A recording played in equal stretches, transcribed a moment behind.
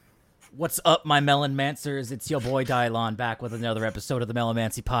What's up, my Melonmancers? It's your boy Dylon back with another episode of the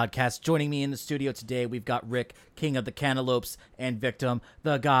Melomancy Podcast. Joining me in the studio today, we've got Rick, King of the Cantaloupes, and Victim,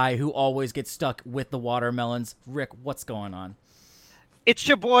 the guy who always gets stuck with the watermelons. Rick, what's going on? It's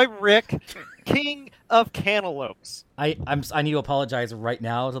your boy Rick, King of Cantaloupes. I need to apologize right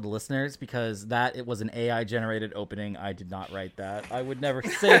now to the listeners because it was an AI-generated opening. I did not write that. I would never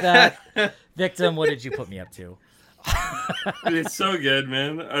say that. Victim, what did you put me up to? It's so good,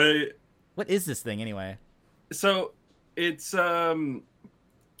 man. What is this thing anyway? So it's I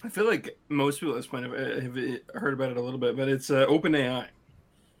feel like most people at this point have heard about it a little bit, but it's OpenAI,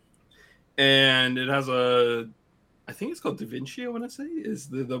 and it has I think it's called Da Vinci. I want to say is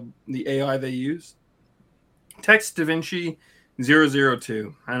the AI they use. Text Da Vinci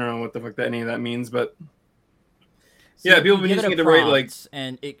 002. I don't know what the fuck any of that means, but So yeah, people have been using it to write like,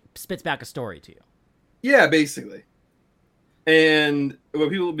 and it spits back a story to you. yeah, basically. And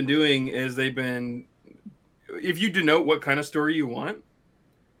what people have been doing is if you denote what kind of story you want,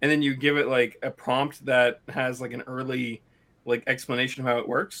 and then you give it like a prompt that has like an early like explanation of how it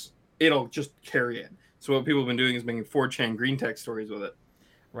works, it'll just carry it. So what people have been doing is making 4chan green text stories with it.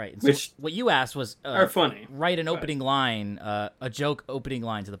 Right. And Which so what you asked was are funny. Write an opening line, a joke opening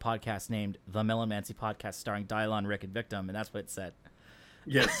line to the podcast named The Melomancy Podcast starring Dylon, Rick, and Victim, and that's what it said.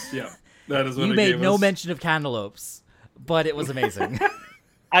 Yes, yeah. That is what You it made gave no us. mention of cantaloupes, but it was amazing.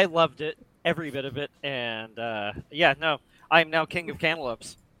 I loved it, every bit of it, and I'm now King of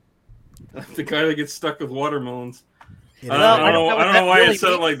Cantaloupes. The guy that gets stuck with watermelons. It I is- don't, I don't know I what don't that know why really it said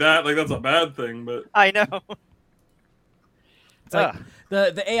it means. like that. Like that's a bad thing, but I know. It's like,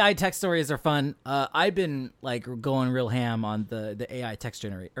 the AI text stories are fun. I've been like going real ham on the AI text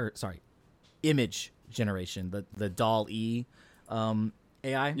image generation, the DALL-E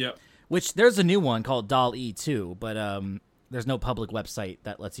AI. yeah. Which there's a new one called DALL-E too, but there's no public website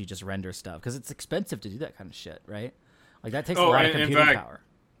that lets you just render stuff because it's expensive to do that kind of shit, right? Like that takes a lot of in computing fact, power.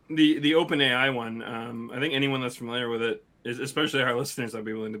 The OpenAI one, I think anyone that's familiar with it, especially our listeners, I'd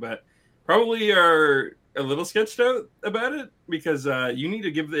be willing to bet, probably are a little sketched out about it because you need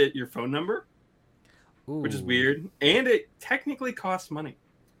to give it your phone number, which is Ooh. weird, and it technically costs money.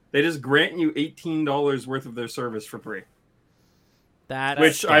 They just grant you $18 worth of their service for free,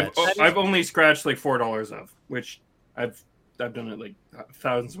 which I've only scratched like $4 of, which I've done it like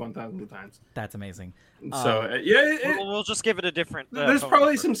thousands of times. That's amazing. So We'll just give it a different. there's phone probably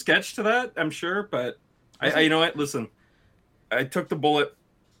number. some sketch to that, I'm sure, but I you know what? Listen, I took the bullet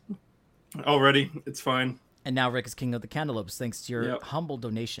already. It's fine. And now Rick is King of the Cantaloupes thanks to your Yep. humble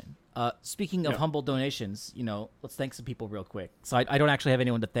donation. Speaking of Yep. humble donations, let's thank some people real quick. So I don't actually have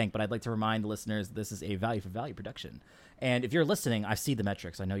anyone to thank, but I'd like to remind the listeners this is a value for value production. And if you're listening, I see the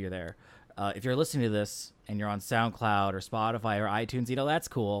metrics. I know you're there. If you're listening to this and you're on SoundCloud or Spotify or iTunes, that's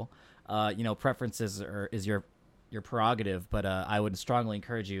cool. Preferences is your prerogative, but I would strongly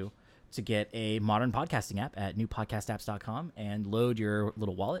encourage you to get a modern podcasting app at newpodcastapps.com and load your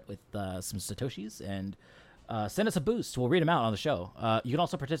little wallet with some Satoshis and send us a boost. We'll read them out on the show. You can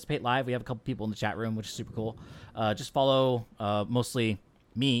also participate live. We have a couple people in the chat room, which is super cool. Just follow mostly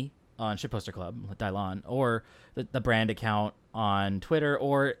me on Shitposter Club with Dylon, or the brand account on Twitter,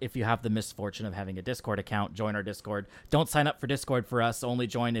 or if you have the misfortune of having a Discord account, join our Discord. Don't sign up for Discord for us. Only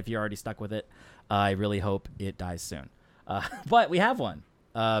join if you're already stuck with it. I really hope it dies soon. But we have one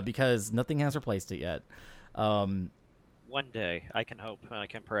because nothing has replaced it yet. One day, I can hope and I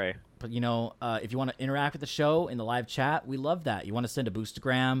can pray. But, if you want to interact with the show in the live chat, we love that. You want to send a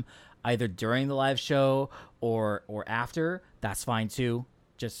boostagram either during the live show or after, that's fine too.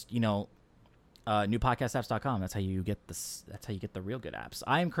 Just, newpodcastapps.com. That's how you get this. That's how you get the real good apps.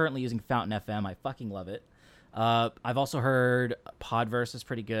 I am currently using Fountain FM. I fucking love it. I've also heard Podverse is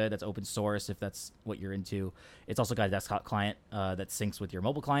pretty good. That's open source if that's what you're into. It's also got a desktop client that syncs with your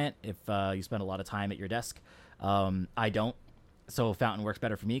mobile client if you spend a lot of time at your desk. I don't. So Fountain works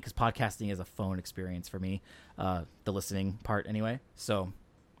better for me because podcasting is a phone experience for me, the listening part anyway. So,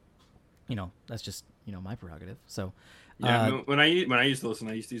 that's just, my prerogative. So, Yeah, when I used to listen,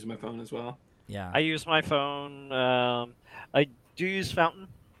 I used to use my phone as well. yeah. I use my phone. I do use Fountain,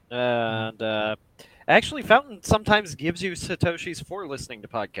 and actually, Fountain sometimes gives you Satoshis for listening to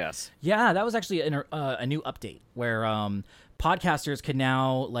podcasts. Yeah, that was actually a new update where podcasters can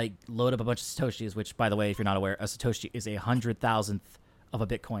now load up a bunch of Satoshis, which, by the way, if you're not aware, a Satoshi is 100,000th of a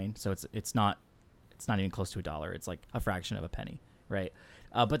Bitcoin, so it's not even close to $1. It's like a fraction of a penny, right?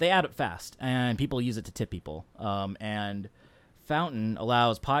 But they add up fast, and people use it to tip people. And Fountain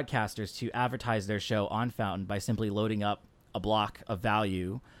allows podcasters to advertise their show on Fountain by simply loading up a block of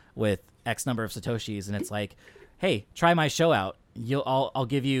value with X number of Satoshis, and it's like, hey, try my show out. I'll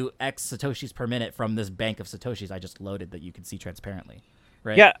give you X Satoshis per minute from this bank of Satoshis I just loaded that you can see transparently,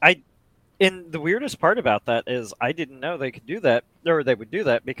 right? Yeah, and the weirdest part about that is I didn't know they could do that, or they would do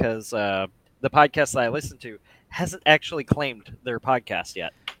that, because the podcast that I listen to hasn't actually claimed their podcast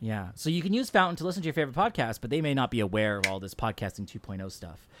yet. Yeah. So you can use Fountain to listen to your favorite podcast, but they may not be aware of all this podcasting 2.0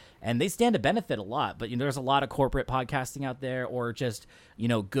 stuff. And they stand to benefit a lot, but there's a lot of corporate podcasting out there, or just,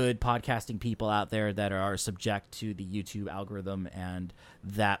 good podcasting people out there that are subject to the YouTube algorithm and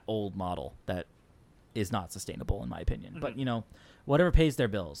that old model that is not sustainable, in my opinion. Mm-hmm. But, whatever pays their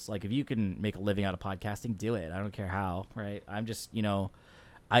bills. Like, if you can make a living out of podcasting, do it. I don't care how, right? I'm just,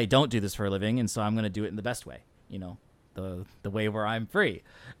 I don't do this for a living, and so I'm going to do it in the best way, the way where I'm free.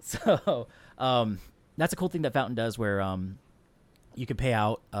 So that's a cool thing that Fountain does, where you can pay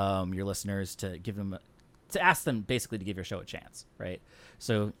out your listeners to ask them basically to give your show a chance, right?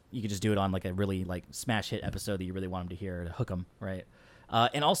 So you could just do it on like a really like smash hit episode that you really want them to hear, to hook them, right?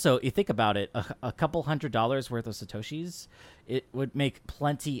 And also, you think about it, a couple $100 worth of Satoshis, it would make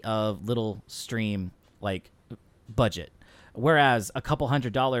plenty of little stream like budget. Whereas a couple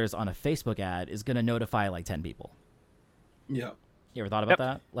 $100 on a Facebook ad is going to notify like 10 people. Yeah. You ever thought about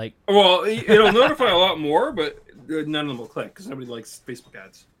that? Like, well, it'll notify a lot more, but none of them will click because nobody likes Facebook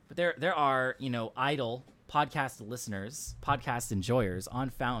ads. But there are, idle podcast listeners, podcast enjoyers on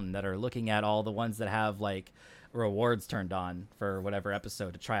Fountain that are looking at all the ones that have like rewards turned on for whatever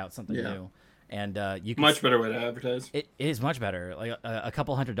episode to try out something new. And you can much better way to advertise. It is much better. Like a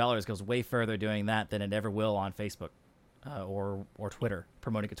couple $100 goes way further doing that than it ever will on Facebook or Twitter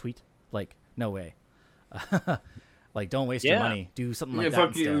promoting a tweet. Like, no way. Like, don't waste your money. Do something like that fuck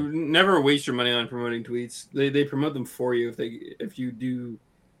instead. You. Never waste your money on promoting tweets. They promote them for you if you do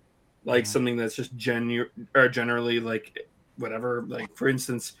like something that's just generally like whatever. Like, for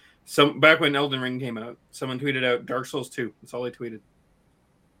instance, back when Elden Ring came out, someone tweeted out Dark Souls 2. That's all they tweeted,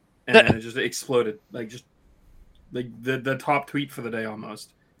 and then it just exploded. Like the top tweet for the day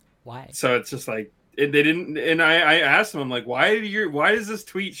almost. Why? So it's just like they didn't. And I asked them, I'm like, why is this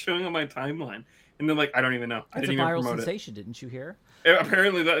tweet showing on my timeline? And they're like, I don't even know. I didn't even promote it. That's a viral sensation, didn't you hear?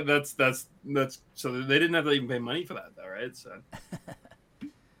 Apparently, that's so they didn't have to even pay money for that, though, right? So,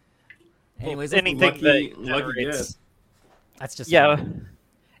 anyways, anything lucky generates, that's just fun.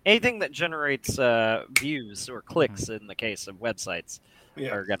 Anything that generates views or clicks in the case of websites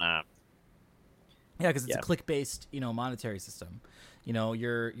are gonna. Yeah, because it's a click-based, monetary system.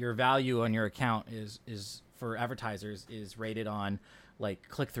 Your value on your account is for advertisers is rated on like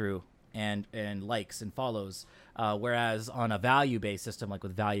click-through and likes and follows, whereas on a value-based system, like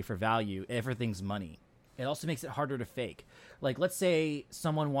with value for value, everything's money. It also makes it harder to fake. Like, let's say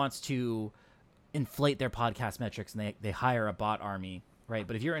someone wants to inflate their podcast metrics and they hire a bot army, right?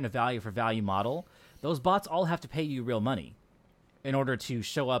 But if you're in a value for value model, those bots all have to pay you real money in order to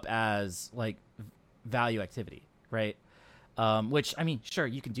show up as like value activity, right? Which, I mean, sure,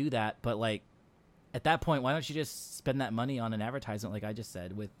 you can do that, but like, at that point, why don't you just spend that money on an advertisement, like I just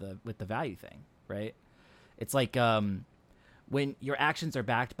said, with the value thing, right? It's like when your actions are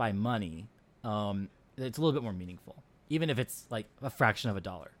backed by money, it's a little bit more meaningful, even if it's like a fraction of a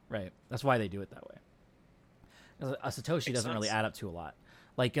dollar, right? That's why they do it that way. A Satoshi doesn't really add up to a lot.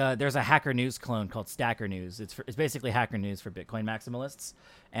 Like there's a Hacker News clone called Stacker News. It's basically Hacker News for Bitcoin maximalists.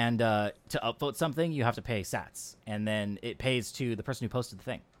 And to upvote something, you have to pay sats, and then it pays to the person who posted the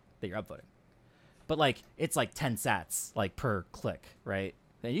thing that you're upvoting. But like it's like 10 sats like per click, right?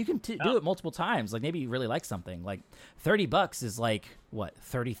 And you can do it multiple times. Like maybe you really like something. Like $30 is like what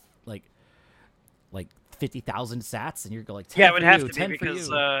 30 like 50,000 sats, and you're going like 10 it would have to be, for because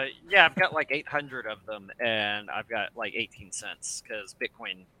you. I've got like 800 of them, and I've got like 18 cents because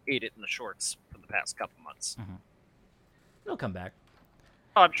Bitcoin ate it in the shorts for the past couple months. Mm-hmm. It'll come back.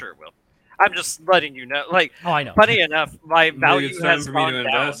 Oh, I'm sure it will. I'm just letting you know. Like, I know. Funny enough, my value has for me gone to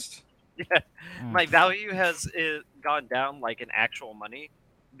down. invest. Yeah, my value has gone down like in actual money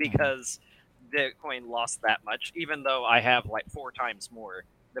because Bitcoin lost that much, even though I have like 4 times more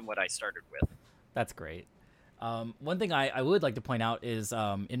than what I started with. That's great. One thing I would like to point out is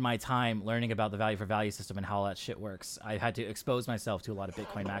in my time learning about the value for value system and how all that shit works, I had to expose myself to a lot of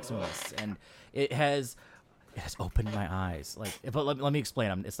Bitcoin maximalists, and it has opened my eyes. Like, but let me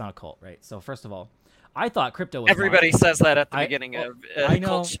explain. It's not a cult, right? So first of all, I thought crypto was Everybody says that at the beginning of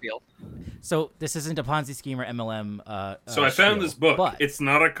cult spiel. So this isn't a Ponzi scheme or MLM. So I found spiel, this book. But, it's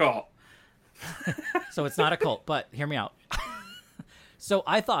not a cult. So it's not a cult, but hear me out. So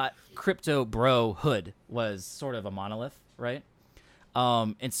I thought crypto bro hood was sort of a monolith, right?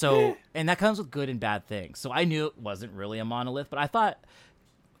 And that comes with good and bad things. So I knew it wasn't really a monolith, but I thought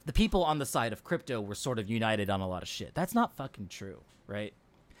the people on the side of crypto were sort of united on a lot of shit. That's not fucking true, right?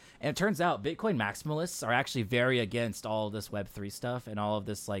 And it turns out Bitcoin maximalists are actually very against all of this Web3 stuff and all of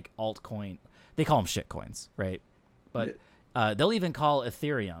this like altcoin. They call them shit coins, right? But they'll even call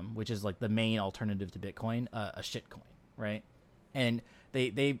Ethereum, which is like the main alternative to Bitcoin, a shit coin, right? And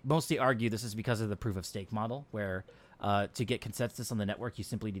they mostly argue this is because of the proof of stake model, where to get consensus on the network, you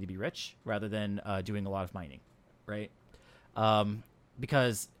simply need to be rich rather than doing a lot of mining, right?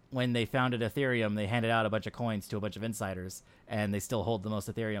 Because when they founded Ethereum, they handed out a bunch of coins to a bunch of insiders, and they still hold the most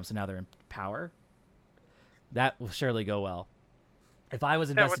Ethereum, so now they're in power. That will surely go well. If I was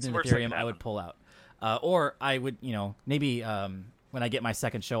invested in Ethereum, I would pull out. Or I would, maybe when I get my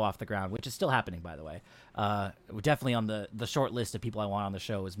second show off the ground, which is still happening, by the way. Definitely on the short list of people I want on the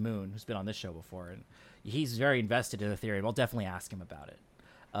show is Moon, who's been on this show before, and he's very invested in Ethereum. I'll definitely ask him about it.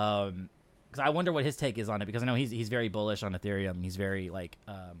 Because I wonder what his take is on it, because I know he's very bullish on Ethereum. And he's very like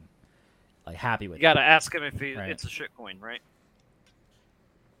happy with it. You got to ask him if it's a shitcoin, right?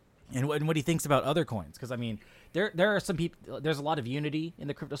 And what he thinks about other coins, because I mean, there are some people. There's a lot of unity in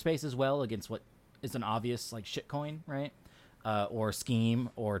the crypto space as well against what is an obvious like shitcoin, right? Or scheme,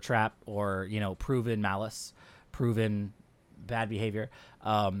 or trap, or proven malice, proven bad behavior.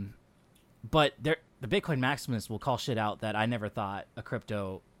 But the Bitcoin maximalists will call shit out that I never thought a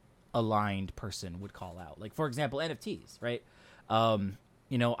crypto aligned person would call out. Like, for example, NFTs, right?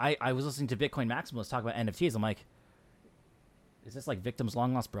 I was listening to Bitcoin maximalists talk about NFTs. I'm like, is this like Victim's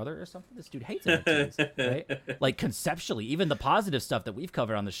long lost brother or something? This dude hates NFTs, right? Like, conceptually, even the positive stuff that we've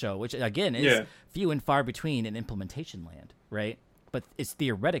covered on the show, which again is few and far between in implementation land, right? But it's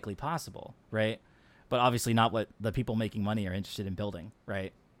theoretically possible, right? But obviously not what the people making money are interested in building,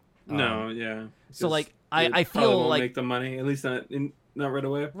 right? No, yeah. So like, I feel won't like make the money, at least not right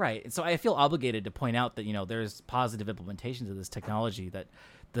away. Right. And so I feel obligated to point out that, there's positive implementations of this technology that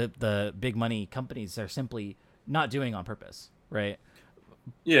the big money companies are simply not doing on purpose, right?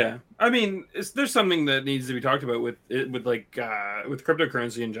 Yeah. I mean, there's something that needs to be talked about with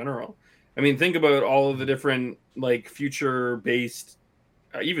cryptocurrency in general. I mean, think about all of the different like future-based,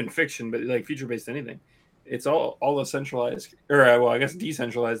 even fiction, but like future-based anything. It's all a centralized, or I guess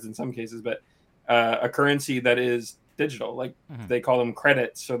decentralized in some cases, but a currency that is digital. Like they call them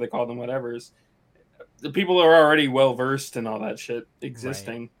credits, or they call them whatever's. The people are already well versed in all that shit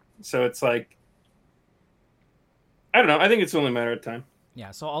existing, right. So it's like, I don't know. I think it's only a matter of time.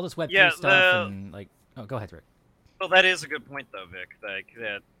 Yeah. So all this Web3 stuff and like, oh, go ahead, Rick. Well, that is a good point, though, Vic. Like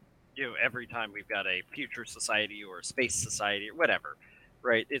that, every time we've got a future society or a space society or whatever,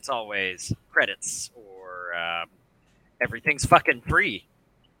 right? It's always credits or everything's fucking free.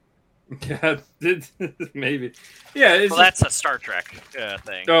 Yeah, maybe. Yeah, that's a Star Trek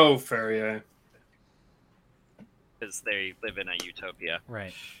thing. Oh, fair, yeah. Because they live in a utopia,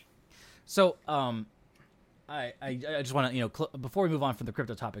 right? So, I just want to before we move on from the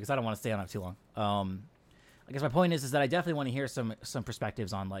crypto topic, because I don't want to stay on it too long. I guess my point is that I definitely want to hear some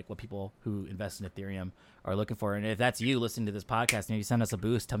perspectives on like what people who invest in Ethereum are looking for, and if that's you listening to this podcast, maybe send us a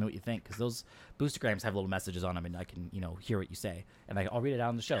boost. Tell me what you think, because those boostergrams have little messages on them, and I can hear what you say, and I'll read it out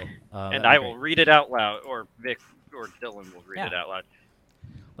on the show. And I will read it out loud, or Vic or Dylan will read it out loud.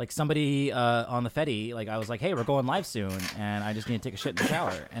 Like somebody on the Fetty, like I was like, hey, we're going live soon, and I just need to take a shit in the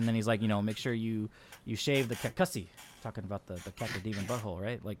shower, and then he's like, make sure you shave the cussy. Talking about the cacodemon butthole,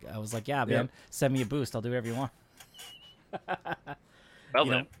 right? Like I was like, yeah, man, send me a boost. I'll do whatever you want. Well,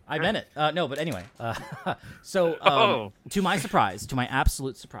 then. I meant it. No, but anyway. So, to my surprise, to my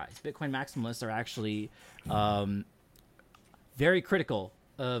absolute surprise, Bitcoin maximalists are actually very critical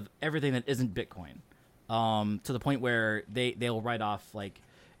of everything that isn't Bitcoin, to the point where they'll write off like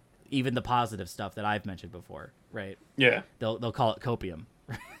even the positive stuff that I've mentioned before, right? Yeah. They'll call it copium.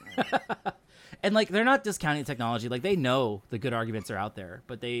 And like they're not discounting technology. Like they know the good arguments are out there,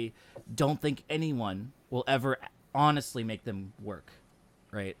 but they don't think anyone will ever honestly make them work,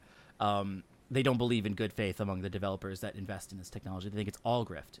 right? They don't believe in good faith among the developers that invest in this technology. They think it's all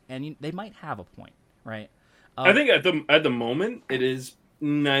grift, and they might have a point, right? I think at the moment it is at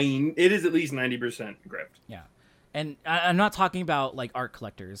least 90% grift. Yeah. And I'm not talking about like art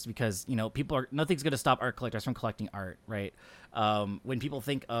collectors, because nothing's going to stop art collectors from collecting art, right? When people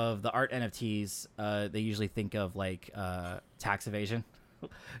think of the art NFTs, they usually think of like tax evasion.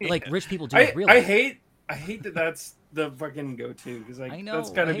 Like rich people do. I hate that that's the fucking go-to, because like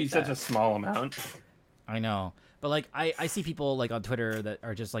that's got to be such a small amount. I know, but like I see people like on Twitter that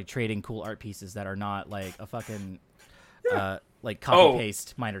are just like trading cool art pieces that are not like a fucking like copy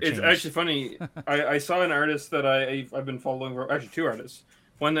paste minor change. It's actually funny. I saw an artist that I've been following, actually two artists.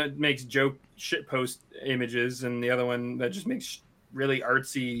 One that makes joke shitpost images, and the other one that just makes really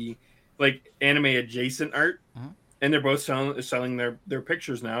artsy, like anime adjacent art, and they're both selling their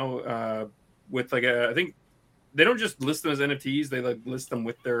pictures now with like I think they don't just list them as NFTs; they like list them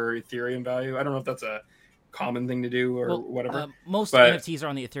with their Ethereum value. I don't know if that's a common thing to do or whatever. Most but, NFTs are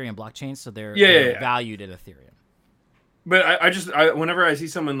on the Ethereum blockchain, so they're yeah. valued at Ethereum. But I whenever I see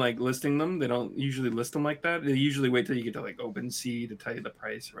someone like listing them, they don't usually list them like that. They usually wait till you get to like OpenSea to tell you the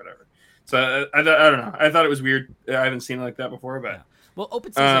price or whatever. So I don't know. I thought it was weird. I haven't seen it like that before, but well,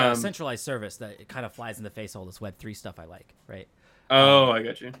 OpenSea is a centralized service that it kind of flies in the face of all this Web3 stuff I like, right? I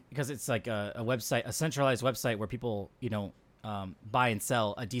got you. Because it's like a website, a centralized website where people buy and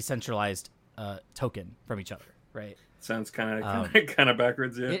sell a decentralized token from each other, right? Sounds kind of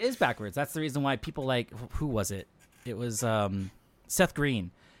backwards. Yeah, it is backwards. That's the reason why people like who was it? It was Seth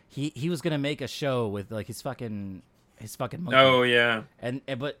Green. He was gonna make a show with like his fucking monkey. Oh yeah.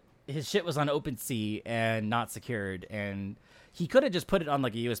 But his shit was on OpenSea and not secured, and he could have just put it on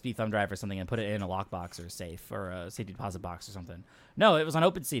like a USB thumb drive or something and put it in a lockbox or safe or a safety deposit box or something. No, it was on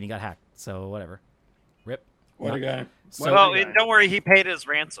OpenSea and he got hacked. So whatever. Rip. What a guy. Don't worry, he paid his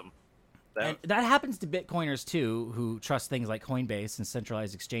ransom. And that happens to Bitcoiners too, who trust things like Coinbase and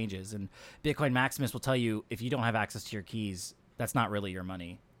centralized exchanges. And Bitcoin Maximus will tell you if you don't have access to your keys, that's not really your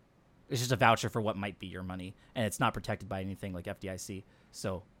money. It's just a voucher for what might be your money, and it's not protected by anything like FDIC.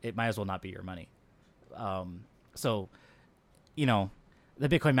 So it might as well not be your money. The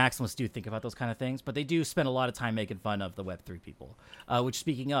Bitcoin Maximalists do think about those kind of things, but they do spend a lot of time making fun of the Web3 people. Which,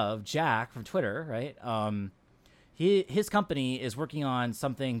 speaking of, Jack from Twitter, right? His company is working on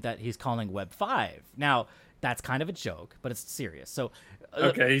something that he's calling Web 5. Now, that's kind of a joke, but it's serious. So,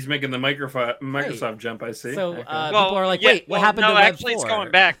 okay, he's making the Microsoft jump, I see. So okay. People are like, wait, what happened to Web 4? Actually, it's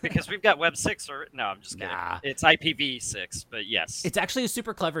going back because we've got Web 6. No, I'm just kidding. Nah. It's IPv6, but yes. It's actually a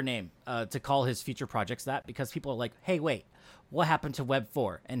super clever name to call his future projects that, because people are like, hey, wait, what happened to Web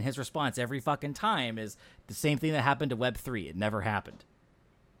 4? And his response every fucking time is the same thing that happened to Web 3. It never happened.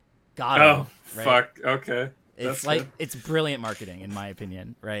 Got him. Oh, right? Fuck. Okay. It's like it's brilliant marketing, in my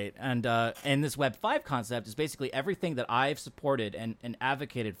opinion, right? And this Web 5 concept is basically everything that I've supported and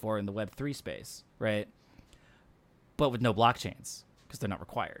advocated for in the Web 3 space, right? But with no blockchains, because they're not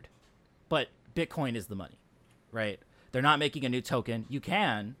required. But Bitcoin is the money, right? They're not making a new token. You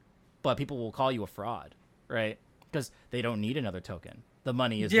can, but people will call you a fraud, right? Because they don't need another token. The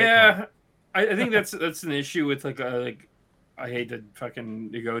money is Bitcoin. I think that's an issue with like I hate to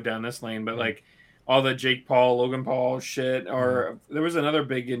fucking go down this lane, but like all the Jake Paul, Logan Paul shit, or there was another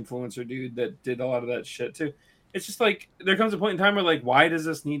big influencer dude that did a lot of that shit too. It's just like there comes a point in time where like, why does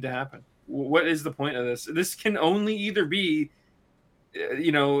this need to happen? What is the point of this? This can only either be,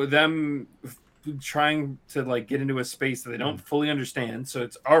 them trying to like get into a space that they don't fully understand, so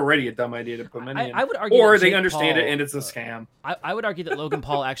it's already a dumb idea to put money in. I would argue, or they understand it and it's a scam. I would argue that Logan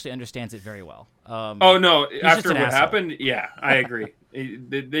Paul actually understands it very well. Oh no! After what happened, yeah, I agree.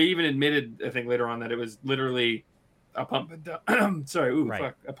 They even admitted, I think, later on that it was literally a pump and dump. Sorry,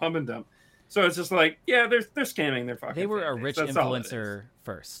 fuck, a pump and dump. So it's just like, yeah, they're scamming their fucking. They were a rich influencer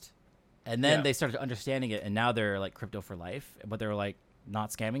first, and then they started understanding it, and now they're like crypto for life. But they're like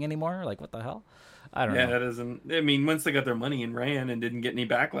not scamming anymore. Like, what the hell? I don't know. Yeah, that isn't. I mean, once they got their money and ran and didn't get any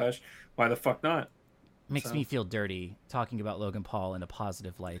backlash, why the fuck not? Makes me feel dirty talking about Logan Paul in a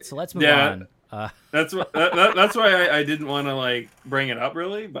positive light. So let's move on. That's why I didn't want to like bring it up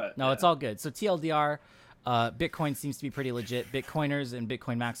really, but no, it's all good. So TLDR, Bitcoin seems to be pretty legit. Bitcoiners and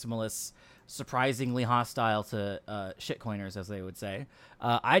Bitcoin maximalists surprisingly hostile to shitcoiners, as they would say.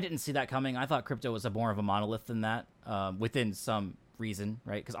 I didn't see that coming. I thought crypto was more of a monolith than that, within some reason,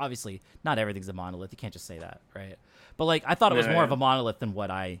 right? Because obviously not everything's a monolith. You can't just say that, right? But like, I thought it was more of a monolith than what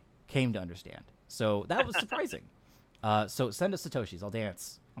I came to understand. So that was surprising. So send us Satoshis. I'll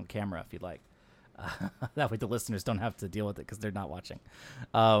dance on camera if you'd like. That way the listeners don't have to deal with it because they're not watching.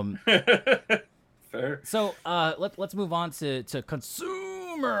 Fair. So let's move on to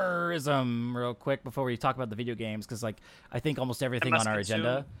consumerism real quick before we talk about the video games, because like I think almost everything on our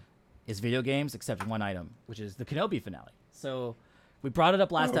agenda is video games except one item, which is the Kenobi finale. So we brought it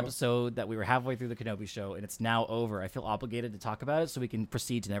up last episode that we were halfway through the Kenobi show, and it's now over. I feel obligated to talk about it so we can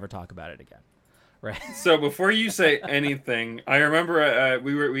proceed to never talk about it again. Right. So before you say anything, I remember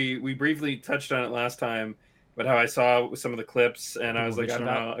we briefly touched on it last time, but how I saw some of the clips and I was like, I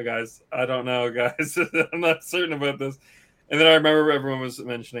don't know, guys. I'm not certain about this. And then I remember everyone was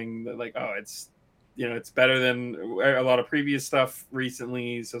mentioning that like, oh, it's better than a lot of previous stuff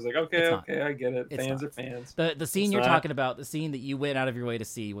recently. So I was like, okay, I get it. Fans are fans. The scene you're talking about, the scene that you went out of your way to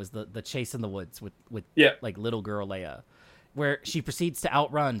see, was the chase in the woods with like little girl Leia, where she proceeds to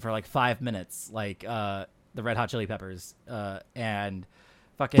outrun for like 5 minutes, like the Red Hot Chili Peppers, and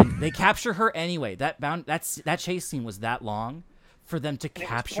fucking they capture her anyway. That chase scene was that long for them to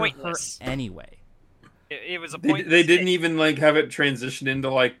capture her anyway. It was a point. They didn't even like have it transition into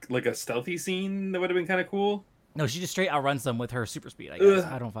like a stealthy scene that would have been kind of cool. No, she just straight outruns them with her super speed. I guess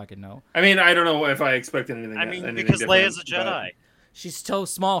I don't fucking know. I mean, I don't know if I expected anything. I mean, because Leia's a Jedi. She's so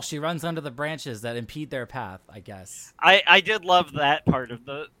small. She runs under the branches that impede their path. I guess. I did love that part of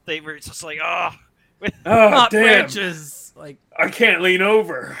they were just like, oh damn. Branches. Like I can't lean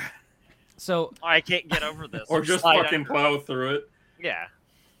over. So I can't get over this. Or just fucking plow through it. Yeah.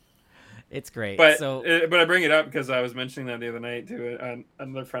 It's great. But I bring it up because I was mentioning that the other night to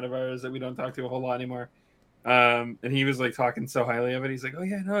another friend of ours that we don't talk to a whole lot anymore. And he was like talking so highly of it. He's like, "Oh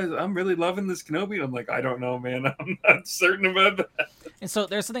yeah, no, I'm really loving this Kenobi." And I'm like, "I don't know, man. I'm not certain about that." And so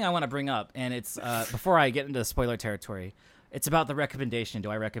there's something I want to bring up, and it's before I get into spoiler territory. It's about the recommendation. Do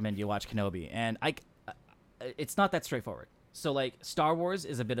I recommend you watch Kenobi? And it's not that straightforward. So like Star Wars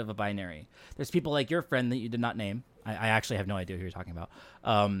is a bit of a binary. There's people like your friend that you did not name. I actually have no idea who you're talking about.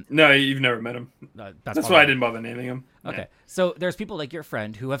 No, you've never met him. That's why I didn't bother naming him. Okay, yeah. So there's people like your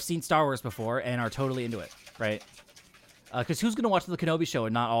friend who have seen Star Wars before and are totally into it, right? Because who's going to watch the Kenobi show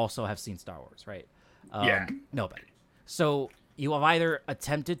and not also have seen Star Wars, right? Yeah. Nobody. So you have either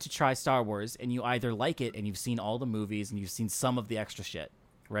attempted to try Star Wars and you either like it and you've seen all the movies and you've seen some of the extra shit,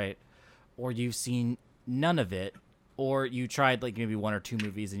 right? Or you've seen none of it, or you tried like maybe one or two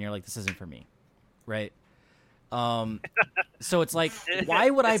movies and you're like, this isn't for me, right? So it's like, why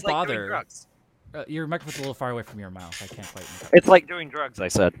would I bother? Your microphone's a little far away from your mouth. I can't quite. It's like doing drugs, I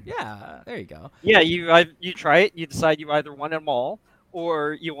said. Yeah, there you go. Yeah, you try it. You decide you either want them all,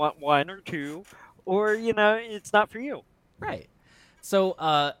 or you want one or two, or it's not for you. Right.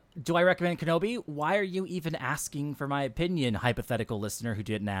 So, do I recommend Kenobi? Why are you even asking for my opinion, hypothetical listener who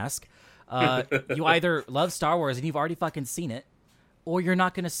didn't ask? You either love Star Wars and you've already fucking seen it, or you're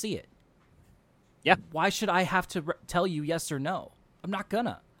not going to see it. Yeah. Why should I have to tell you yes or no? I'm not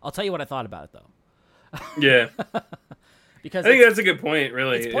gonna. I'll tell you what I thought about it, though. Yeah. Because I think that's a good point,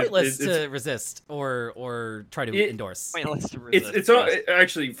 really. It's pointless to resist or try to endorse. Pointless to resist. It's all,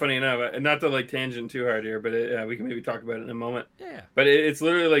 actually, funny enough, not to like tangent too hard here, but we can maybe talk about it in a moment. Yeah. But it's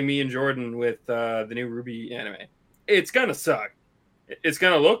literally like me and Jordan with the new Ruby anime. It's gonna suck. It's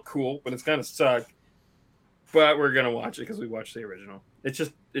gonna look cool, but it's gonna suck. But we're gonna watch it because we watched the original. It's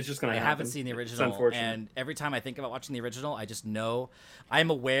just gonna happen. I haven't seen the original, and every time I think about watching the original, I just know I'm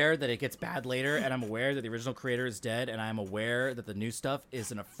aware that it gets bad later, and I'm aware that the original creator is dead, and I'm aware that the new stuff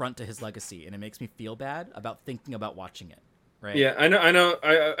is an affront to his legacy, and it makes me feel bad about thinking about watching it. Right? Yeah, I know.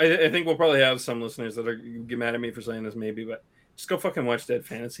 I think we'll probably have some listeners that are get mad at me for saying this, maybe, but just go fucking watch Dead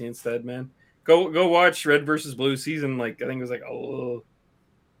Fantasy instead, man. Go watch Red versus Blue season. Like I think it was like oh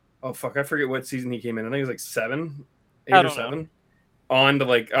fuck, I forget what season he came in. I think it was like 7, 8 or 7. On to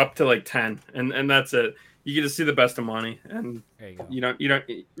like up to like 10, and that's it. You get to see the best of Monty, and there you go. You don't.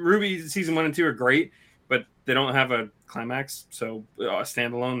 Ruby season 1 and 2 are great, but they don't have a climax, so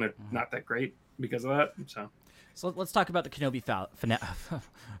standalone they're not that great because of that. So let's talk about the Kenobi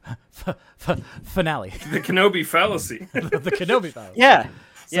finale. The Kenobi fallacy. The Kenobi fallacy.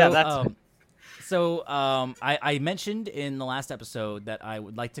 Yeah, that's. So I mentioned in the last episode that I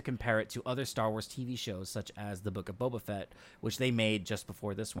would like to compare it to other Star Wars TV shows, such as The Book of Boba Fett, which they made just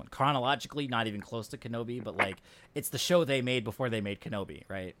before this one. Chronologically, not even close to Kenobi, but like it's the show they made before they made Kenobi,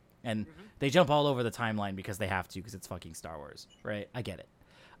 right? And they jump all over the timeline because they have to, because it's fucking Star Wars, right? I get it.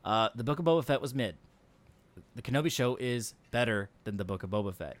 The Book of Boba Fett was mid. The Kenobi show is better than The Book of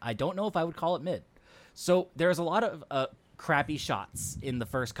Boba Fett. I don't know if I would call it mid. So there's a lot of crappy shots in the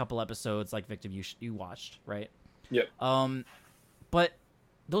first couple episodes, like Victim you watched, right? Yep. But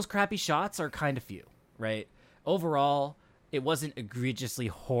those crappy shots are kind of few, right? Overall, it wasn't egregiously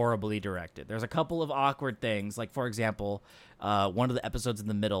horribly directed. There's a couple of awkward things, like for example, one of the episodes in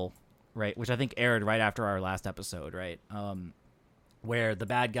the middle, right, which I think aired right after our last episode, right? Where the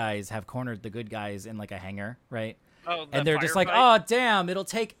bad guys have cornered the good guys in like a hangar, right? Oh, and they're just like, oh damn, it'll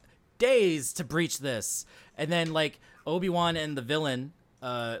take days to breach this, and then like Obi-Wan and the villain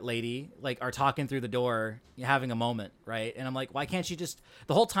lady like are talking through the door, having a moment, right? And I'm like, why can't she just,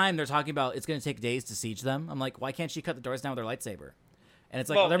 the whole time they're talking about it's going to take days to siege them, I'm like, why can't she cut the doors down with her lightsaber? And it's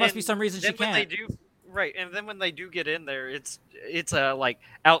like, well, there must be some reason she can't. Right, and then when they do get in there, it's a like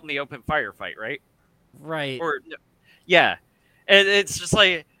out in the open firefight, right? Right. Or yeah, and it's just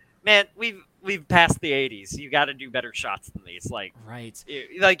like, man, we've passed the 80s. You got to do better shots than these. Like, right.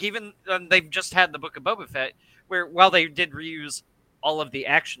 Like even they've just had the Book of Boba Fett, where while they did reuse all of the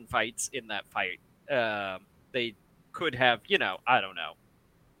action fights in that fight, they could have, I don't know.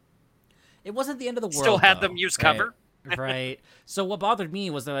 It wasn't the end of the world. Still had though, them use right? cover. Right. So what bothered me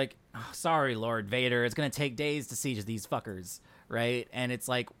was they're like, oh, sorry, Lord Vader, it's gonna take days to siege these fuckers, right? And it's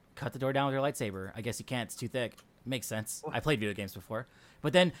like, cut the door down with your lightsaber. I guess you can't; it's too thick. Makes sense. I played video games before,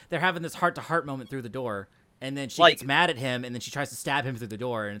 but then they're having this heart-to-heart moment through the door, and then she gets mad at him, and then she tries to stab him through the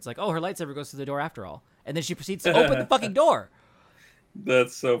door, and it's like, oh, her lightsaber goes through the door after all, and then she proceeds to open the fucking door.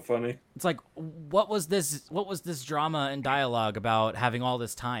 That's so funny. It's like, what was this drama and dialogue about having all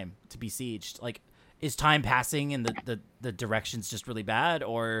this time to be sieged? Like, is time passing and the direction's just really bad,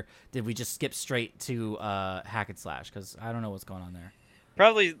 or did we just skip straight to hack and slash? Because I don't know what's going on there.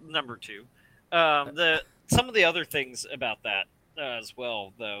 Probably number two. Some of the other things about that as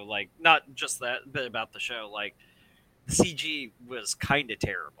well, though, like not just that, but about the show, like the CG was kind of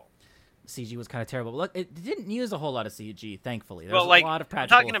terrible. CG was kind of terrible. But look, it didn't use a whole lot of CG, thankfully. There's Well, like, a lot of I'm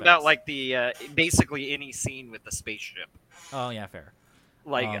practical talking effects. about like the basically any scene with the spaceship. Oh yeah, fair.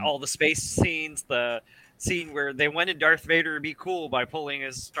 Like all the space scenes, the scene where they wanted Darth Vader to be cool by pulling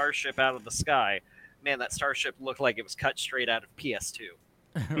his starship out of the sky. Man, that starship looked like it was cut straight out of PS2.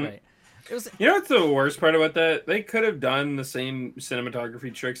 Right. It was. You know what's the worst part about that? They could have done the same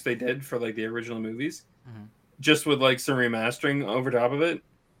cinematography tricks they did for like the original movies, just with like some remastering over top of it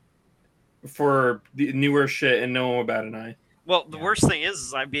for the newer shit, and no one would bat an eye. Well, the worst thing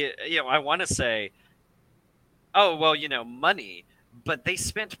is I want to say, oh well, money, but they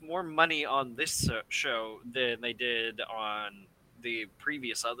spent more money on this show than they did on the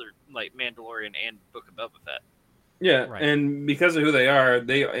previous other like Mandalorian and Book of Boba Fett. Yeah, Right. and because of who they are,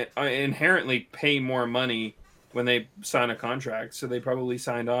 they inherently pay more money when they sign a contract. So they probably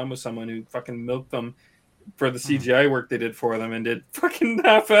signed on with someone who fucking milked them for the CGI work they did for them and did fucking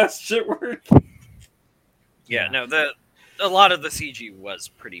half-assed shit work. Yeah, no, a lot of the CG was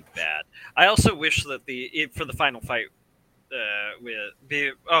pretty bad. I also wish that for the final fight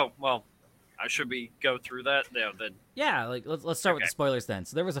should we go through that? Yeah, like let's start with the spoilers then.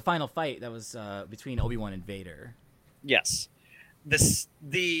 So there was a final fight that was between Obi-Wan and Vader. Yes.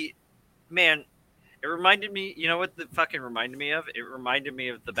 It reminded me, you know what the fucking reminded me of? It reminded me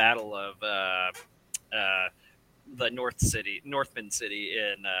of the battle of the Northman City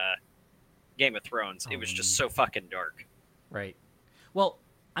in Game of Thrones. It was just so fucking dark. Right. Well,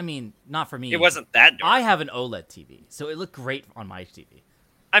 I mean, not for me. It wasn't that dark. I have an OLED TV, so it looked great on my TV.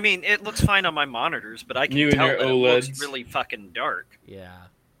 I mean, it looks fine on my monitors, but I can tell that it looks really fucking dark. Yeah.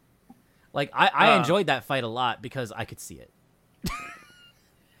 Like, I enjoyed that fight a lot because I could see it.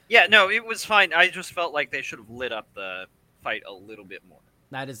 Yeah, no, it was fine. I just felt like they should have lit up the fight a little bit more.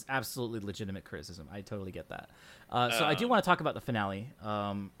 That is absolutely legitimate criticism. I totally get that. So I do want to talk about the finale,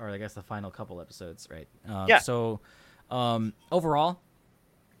 or I guess the final couple episodes, right? Yeah. So overall,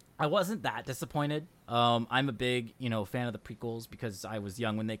 I wasn't that disappointed. I'm a big, fan of the prequels because I was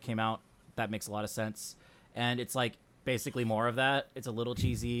young when they came out. That makes a lot of sense. And it's like basically more of that. It's a little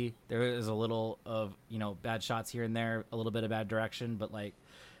cheesy. There is a little of, bad shots here and there, a little bit of bad direction, but like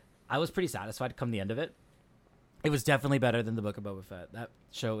I was pretty satisfied come the end of it. It was definitely better than the Book of Boba Fett. That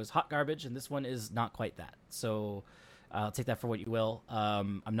show is hot garbage, and this one is not quite that. So I'll take that for what you will.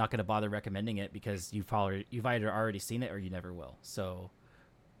 I'm not going to bother recommending it because you've either already seen it or you never will. So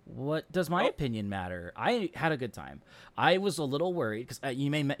what does my opinion matter? I had a good time. I was a little worried because you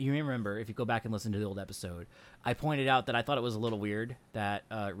may remember if you go back and listen to the old episode, I pointed out that I thought it was a little weird that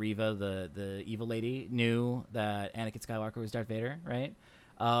Reva, the evil lady, knew that Anakin Skywalker was Darth Vader, right?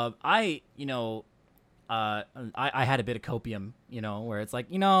 I had a bit of copium, where it's like,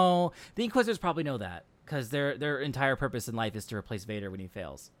 the Inquisitors probably know that because their entire purpose in life is to replace Vader when he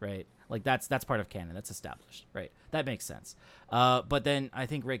fails, right? Like that's part of canon. That's established, right? That makes sense. But then I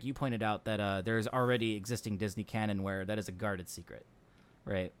think, Rick, you pointed out that there's already existing Disney canon where that is a guarded secret,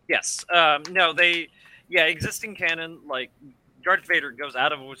 right? Yes. Existing canon, like Darth Vader goes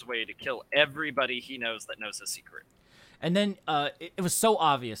out of his way to kill everybody he knows that knows his secret. And then it was so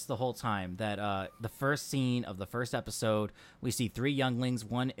obvious the whole time that the first scene of the first episode, we see three younglings.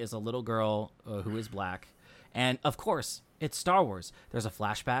 One is a little girl who is black. And, of course, it's Star Wars. There's a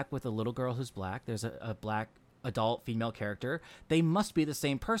flashback with a little girl who's black. There's a black adult female character. They must be the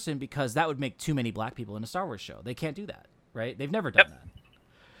same person because that would make too many black people in a Star Wars show. They can't do that, right? They've never done that.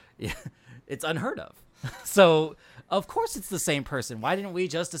 Yeah, it's unheard of. So, of course it's the same person. Why didn't we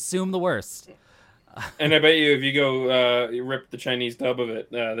just assume the worst? And I bet you if you go rip the Chinese dub of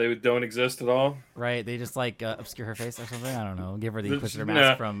it, they don't exist at all. Right. They just like obscure her face or something. I don't know. Give her the Inquisitor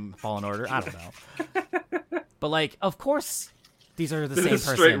mask from Fallen Order. I don't know. But like, of course, these are the same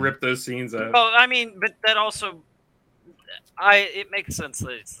person. Straight rip those scenes out. Well, I mean, but that also, it makes sense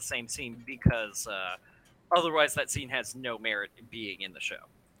that it's the same scene because otherwise that scene has no merit in being in the show.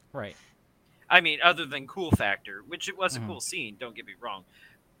 Right. I mean, other than cool factor, which it was a cool scene. Don't get me wrong.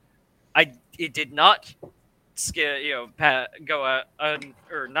 It did not go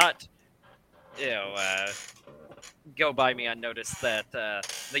or not you know go by me unnoticed that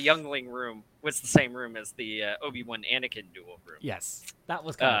the youngling room was the same room as the Obi-Wan Anakin duel room. Yes, that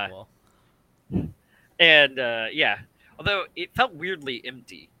was kind of cool. And yeah, although it felt weirdly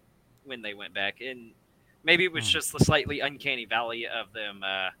empty when they went back, and maybe it was just the slightly uncanny valley of them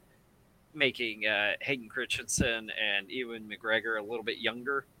making Hayden Christensen and Ewan McGregor a little bit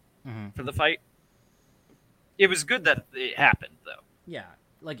younger for the fight. It was good that it happened, though. Yeah,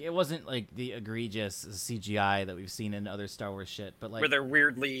 like it wasn't like the egregious CGI that we've seen in other Star Wars shit, but like where they're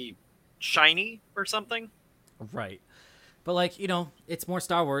weirdly shiny or something. Right. But like, you know, it's more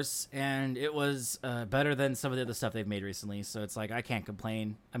Star Wars, and it was better than some of the other stuff they've made recently. So it's like I can't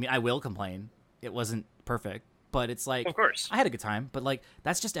complain. I mean, I will complain. It wasn't perfect, but it's like, of course, I had a good time. But like,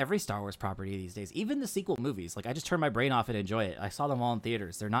 that's just every Star Wars property these days. Even the sequel movies, like I just turn my brain off and enjoy it. I saw them all in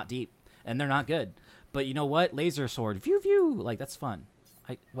theaters. They're not deep and they're not good. But you know what? Laser sword, view, like that's fun.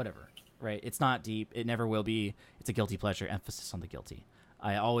 Whatever, right? It's not deep. It never will be. It's a guilty pleasure. Emphasis on the guilty.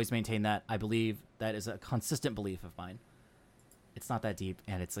 I always maintain that. I believe that is a consistent belief of mine. It's not that deep,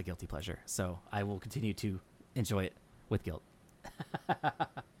 and it's a guilty pleasure. So I will continue to enjoy it with guilt.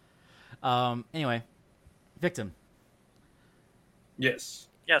 Anyway, Victim. Yes.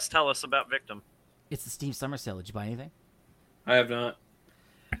 Yes, tell us about Victim. It's the Steam Summer Sale. Did you buy anything? I have not.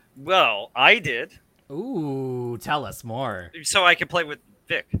 Well, I did. Ooh, tell us more. So I can play with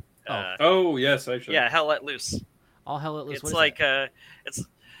Vic. Oh, yes, actually. Yeah, Hell Let Loose. All Hell Let Loose. It's like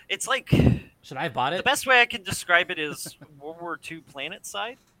it's like. Should I have bought it? The best way I can describe it is World War II Planet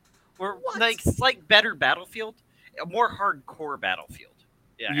Side, or What? like it's like better Battlefield, a more hardcore Battlefield.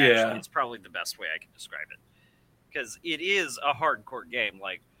 Yeah, actually, it's probably the best way I can describe it, because it is a hardcore game.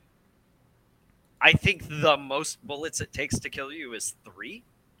 Like, I think the most bullets it takes to kill you is 3,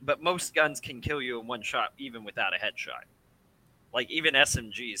 but most guns can kill you in one shot, even without a headshot. Like even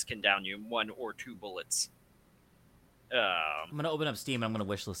SMGs can down you in 1 or 2 bullets. I'm gonna open up Steam and I'm gonna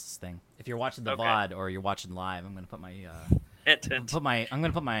wishlist this thing. If you're watching the VOD or you're watching live, I'm gonna put my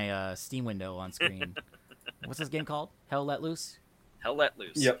Steam window on screen. What's this game called? Hell Let Loose? Hell Let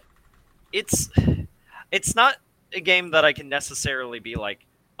Loose. Yep. It's not a game that I can necessarily be like,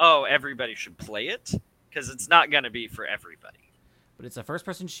 oh, everybody should play it, because it's not gonna be for everybody. But it's a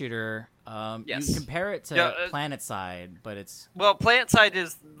first-person shooter. Yes. You compare it to Planet Side, but it's... Well, Planet Side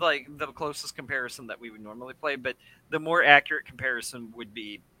is like the closest comparison that we would normally play, but the more accurate comparison would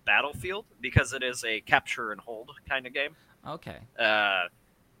be Battlefield, because it is a capture and hold kind of game. Okay.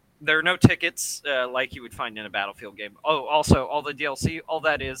 There are no tickets like you would find in a Battlefield game. Oh, also, all the DLC, all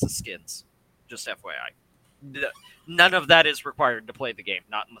that is skins. Just FYI. None of that is required to play the game,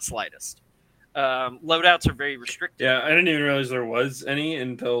 not in the slightest. Loadouts are very restricted. Yeah, I didn't even realize there was any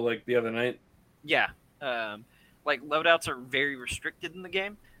until like the other night. Yeah. Like loadouts are very restricted in the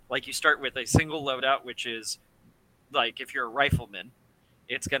game. Like you start with a single loadout, which is like if you're a rifleman,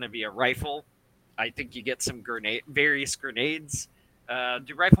 it's going to be a rifle. I think you get some various grenades.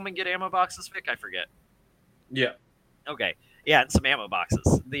 Do riflemen get ammo boxes, Vic? I forget. Yeah. Okay. Yeah, and some ammo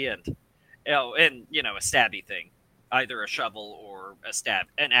boxes. The end. Oh, and a stabby thing. Either a shovel or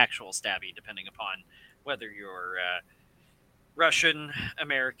an actual stabby, depending upon whether you're Russian,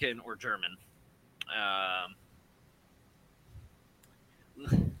 American, or German. I'm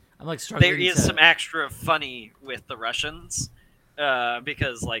like struggling. There is some extra funny with the Russians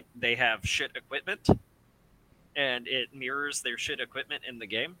because like they have shit equipment, and it mirrors their shit equipment in the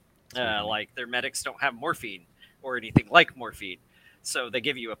game. Like their medics don't have morphine or anything like morphine, so they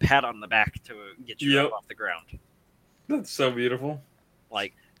give you a pat on the back to get you up off the ground. That's so beautiful.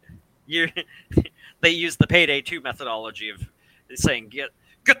 Like, they use the Payday 2 methodology of saying, get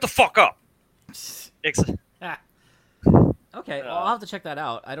the fuck up. Okay, well, I'll have to check that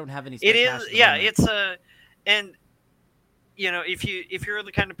out. I don't have any. It is, yeah. It's and if you're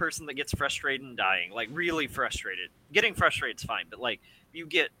the kind of person that gets frustrated and dying, like really frustrated, getting frustrated is fine, but like you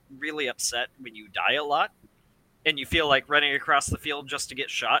get really upset when you die a lot, and you feel like running across the field just to get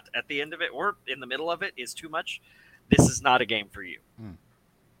shot at the end of it or in the middle of it is too much. This is not a game for you.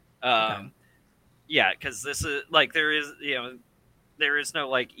 Okay. Yeah, because this is like there is no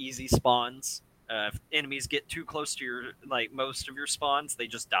like easy spawns. If enemies get too close to your most of your spawns, they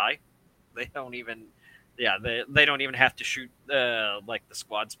just die. They don't even, they don't even have to shoot like the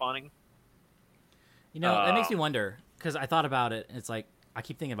squad spawning. That makes me wonder because I thought about it. And it's like I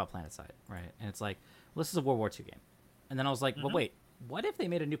keep thinking about PlanetSide, right? And it's like, well, this is a World War II game, and then I was like, well, wait, what if they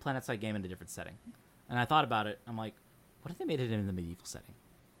made a new PlanetSide game in a different setting? And I thought about it. I'm like, what if they made it in the medieval setting?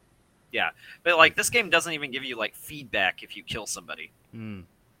 Yeah, but like this game doesn't even give you like feedback if you kill somebody. Mm.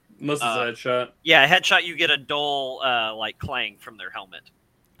 Unless it's a headshot. Yeah, a headshot, you get a dull like clang from their helmet.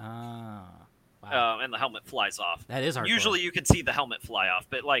 Ah, wow. And the helmet flies off. That is hardcore. Usually you can see the helmet fly off,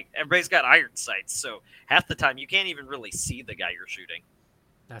 but like everybody's got iron sights, so half the time you can't even really see the guy you're shooting.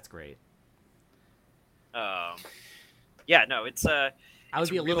 That's great. Yeah, no, it's I would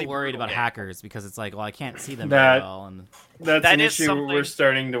be a really little worried brutal about game. hackers because it's like, well, I can't see them very well, and That's That an is issue something- we're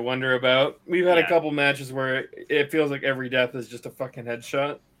starting to wonder about. We've had a Yeah. couple matches where it feels like every death is just a fucking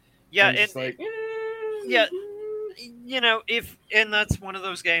headshot. Yeah, And it's and like, yeah, you know, and that's one of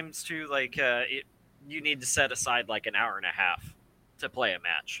those games too. Like, you need to set aside like an hour and a half to play a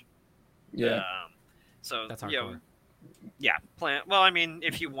match. yeah. So that's you know, hardcore. yeah, plan. Well, I mean,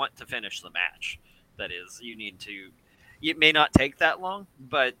 if you want to finish the match, that is, you need to. It may not take that long,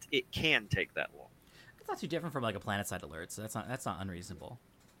 but it can take that long. It's not too different from like a PlanetSide Alert, so that's not unreasonable.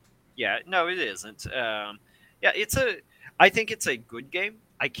 Yeah, no, it isn't. Yeah, I think it's a good game.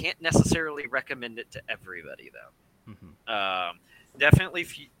 I can't necessarily recommend it to everybody though. Mm-hmm. Definitely,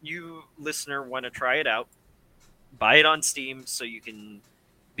 if you listener want to try it out, buy it on Steam so you can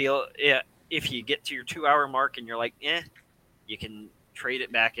be. Yeah, if you get to your 2-hour mark and you're like, you can trade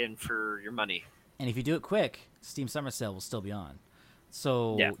it back in for your money. And if you do it quick, Steam Summer Sale will still be on,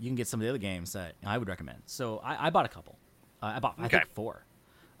 so Yeah. you can get some of the other games that I would recommend. So I bought a couple. I Okay. think 4.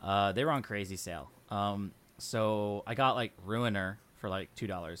 They were on crazy sale. So I got like Ruiner for like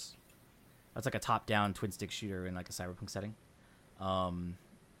 $2. That's like a top-down twin-stick shooter in like a cyberpunk setting. And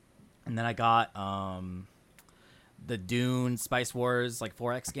then I got the Dune Spice Wars like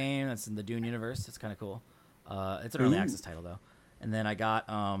 4X game that's in the Dune universe. It's kind of cool. It's an early access title though. And then I got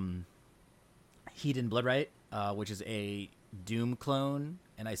Heat and Bloodright, which is a Doom clone,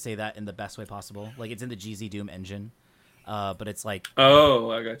 and I say that in the best way possible. Like it's in the GZ Doom engine, but it's like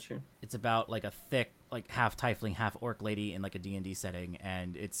Oh, I got you. it's about like a thick, like half tiefling, half orc lady in like a D&D setting,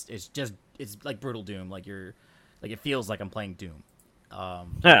 and it's like brutal Doom. Like it feels like I'm playing Doom.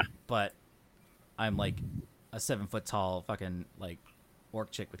 Yeah. But I'm like a 7-foot tall fucking like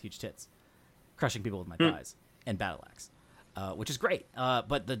orc chick with huge tits, crushing people with my thighs and battle axe, which is great.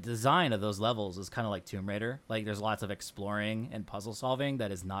 But the design of those levels is kind of like Tomb Raider. Like there's lots of exploring and puzzle solving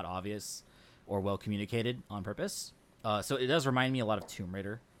that is not obvious or well communicated on purpose. So it does remind me a lot of Tomb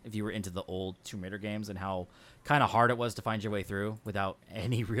Raider. If you were into the old Tomb Raider games and how kind of hard it was to find your way through without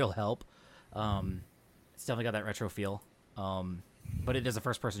any real help. It's definitely got that retro feel. But it is a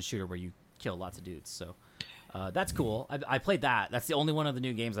first-person shooter where you kill lots of dudes. So that's cool. I played that. That's the only one of the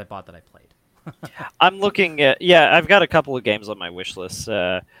new games I bought that I played. I'm looking at. Yeah, I've got a couple of games on my wish list.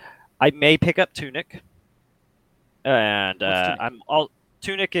 I may pick up Tunic, and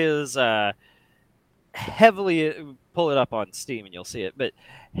Tunic is heavily pull it up on Steam and you'll see it, but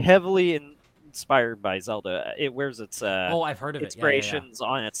heavily inspired by Zelda. It wears its I've heard of inspirations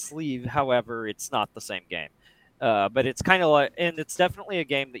on its sleeve. However, it's not the same game. But it's kind of like, and it's definitely a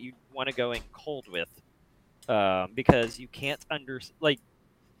game that you want to go in cold with, because you can't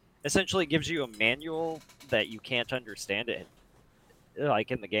essentially it gives you a manual that you can't understand it, like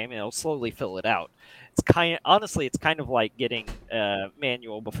in the game, and it'll slowly fill it out. Honestly, it's kind of like getting a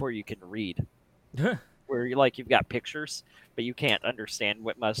manual before you can read, where you've got pictures, but you can't understand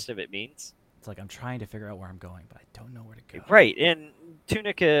what most of it means. It's like I'm trying to figure out where I'm going, but I don't know where to go. Right, and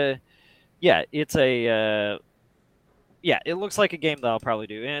Tunic, it's a. It looks like a game that I'll probably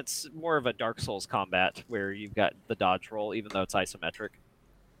do, and it's more of a Dark Souls combat where you've got the dodge roll, even though it's isometric.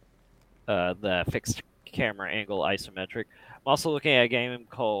 The fixed camera angle isometric. I'm also looking at a game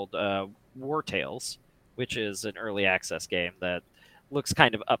called War Tales, which is an early access game that looks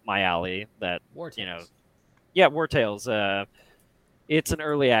kind of up my alley. War Tales. It's an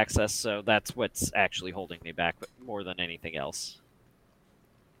early access, so that's what's actually holding me back, but more than anything else.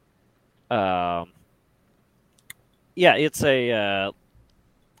 It's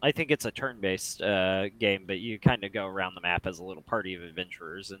I think it's a turn-based game, but you kind of go around the map as a little party of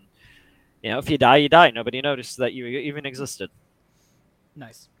adventurers, and if you die, you die. Nobody noticed that you even existed.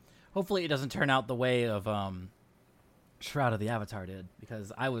 Nice. Hopefully, it doesn't turn out the way of Shroud of the Avatar did,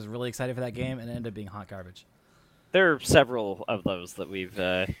 because I was really excited for that game, and it ended up being hot garbage. There are several of those that we've.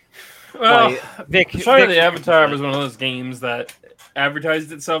 Shroud of the Avatar was one of those games that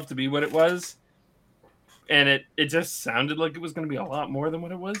advertised itself to be what it was, and it just sounded like it was going to be a lot more than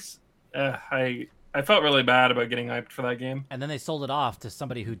what it was. I felt really bad about getting hyped for that game. And then they sold it off to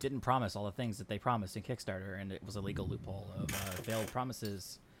somebody who didn't promise all the things that they promised in Kickstarter, and it was a legal loophole of failed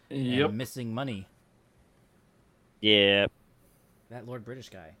promises and missing money. Yeah. That Lord British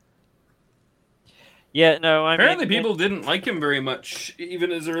guy. Yeah, no, I Apparently, mean, people didn't like him very much,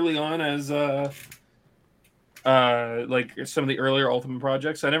 even as early on as like some of the earlier Ultimate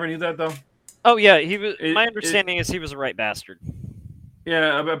projects. I never knew that though. oh yeah, he was. My It understanding is he was a right bastard.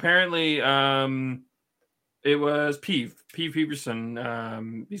 yeah, but apparently it was Peve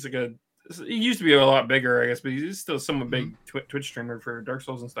Peterson. He's like a he used to be a lot bigger, I guess, but he's still somewhat big Twitch streamer for Dark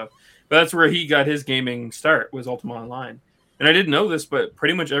Souls and stuff. But that's where he got his gaming start, was Ultima Online. And I didn't know this, but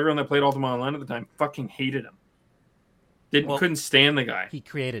pretty much everyone that played Ultima Online at the time fucking hated him. Couldn't stand the guy. He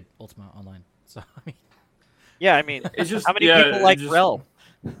created Ultima Online, so I mean, Yeah, I mean, it's just how many people like Rel?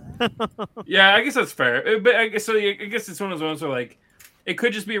 Yeah, I guess that's fair. But I guess it's one of those ones where like it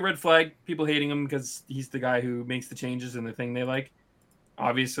could just be a red flag, people hating him because he's the guy who makes the changes in the thing they like.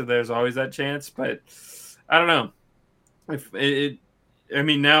 Obviously, there's always that chance, but I don't know. If I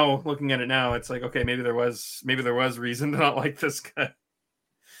mean, now looking at it now, it's like okay, maybe there was reason to not like this guy.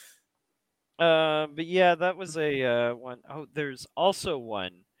 But yeah, that was a one. Oh, there's also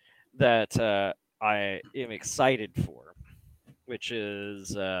one that I am excited for, which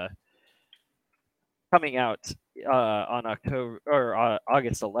is coming out on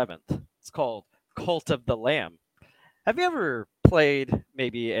August 11th. It's called Cult of the Lamb. Have you ever played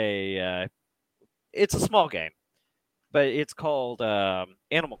maybe a? It's a small game, but it's called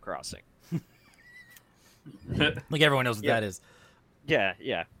Animal Crossing. like everyone knows what that is. Yeah,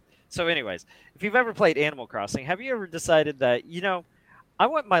 yeah. So, anyways, if you've ever played Animal Crossing, have you ever decided that I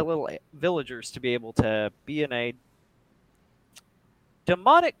want my little villagers to be able to be in a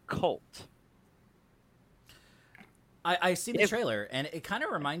demonic cult? I see the trailer, and it kind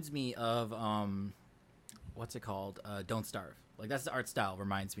of reminds me of what's it called? Don't Starve. Like that's the art style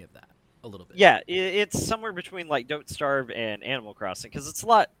reminds me of that a little bit. Yeah, it's somewhere between like Don't Starve and Animal Crossing because it's a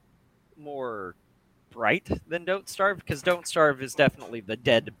lot more bright than Don't Starve because Don't Starve is definitely the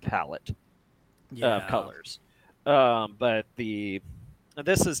dead palette of colors. But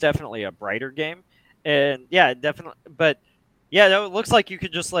this is definitely a brighter game, and yeah, definitely. But yeah, no, it looks like you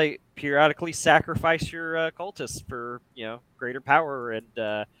could just like periodically sacrifice your cultists for greater power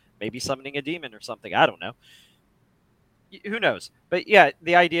and maybe summoning a demon or something. I don't know. Who knows? But yeah,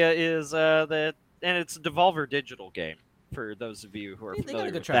 the idea is that, and it's a Devolver Digital game for those of you who are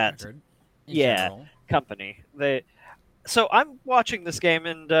familiar with that. General. Company. So I'm watching this game,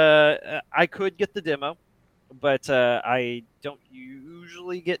 and I could get the demo, but I don't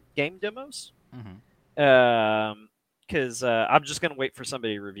usually get game demos. Because I'm just going to wait for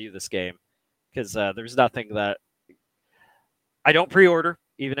somebody to review this game, because there's nothing that I don't pre-order,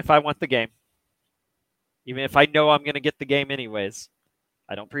 even if I want the game. Even if I know I'm going to get the game anyways,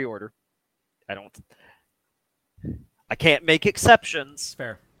 I don't pre-order. I can't make exceptions.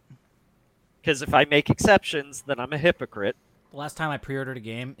 Fair. Because if I make exceptions, then I'm a hypocrite. The last time I pre-ordered a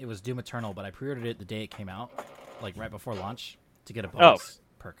game, it was Doom Eternal, but I pre-ordered it the day it came out, like right before launch, to get a bonus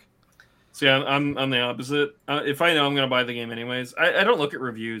perk. See, I'm the opposite. If I know I'm going to buy the game anyways, I don't look at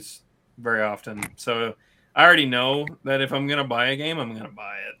reviews very often. So I already know that if I'm going to buy a game, I'm going to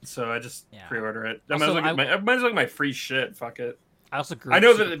buy it. So I just pre-order it. I might as well look at my free shit. Fuck it. I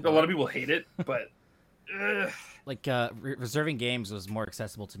know that a lot of people hate it, but... Like reserving games was more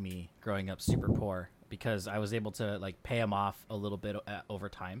accessible to me growing up super poor because I was able to like pay them off a little bit over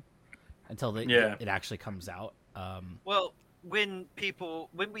time until it actually comes out. Well, when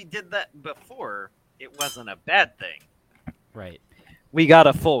we did that before, it wasn't a bad thing. Right. We got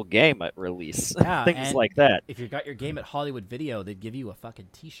a full game at release. Yeah, things like that. If you got your game at Hollywood Video, they'd give you a fucking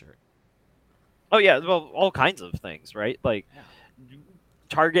T-shirt. Oh yeah, well, all kinds of things, right? Like. Yeah.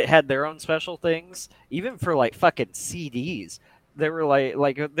 Target had their own special things, even for like fucking CDs. There were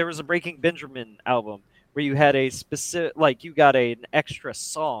like there was a Breaking Benjamin album where you had a specific you got an extra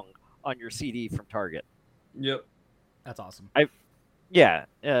song on your CD from Target. Yep, that's awesome.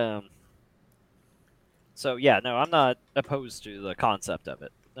 So yeah, no, I'm not opposed to the concept of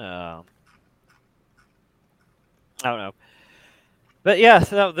it. I don't know. But yeah,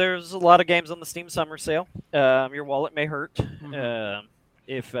 so there's a lot of games on the Steam Summer Sale. Your wallet may hurt.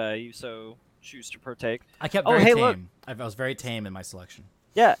 If you so choose to partake. I kept very tame. Look. I was very tame in my selection.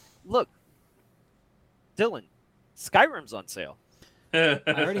 Yeah, look. Dylan, Skyrim's on sale. I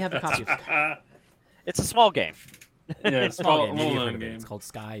already have a copy of Skyrim. It's a small game. Yeah, it's a small game. It's called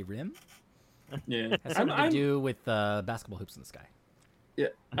Skyrim. Yeah. It has something to do with basketball hoops in the sky. Yeah,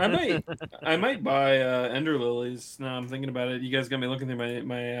 I might buy Ender Lilies. Now I'm thinking about it. You guys got me looking through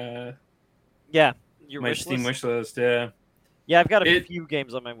my my Steam wish list. Yeah. Yeah, I've got a few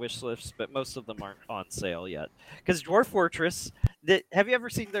games on my wish list, but most of them aren't on sale yet. Because Dwarf Fortress, have you ever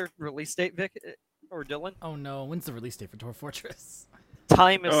seen their release date, Vic or Dylan? Oh no, when's the release date for Dwarf Fortress?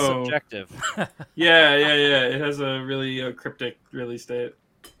 Time is Oh. subjective. Yeah. It has a really cryptic release date.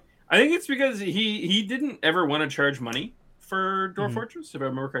 I think it's because he didn't ever want to charge money for Dwarf Fortress, if I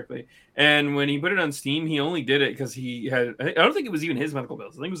remember correctly. And when he put it on Steam, he only did it because he had. I don't think it was even his medical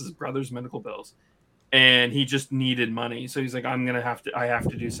bills. I think it was his brother's medical bills, and he just needed money. So he's like, I have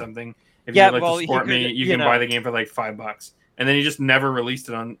to do something. If you'd like to support me, you can buy the game for like $5. And then he just never released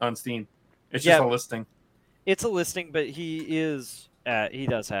it on Steam. It's just a listing. It's a listing, but he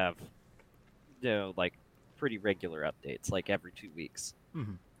does have, like pretty regular updates, like every 2 weeks.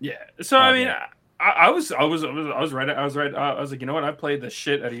 Mm-hmm. Yeah. So I mean, I was right. I was like, you know what? I played the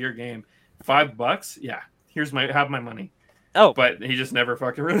shit out of your game. $5. Yeah. Have my money. Oh, but he just never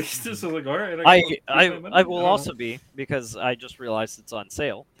fucking released it. So I was like, all right. I will also be, because I just realized it's on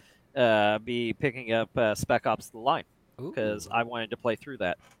sale. Be picking up Spec Ops: The Line because I wanted to play through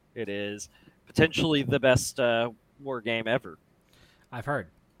that. It is potentially the best war game ever. I've heard.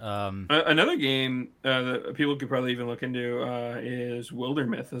 Another game that people could probably even look into is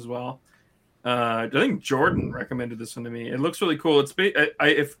Wildermyth as well. I think Jordan recommended this one to me. It looks really cool. It's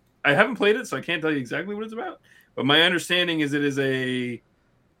if I haven't played it, so I can't tell you exactly what it's about. But my understanding is it is a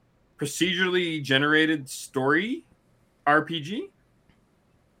procedurally generated story RPG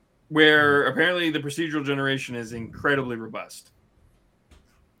where apparently the procedural generation is incredibly robust.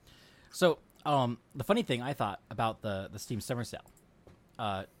 So, the funny thing I thought about the Steam Summer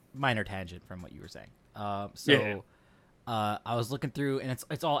Sale, minor tangent from what you were saying. I was looking through, and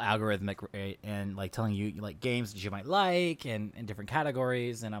it's all algorithmic, right? And like telling you like games that you might like and different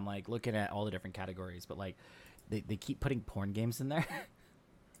categories. And I'm like looking at all the different categories, but like they keep putting porn games in there.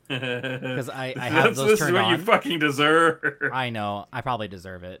 Because I have those turned on. This is what you fucking deserve. I know. I probably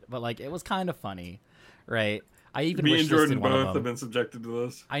deserve it. But like it was kind of funny, right? I even Me and Jordan one both have been subjected to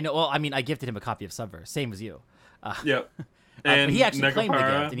this. I know. Well, I mean, I gifted him a copy of Subverse, same as you. Yep. And but he actually claimed the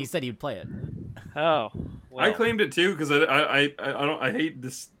gift, and he said he would play it. Oh, well. I claimed it too because I hate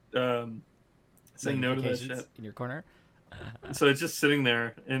this saying no to that shit in your corner. So it's just sitting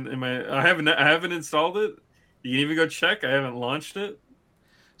there in my. I haven't installed it. You can even go check. I haven't launched it.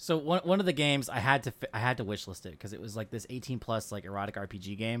 So one of the games I had to wishlist it because it was like this 18+ like erotic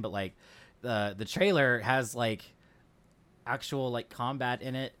RPG game, but like the trailer has like actual like combat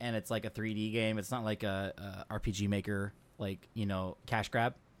in it, and it's like a 3D game. It's not like a RPG Maker like cash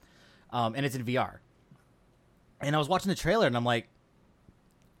grab, and it's in VR. And I was watching the trailer, and I'm like,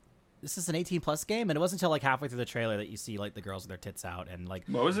 this is an 18+ game, and it wasn't until like halfway through the trailer that you see like the girls with their tits out and like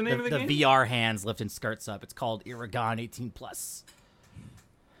what was the name of the game? The VR hands lifting skirts up. It's called Iragon 18+.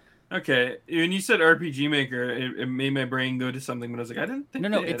 Okay, when you said RPG Maker, it made my brain go to something, but I was like, I didn't think.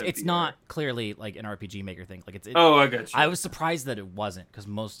 No, it's not clearly like an RPG Maker thing. Like oh, I got you. I was surprised that it wasn't because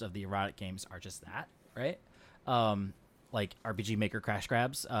most of the erotic games are just that, right? Like RPG Maker crash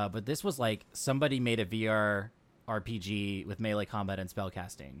grabs. But this was like somebody made a VR RPG with melee combat and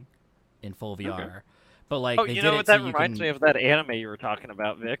spellcasting in full VR. Okay. But like, oh, you know what? That reminds me of that anime you were talking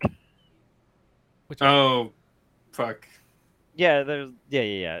about, Vic. Which one? Oh, fuck. Yeah,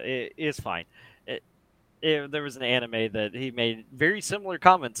 it is fine. There was an anime that he made very similar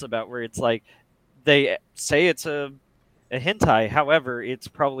comments about where it's like they say it's a hentai, however, it's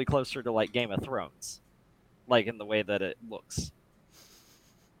probably closer to like Game of Thrones, like in the way that it looks.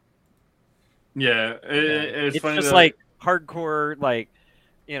 Yeah, it's funny just like hardcore, like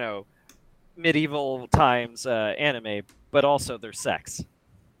medieval times anime, but also there's sex.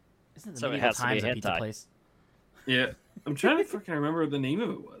 Isn't the medieval times a pizza place? Yeah. I'm trying to fucking remember what the name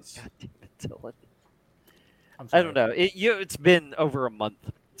of it was. God damn it, Dylan. I don't know. It's been over a month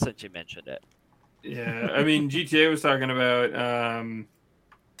since you mentioned it. Yeah, I mean, GTA was talking about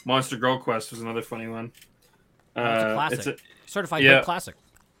Monster Girl Quest was another funny one. It's a classic. It's a certified classic.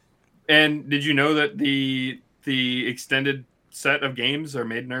 And did you know that the extended set of games are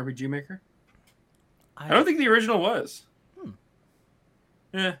made in RPG Maker? I don't think the original was.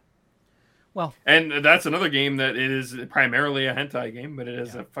 Yeah. Well, and that's another game that it is primarily a hentai game, but it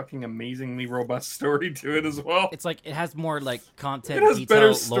has a fucking amazingly robust story to it as well. It's like it has more like content,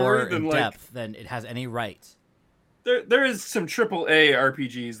 detail, lore, and depth than it has any right. There is some AAA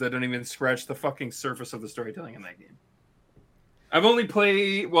RPGs that don't even scratch the fucking surface of the storytelling in that game. I've only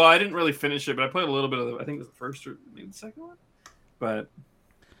played. Well, I didn't really finish it, but I played a little bit of I think it was the first or maybe the second one. But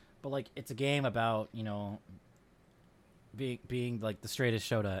like it's a game about being like the straightest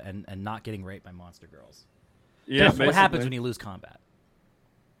Shota and not getting raped by monster girls. Yeah, that's what happens when you lose combat.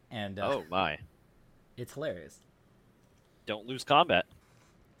 And oh my, it's hilarious. Don't lose combat.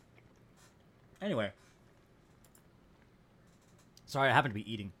 Anyway, sorry, I happen to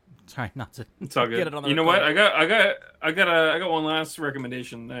be eating. Trying not to It's all good. get it on the You know what? record. I got one last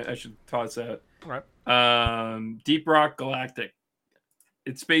recommendation I should toss out. All right. Deep Rock Galactic.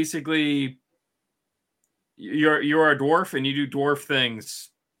 It's basically you're a dwarf and you do dwarf things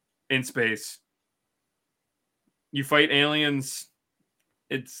in space. You fight aliens.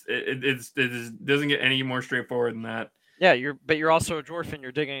 It doesn't get any more straightforward than that. Yeah, you're also a dwarf and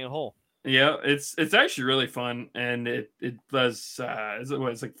you're digging a hole. Yeah, it's actually really fun, and it does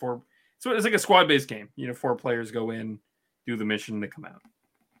it's like four. So it's like a squad based game. 4 players go in, do the mission, they come out.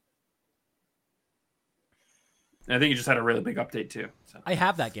 And I think it just had a really big update too. So. I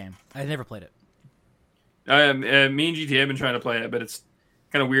have that game. I never played it. Me and GTA have been trying to play it, but it's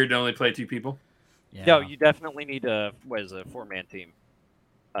kind of weird to only play 2 people. Yeah. No, you definitely need a 4-man team.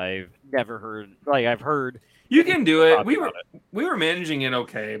 I've never heard. Like I've heard. You can do it. We about were managing it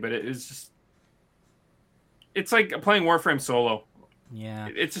okay, but it's like playing Warframe solo. Yeah.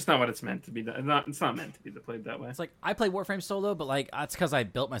 It's just not what it's meant to be. It's not meant to be played that way. It's like I play Warframe solo, but like that's because I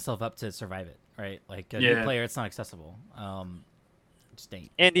built myself up to survive it, right? Like a Yeah. new player, it's not accessible. Just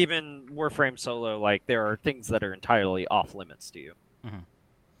ain't. And even Warframe solo, like there are things that are entirely off limits to you. Mhm.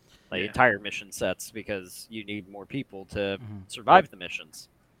 Like Yeah. entire mission sets because you need more people to Mhm. survive the missions.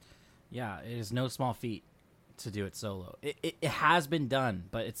 Yeah, it is no small feat to do it solo. It has been done,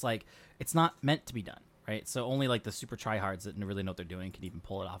 but it's like it's not meant to be done, right? So only like the super tryhards that really know what they're doing can even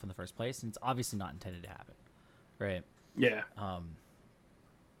pull it off in the first place, and it's obviously not intended to happen, right? Yeah.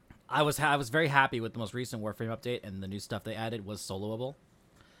 I was very happy with the most recent Warframe update, and the new stuff they added was soloable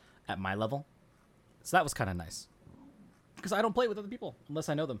at my level, so that was kind of nice because I don't play with other people unless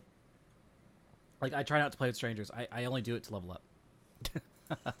I know them. Like I try not to play with strangers. I only do it to level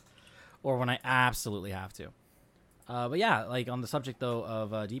up. Or when I absolutely have to. But yeah, like on the subject though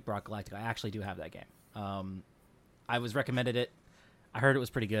of Deep Rock Galactic, I actually do have that game. I was recommended it. I heard it was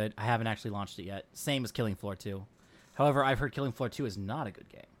pretty good. I haven't actually launched it yet. Same as Killing Floor 2. However, I've heard Killing Floor 2 is not a good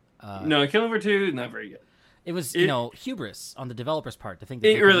game. No, Killing Floor 2 not very good. It was, hubris on the developer's part to think that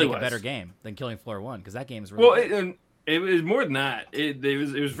It they could really make a was. better game than Killing Floor 1 because that game is really good. It was more than that. It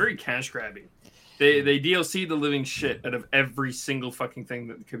was very cash grabbing. They DLC'd the living shit out of every single fucking thing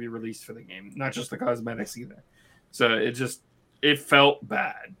that could be released for the game, not just the cosmetics either. So it felt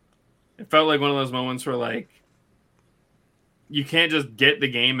bad. It felt like one of those moments where like you can't just get the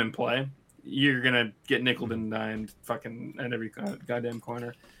game and play. You're gonna get nickeled and dimed fucking at every goddamn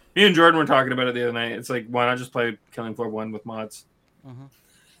corner. Me and Jordan were talking about it the other night. It's like, why not just play Killing Floor 1 with mods?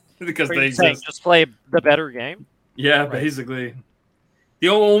 Because Are they you saying exist. just play the better game? Yeah, Right. basically. The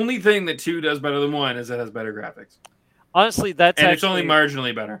only thing that 2 does better than 1 is it has better graphics. Honestly, that's And actually, it's only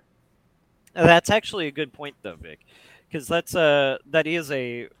marginally better. That's actually a good point, though, Vic, because that is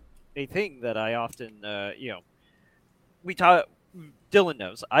a thing that I often we talk. Dylan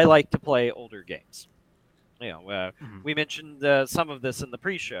knows I like to play older games. We mentioned some of this in the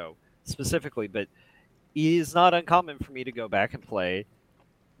pre-show specifically, but it is not uncommon for me to go back and play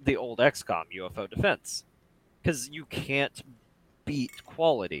the old XCOM UFO Defense because you can't beat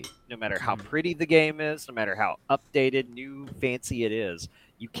quality, no matter how pretty the game is, no matter how updated, new, fancy it is.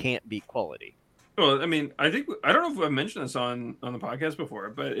 You can't beat quality. Well, I mean, I don't know if I've mentioned this on the podcast before,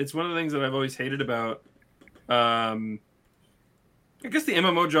 but it's one of the things that I've always hated about I guess the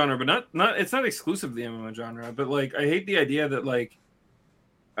MMO genre, but not it's not exclusive to the MMO genre, but like I hate the idea that like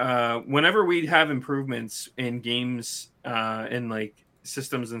whenever we have improvements in games in like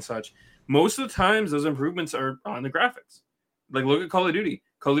systems and such, most of the times those improvements are on the graphics. Like look at Call of Duty.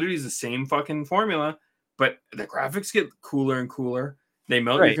 Call of Duty is the same fucking formula, but the graphics get cooler and cooler. They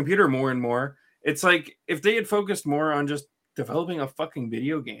melt your computer more and more. It's like if they had focused more on just developing a fucking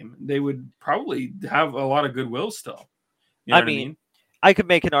video game, they would probably have a lot of goodwill still. You know what I mean? I could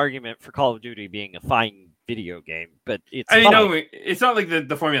make an argument for Call of Duty being a fine video game, but it's no, it's not like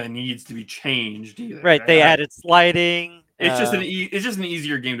the formula needs to be changed either. Right, they added sliding. It's just an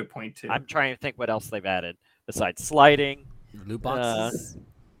easier game to point to. I'm trying to think what else they've added besides sliding. Loot boxes.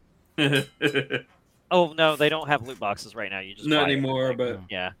 Oh no, they don't have loot boxes right now. You just not buy anymore, everything.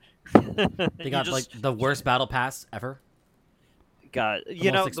 but yeah. They got like the worst battle pass ever. God, The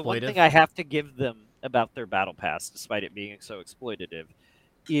you know, most the one exploitive. thing I have to give them about their battle pass, despite it being so exploitative,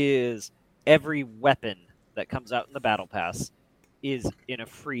 is every weapon that comes out in the battle pass is in a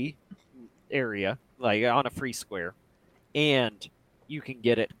free area, like on a free square, and you can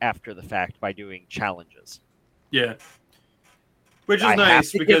get it after the fact by doing challenges. Yeah. Which is I nice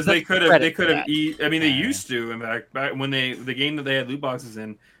have to because give they them could have credit for I mean they used to, in fact, back when the game that they had loot boxes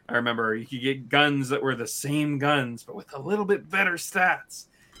in, I remember you could get guns that were the same guns but with a little bit better stats.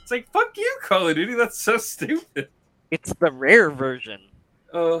 It's like, fuck you, Call of Duty, that's so stupid. It's the rare version.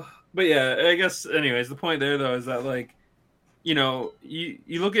 Oh, But yeah, I guess anyways, the point there though is that like, you know, you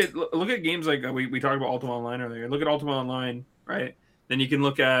look at games like we talked about Ultima Online earlier. Look at Ultima Online, right? Then you can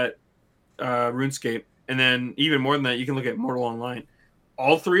look at RuneScape, and then even more than that, you can look at Mortal Online.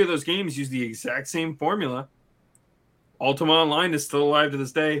 All three of those games use the exact same formula. Ultima Online is still alive to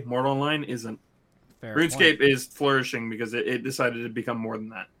this day. Mortal Online isn't. Fair RuneScape point. is flourishing because it decided to become more than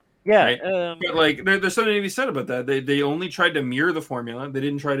that. Yeah, Right? But like, there's something to be said about that. They only tried to mirror the formula. They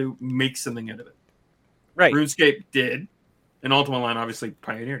didn't try to make something out of it. right. RuneScape did, and Ultima Online obviously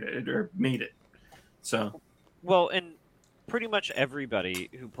pioneered it or made it. So Well, and pretty much everybody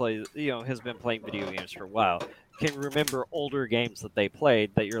who plays, has been playing video games for a while can remember older games that they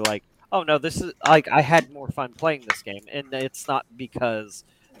played that you're like, oh no, this is like I had more fun playing this game, and it's not because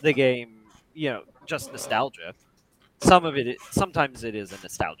the game, just nostalgia. Sometimes it is a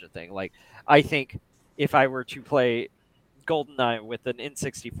nostalgia thing. Like I think if I were to play GoldenEye with an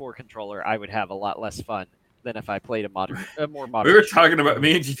N64 controller, I would have a lot less fun than if I played a more modern. we were talking about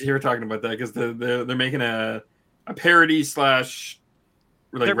me and GT were talking about that because they're making a parody slash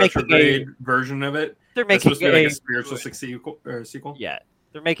like They're making retrograde version of it. They're It's making supposed to be like a a spiritual good- sequel. Yeah,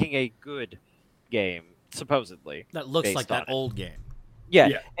 they're making a good game supposedly. That looks based like on that it. old game. Yeah,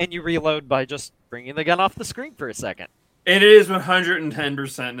 Yeah. and you reload by just bringing the gun off the screen for a second. And it is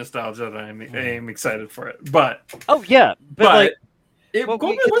 110% nostalgia that I'm excited for it. But Oh yeah, but like it well,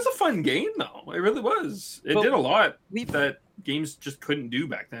 we was a fun game though. It really was. It Well, did a lot we've- that games just couldn't do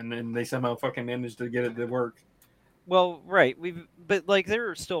back then, and they somehow fucking managed to get it to work. well, right, but like there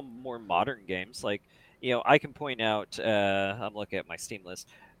are still more modern games. Like I can point out. I'm looking at my Steam list.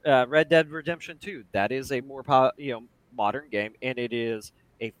 Red Dead Redemption 2. That is a more modern game, and it is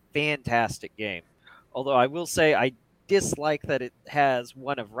a fantastic game. Although I will say I dislike that it has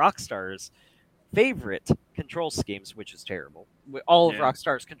one of Rockstar's favorite control schemes, which is terrible. All of Yeah.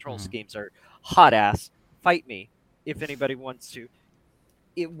 Rockstar's control Mhm. schemes are hot ass. Fight me if anybody wants to.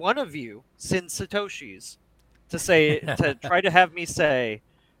 One of you send Satoshis to try to have me say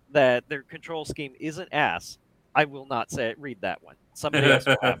that their control scheme isn't ass. I will not read that one. Somebody else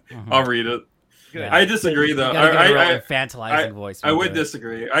will have. Mhm. I'll read it. Good. I disagree You though. gotta give it a real I infantilizing voice. I when you would do it.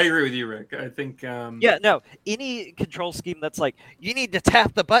 disagree. I agree with you, Rick. I think Yeah, no. Any control scheme that's like you need to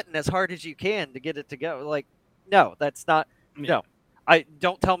tap the button as hard as you can to get it to go. Like, no, that's not. No, I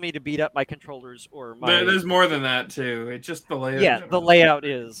don't tell me to beat up my controllers or my. there's more than that too. It's just the layout. Yeah, the layout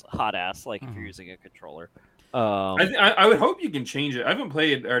is hot ass. Like if you're using a controller. I would hope you can change it. I haven't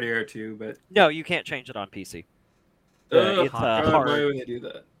played RDR2, but No, you can't change it on PC. ugh, It's God, hard why would they do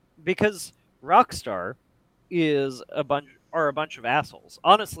that? because Rockstar is a bunch of assholes.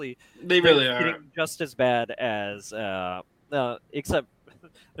 Honestly, They they're really are. getting just as bad as except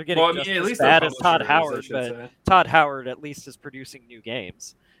they're getting Well, I mean, just at as least bad the as Todd publisher is, Howard, I should but say. Todd Howard at least is producing new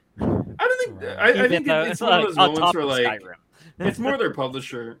games. I don't think. Right. I Even think though it's one of those on moments top where of like Skyrim. it's more their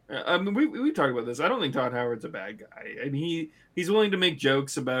publisher. I mean, we talked about this. I don't think Todd Howard's a bad guy. I mean, he's willing to make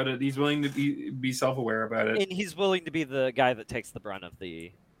jokes about it. He's willing to be self aware about it. And he's willing to be the guy that takes the brunt of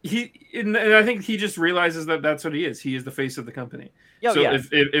the. And I think he just realizes that that's what he is. He is the face of the company. Oh, so yeah.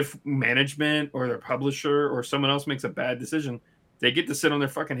 if management or their publisher or someone else makes a bad decision, they get to sit on their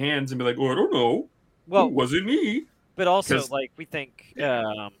fucking hands and be like, "Oh, I don't know. Well, It wasn't me." but also 'Cause- like we think,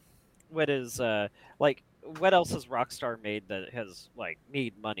 what else has Rockstar made that has like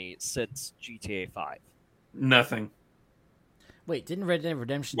made money since GTA 5? Nothing. Wait, didn't Red Dead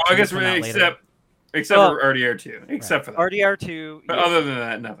Redemption? Well, I 2 guess come out later? except Well, for RDR2, except for that. RDR2. But yeah. other than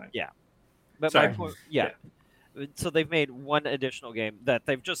that, nothing. But Sorry. my point, yeah. So they've made one additional game that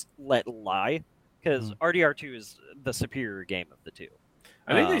they've just let lie because RDR2 is the superior game of the two.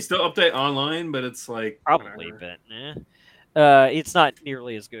 I think they still update online, but it's like Probably, whatever. but it's not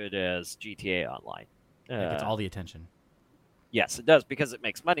nearly as good as GTA Online. It gets all the attention. Yes, it does because it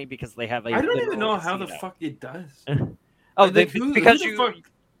makes money because they have a. I don't even literal know how the casino. fuck it does. Oh, Like, who because the you.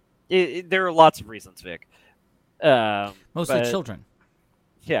 fuck- There are lots of reasons, Vic. Mostly but- children.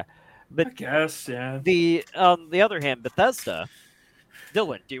 I But guess, yeah. on the other hand, Bethesda.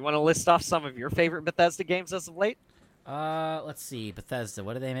 Dylan, do you want to list off some of your favorite Bethesda games as of late? Let's see. Bethesda.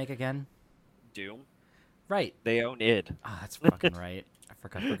 What do they make again? Doom. Right. They own id. Ah, that's fucking right. I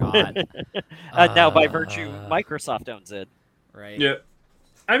forgot. Now, by virtue, Microsoft owns it. Right. Yeah.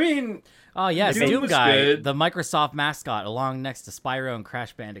 I mean, Oh yes, Doom Doom was guy, good. the Microsoft mascot, along next to Spyro and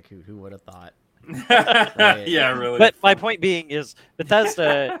Crash Bandicoot. Who would have thought? Right. yeah, really. But my point being is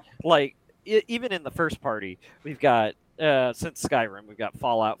Bethesda, like even in the first party, we've got since Skyrim, we've got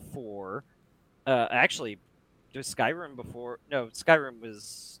Fallout 4. Actually, was Skyrim before? No, Skyrim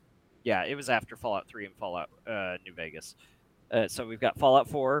was. Yeah, it was after Fallout 3 and Fallout New Vegas. So we've got Fallout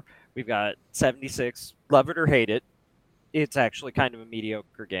 4, We've got 76, love it or hate it. It's actually kind of a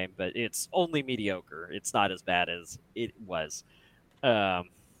mediocre game, but it's only mediocre. It's not as bad as it was. I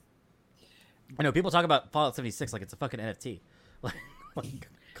know people talk about Fallout 76 like it's a fucking NFT. Like,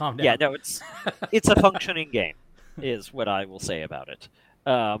 calm down. Yeah, no, it's a functioning game, is what I will say about it.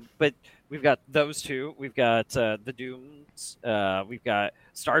 But we've got those two. We've got the Dooms. We've got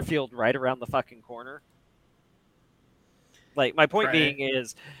Starfield right around the fucking corner. Like, my point being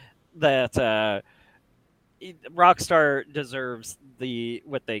is that Rockstar deserves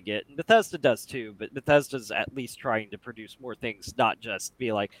what they get, and Bethesda does too. But Bethesda's at least trying to produce more things, not just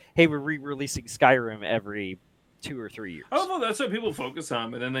be like, "Hey, we're re-releasing Skyrim every 2 or 3 years." Oh, well, that's what people focus on,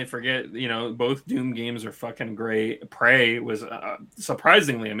 but then they forget, both Doom games are fucking great. Prey was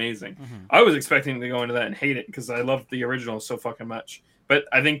surprisingly amazing. I was expecting to go into that and hate it because I loved the original so fucking much. But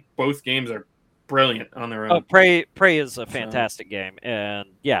I think both games are brilliant on their own. Oh, Prey is a fantastic game, and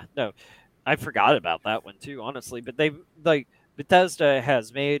yeah, no, I forgot about that one too, honestly. But Bethesda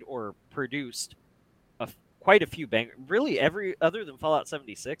has made or produced quite a few really every other than Fallout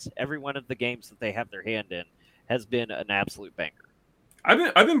 76, every one of the games that they have their hand in has been an absolute banger.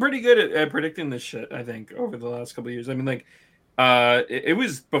 I've been pretty good at predicting this shit, I think, over the last couple of years. I mean, like, it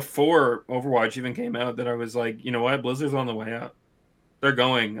was before Overwatch even came out that I was like, you know what, Blizzard's on the way out. They're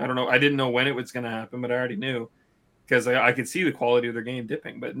going. I don't know. I didn't know when it was going to happen, but I already knew because I could see the quality of their game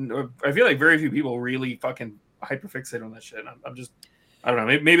dipping. But I feel like very few people really fucking hyperfixate on that shit. I'm just, I don't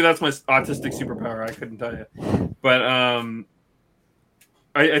know. Maybe that's my autistic superpower. I couldn't tell you. But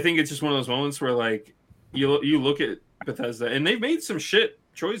I think it's just one of those moments where, like, you look at Bethesda and they've made some shit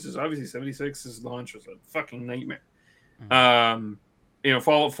choices. Obviously, 76's launch was a fucking nightmare.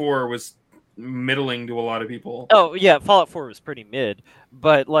 Fallout 4 was middling to a lot of people. Oh yeah, Fallout 4 was pretty mid,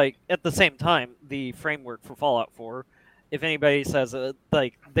 but like at the same time, the framework for Fallout 4, if anybody says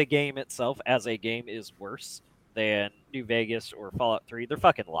like the game itself as a game is worse than New Vegas or Fallout 3, they're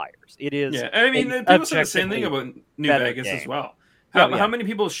fucking liars. It is. Yeah, I mean, people say the same thing about New Vegas game as well. How many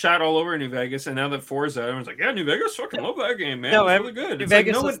people shat all over New Vegas, and now that 4 is out, everyone's like, yeah, New Vegas, fucking love that game, man. No, it's really good. New It's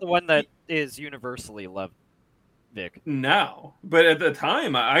Vegas like, is the one that is universally loved, Vic. Now. But at the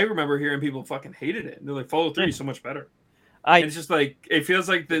time, I remember hearing people fucking hated it. They're like, Fallout 3 is so much better. It's just like, it feels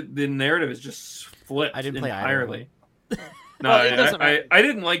like the narrative is just flipped I didn't play entirely. No, well, I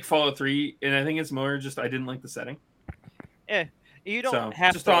didn't like Fallout 3, and I think it's more just I didn't like the setting. Yeah, you don't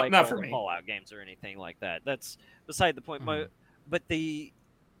have just to like not all for the me. Fallout games or anything like that. That's beside the point. But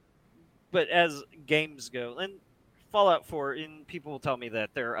as games go, and Fallout 4, and people will tell me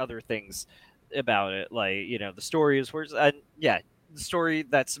that there are other things about it, like the story is worse. And yeah, the story,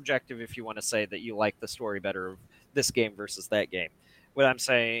 that's subjective. If you want to say that you like the story better of this game versus that game, what I'm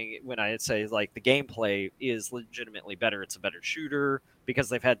saying when I say like the gameplay is legitimately better, it's a better shooter because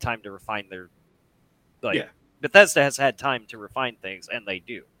they've had time to refine their Bethesda has had time to refine things, and they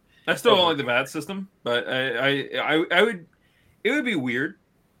do. I still don't like the VAT system, but I would. It would be weird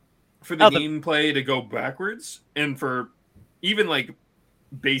for the gameplay to go backwards, and for even like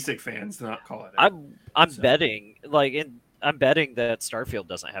basic fans to not call it. I'm betting I'm betting that Starfield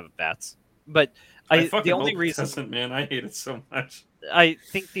doesn't have VATs, but the only reason doesn't, man, I hate it so much. I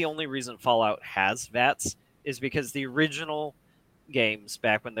think the only reason Fallout has VATs is because the original games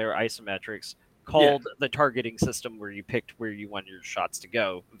back when they were isometrics called the targeting system where you picked where you wanted your shots to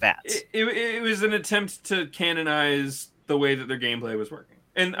go VATs. It was an attempt to canonize the way that their gameplay was working,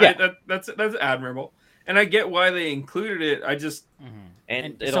 and that's admirable. And I get why they included it. I just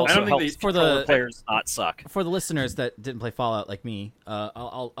and it also helps for the players not suck. For the listeners that didn't play Fallout like me,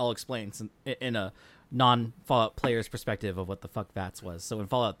 I'll explain in a non-Fallout player's perspective of what the fuck VATS was. So in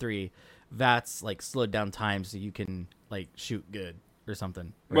Fallout 3, VATS like slowed down time so you can like shoot good or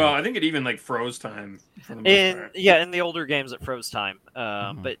something. Right? Well, I think it even like froze time for the most part. Yeah, in the older games it froze time.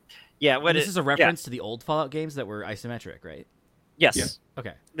 But yeah, this is a reference to the old Fallout games that were isometric, right? Yes. Yeah.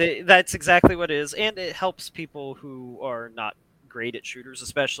 Okay. That's exactly what it is, and it helps people who are not great at shooters,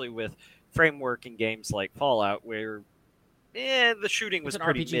 especially with framework in games like Fallout, where the shooting was an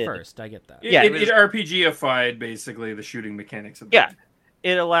pretty RPG mid. first. I get that. Yeah, it RPG-ified basically the shooting mechanics of the game.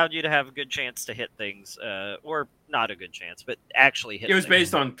 It allowed you to have a good chance to hit things, or not a good chance, but actually hit. It was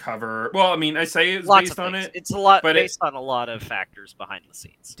based on cover. Well, I mean, I say it's based on it. It's a lot based on a lot of factors behind the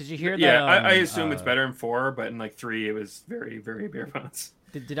scenes. Did you hear that? Yeah, I assume it's better in 4, but in like 3, it was very, very bare bones.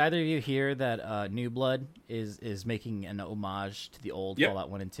 Did either of you hear that New Blood is making an homage to the old Fallout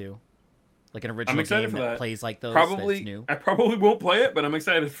 1 and 2? Like an original game that plays like those. Probably, new? I probably won't play it, but I'm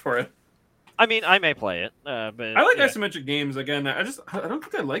excited for it. I mean, I may play it, but I like isometric games. Again, I don't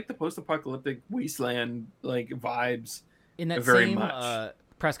think I like the post-apocalyptic wasteland like vibes in that very same much.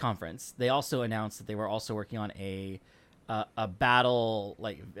 press conference, they also announced that they were also working on a battle,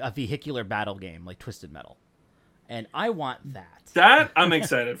 like a vehicular battle game, like Twisted Metal, and I want that. That I'm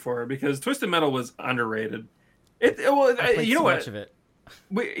excited for because Twisted Metal was underrated. Well, I played you know so what? much of it.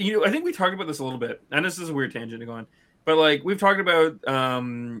 I think we talked about this a little bit, and this is a weird tangent to go on, but like we've talked about.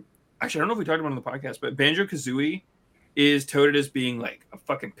 Actually, I don't know if we talked about it on the podcast, but Banjo-Kazooie is touted as being like a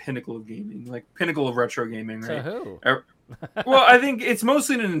fucking pinnacle of gaming, like pinnacle of retro gaming, right? So who? Well, I think it's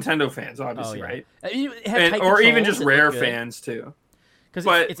mostly the Nintendo fans, obviously, right? It had tight or even controls, just it rare looked good. fans too. Because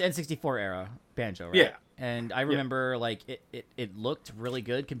it's N64 era Banjo, right? Yeah. And I remember like it looked really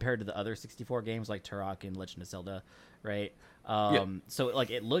good compared to the other 64 games like Turok and Legend of Zelda, right? So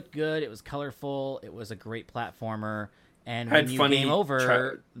like it looked good, it was colorful, it was a great platformer, and Had when you funny game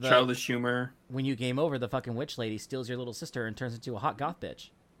over childish humor. When you game over, the fucking witch lady steals your little sister and turns into a hot goth bitch.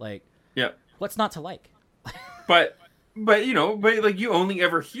 Like, yeah, what's not to like? but like you only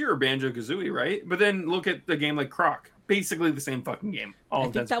ever hear Banjo-Kazooie, right? But then look at the game like Croc, basically the same fucking game. I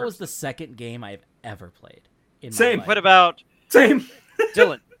think that was the second game I've ever played. Same. My life. What about Same?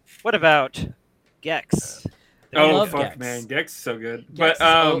 Dylan? What about Gex? Oh fuck, Gex. man, Gex is so good. Gex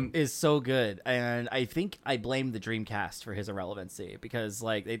But is so good, and I think I blame the Dreamcast for his irrelevancy because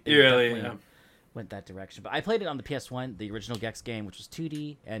like they really definitely went that direction. But I played it on the PS1, the original Gex game, which was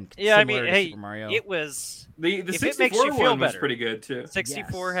 2D and Yeah, I similar mean, to hey, Super Mario. it was the if it 64 makes you feel one was better. pretty good too.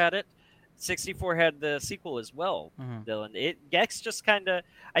 64 Yes. had it. 64 had the sequel as well, Mhm. Dylan. Gex just kind of.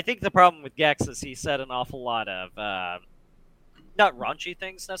 I think the problem with Gex is he said an awful lot of not raunchy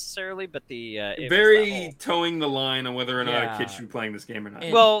things necessarily, but it was Very the whole- towing the line on whether or not Yeah. a kid should be playing this game or not.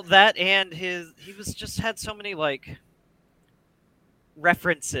 Well, that and he was just had so many like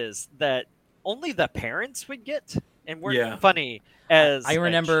references that only the parents would get and weren't Yeah. funny as I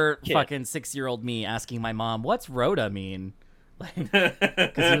remember a kid. fucking 6-year-old me asking my mom, "What's Rhoda mean?"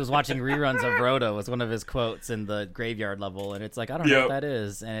 Because he was watching reruns of Rhoda was one of his quotes in the graveyard level, and it's like I don't know Yep. what that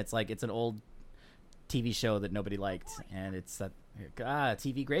is, and it's like it's an old TV show that nobody liked, and it's that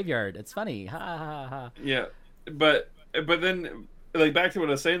TV graveyard. It's funny, ha ha ha ha. Yeah, but then like back to what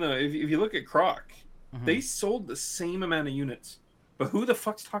I was saying though, if you look at Croc, Mhm. they sold the same amount of units, but who the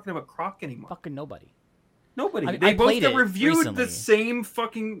fuck's talking about Croc anymore? Fucking nobody. Nobody. I mean, they I both played get it reviewed recently. the same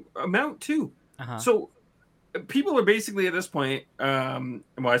fucking amount too. Uh-huh. So people are basically at this point, well,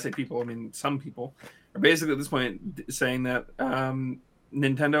 I say people, I mean some people are basically at this point saying that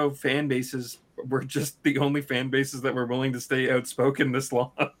Nintendo fan bases were just the only fan bases that were willing to stay outspoken this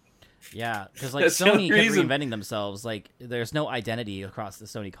long. Yeah, because like That's the Sony only kept reason. reinventing themselves. Like, there's no identity across the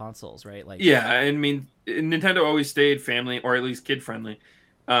Sony consoles, right? Like, Yeah, I mean, Nintendo always stayed family or at least kid friendly,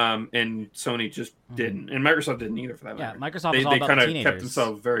 and Sony just didn't, and Microsoft didn't either for that yeah. matter. Microsoft They was all about kind the of teenagers. kept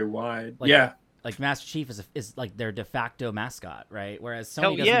themselves very wide. Like, yeah, like Master Chief is like their de facto mascot, right? Whereas Sony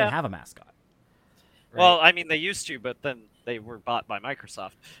Hell doesn't yeah. even have a mascot. Right? Well, I mean, they used to, but then they were bought by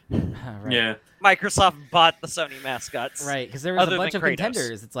Microsoft. right. yeah. Microsoft bought the Sony mascots. Right, because there was Other a bunch than of Kratos.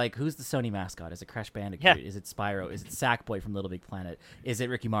 contenders. It's like, who's the Sony mascot? Is it Crash Bandicoot? Is it Spyro? Is it Sackboy from Little Big Planet? Is it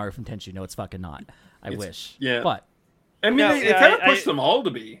Ricky Maru from Tenchu? No, it's fucking not. I wish. yeah. But I mean, No, they yeah, kind of I- pushed them all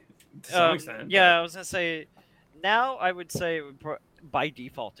to be to some extent. Yeah, I was gonna say. Now I would say it would by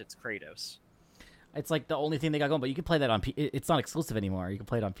default it's Kratos. it's like the only thing they got going. But you can play that on. It's not exclusive anymore. You can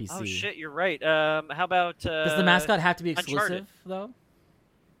play it on PC. Oh shit, you're right. How about Does the mascot have to be Uncharted. exclusive though?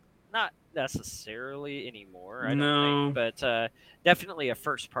 Not necessarily anymore. I No. don't think, but definitely a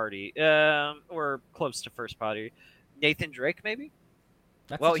first party, or close to first party. Nathan Drake, maybe.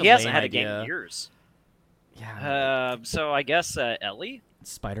 That's Well, such he hasn't lame had a game idea. in years. Yeah. So I guess Ellie,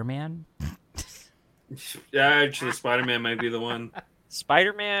 Spider-Man. Yeah, actually, Spider-Man might be the one.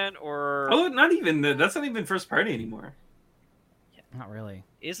 Spider-Man, or Although not even that's not even first party anymore. Not really.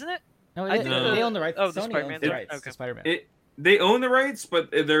 isn't it? No, I they, think they the- own the rights. oh, the Sony Spider-Man, owns the it- rights okay. to Spider-Man. They own the rights,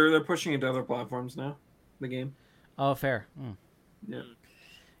 but they're pushing it to other platforms now. The game. Oh, fair. Yeah. How You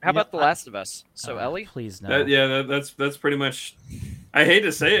know, about The Last of Us? So Oh, Ellie. please no. That's pretty much. I hate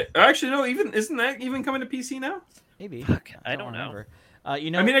to say it. Actually, no. Isn't that even coming to PC now? Maybe. Fuck, I don't know. remember.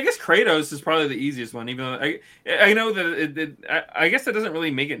 You know, I mean, I guess Kratos is probably the easiest one. Even though I know that I guess that doesn't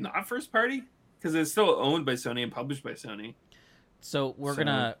really make it not first party because it's still owned by Sony and published by Sony. so we're so-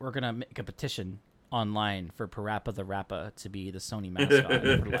 gonna make a petition online for Parappa the Rappa to be the Sony mascot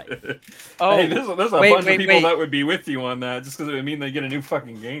for life. Oh, hey, there's a bunch wait, of people wait. that would be with you on that just because it would mean they get a new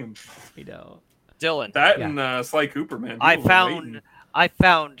fucking game. You know. Dylan. That Yeah. and Sly Cooper, man. I People were found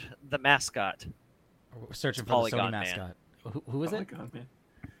waiting. the mascot. We're searching for Polygon the Sony Man. mascot. Who is Oh it? my God, man.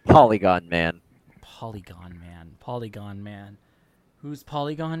 Polygon Man. Polygon Man. Polygon Man. Who's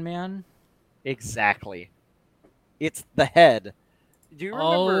Polygon Man? Exactly. It's the head Do you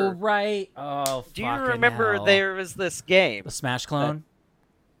Oh remember? right. Oh, Do you fucking remember hell. there was this game? The Smash clone?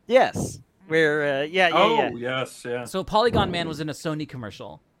 Yes. Where Oh, yes, yeah. So Polygon Man was in a Sony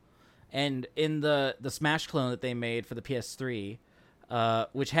commercial, and in the Smash clone that they made for the PS3,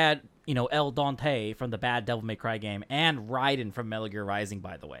 which had El Dante from the bad Devil May Cry game and Raiden from Metal Gear Rising,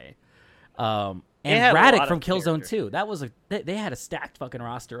 by the way, and had a Raditz lot from of Killzone characters. 2. That was they had a stacked fucking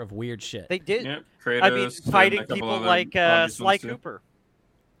roster of weird shit. They did. Yep, I mean, Kratos, and a fighting couple people other like obvious Sly ones, too. Cooper.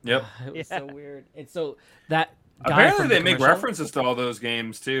 Yep. It was Yeah. so weird. And so that guy Apparently, from the they make commercial- references to all those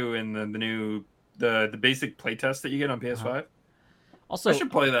games too in the new the basic playtest that you get on PS5. Also, I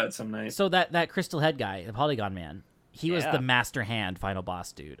should play that some night. so that Crystal Head guy, the Polygon Man, he was Yeah. the Master Hand final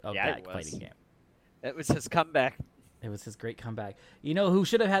boss dude of Yeah, that he was. fighting game. That was his comeback. It was his great comeback. You know who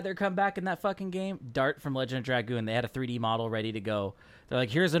should have had their comeback in that fucking game? Dart from Legend of Dragoon. They had a 3D model ready to go. They're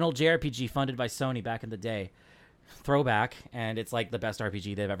like, here's an old JRPG funded by Sony back in the day. Throwback, and it's like the best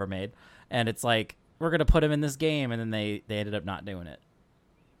RPG they've ever made. And it's like, we're going to put him in this game, and then they ended up not doing it.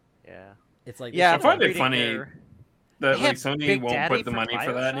 Yeah. It's like, Yeah, I I'm find it reading funny their- that They like have Sony Big won't Daddy put the from money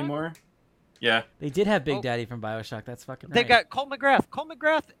for that BioShock? anymore. Yeah, they did have Big Oh. Daddy from Bioshock. That's fucking right. They got Cole McGrath. Cole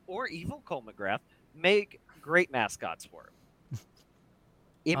McGrath or Evil Cole McGrath make great mascots for him.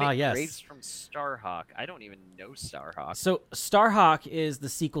 Emmett yes. Graves from Starhawk. I don't even know Starhawk. So Starhawk is the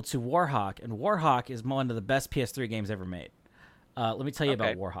sequel to Warhawk, and Warhawk is one of the best PS3 games ever made. Let me tell you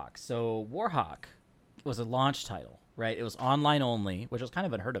Okay. about Warhawk. So Warhawk was a launch title, right? It was online only, which was kind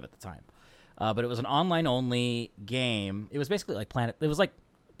of unheard of at the time. But it was an online only game. It was basically like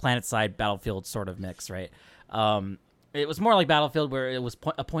Planet Side Battlefield sort of mix, right? It was more like Battlefield, where it was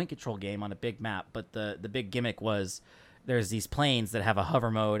a point control game on a big map, but the big gimmick was there's these planes that have a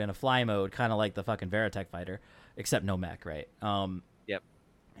hover mode and a fly mode, kind of like the fucking Veritech fighter, except no mech, right? Yep.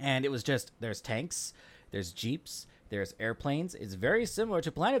 And it was just, there's tanks, there's jeeps, there's airplanes. It's very similar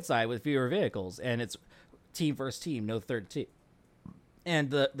to PlanetSide with fewer vehicles, and it's team versus team, no third team. And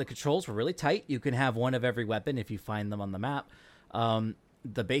the controls were really tight. You can have one of every weapon if you find them on the map.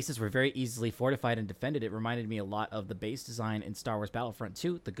 The bases were very easily fortified and defended. It reminded me a lot of the base design in Star Wars Battlefront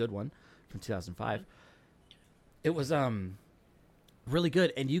 2, the good one from 2005. It was really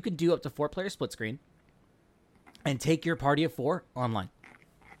good, and you could do up to 4-player split screen and take your party of 4 online,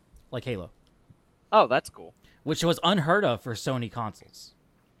 like Halo, Oh, that's cool. which was unheard of for Sony consoles.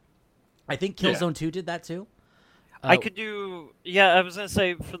 I think Killzone 2 did that too. I could do. Yeah, I was gonna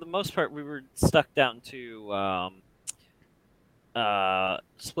say for the most part we were stuck down to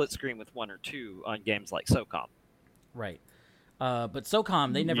split screen with 1 or 2 on games like SOCOM. Right. But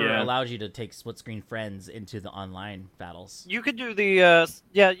SOCOM, they never Yeah. allowed you to take split screen friends into the online battles. You could do the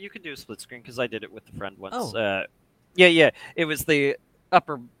you could do split screen because I did it with a friend once. Oh. Yeah. It was the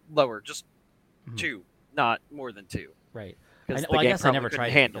upper lower, just Mhm. 2, not more than 2. Right. Because I guess I never couldn't tried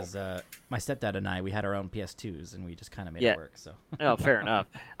it handle. because my stepdad and I, we had our own PS2s and we just kind of made Yeah. it work. So Oh, fair enough.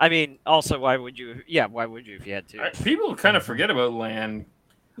 I mean, also, why would you? Yeah, why would you if you had to? people kind of forget about LAN.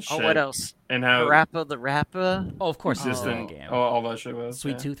 Oh, shit what else? And how Parappa the Rappa. oh, of course, it's consistent the game. all that shit was.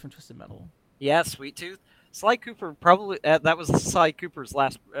 Sweet yeah. Tooth from Twisted Metal. Yeah, Sweet Tooth. Sly Cooper probably that was Sly Cooper's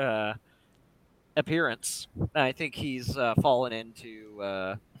last appearance. I think he's fallen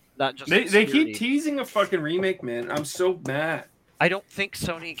into not just They obscurity. keep teasing a fucking remake, man. I'm so mad. I don't think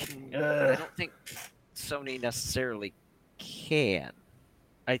Sony can. I don't think Sony necessarily can.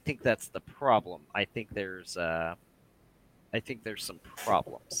 I think that's the problem. I think there's some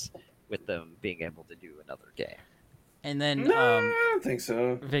problems with them being able to do another game. And then, No, I don't think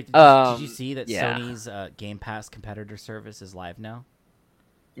so. Vic, did you see that yeah. Sony's Game Pass competitor service is live now?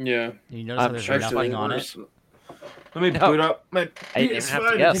 Yeah. Did you notice I'm how there's sure nothing on it? Let me No. boot up my I didn't even have to PS5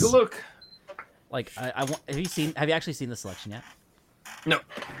 and guess. take a look. Like, have you actually seen the selection yet? No.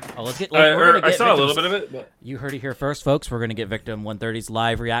 Oh, let's get. I saw a little bit of it. But... You heard it here first, folks. We're going to get Victim 130's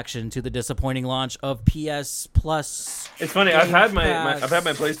live reaction to the disappointing launch of PS Plus. It's funny. I've had my Pass. I've had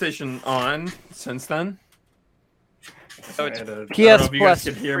my PlayStation on since then. So it's I don't know PS if you guys Plus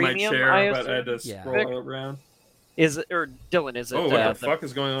could hear Premium, my chair, I but I had to assume? Yeah. scroll around. Is it or Dylan? Is it? Oh, what the fuck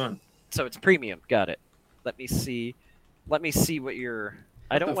is going on? So it's premium. Got it. Let me see. Let me see what your.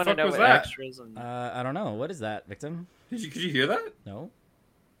 I don't the want to fuck know was what that? extras and I don't know. What is that, Victim? Could you hear that? No.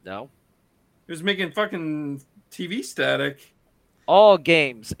 no. It was making fucking TV static, All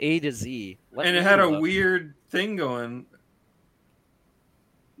games A to Z. Let and me it had a look. weird thing going.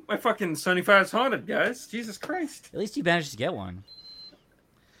 My fucking Sony 5's haunted, guys. Jesus Christ. At least you managed to get one.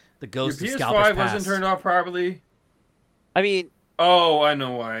 The Ghost Your of Scalper's PS5 wasn't Pass. turned off properly. I mean, Oh, I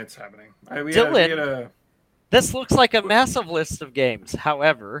know why it's happening. We Dylan, had a this looks like a massive list of games.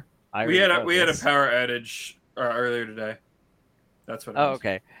 However, we had a power outage earlier today. That's what. Oh,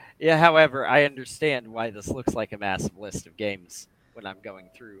 okay. Yeah. However, I understand why this looks like a massive list of games when I'm going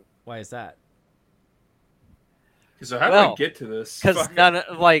through. Why is that? So how do I Well, get to this? Because Fuck.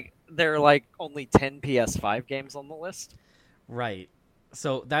 there are like only 10 PS5 games on the list. Right.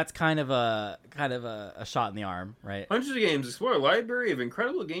 So that's kind of a shot in the arm, right? Hundreds of games. Explore a library of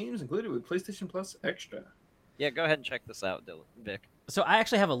incredible games included with PlayStation Plus Extra. Yeah, go ahead and check this out, Vic. So I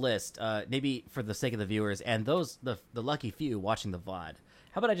actually have a list, maybe for the sake of the viewers and those the lucky few watching the VOD.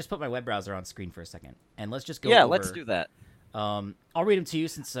 How about I just put my web browser on screen for a second and let's just go. Yeah, over, let's do that. I'll read them to you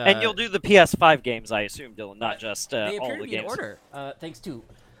since. And you'll do the PS5 games, I assume, Dylan, not just they all appear the to be in games. order. Thanks to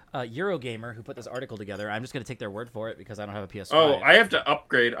Eurogamer who put this article together. I'm just going to take their word for it because I don't have a PS5. Oh, I have to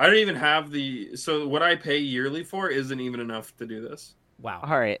upgrade. I don't even have the. So what I pay yearly for isn't even enough to do this. Wow.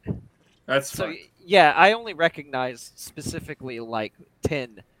 All right. That's So fine. yeah, I only recognize specifically like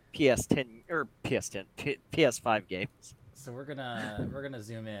 10 PS10 or PS5 games. So we're gonna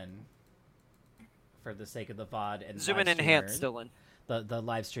zoom in for the sake of the VOD and Zoom live in enhance, streamer. Dylan. The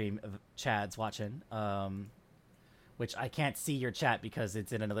live stream of Chad's watching, which I can't see your chat because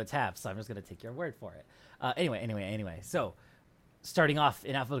it's in another tab, so I'm just gonna take your word for it. Anyway. So, starting off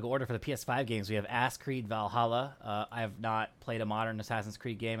in alphabetical order for the PS5 games, we have Ass Creed Valhalla. I have not played a modern Assassin's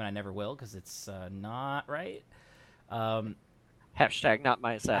Creed game, and I never will because it's not right. Hashtag not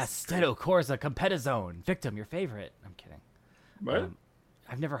my assassin. Astedo Corsa Competizone. Victim, your favorite. I'm kidding. What?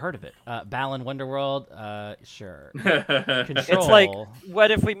 I've never heard of it. Balan Wonderworld. Sure. Control. It's like,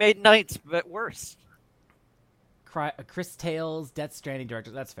 what if we made Knights but worse? Chris Tales, Death Stranding director.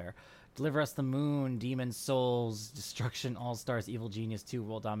 That's fair. Deliver Us the Moon, Demon Souls, Destruction All Stars, Evil Genius 2,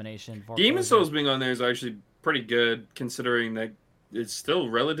 World Domination. Demon Souls being on there is actually pretty good, considering that it's still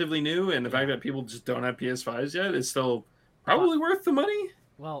relatively new, and the fact that people just don't have PS5s yet is still probably worth the money.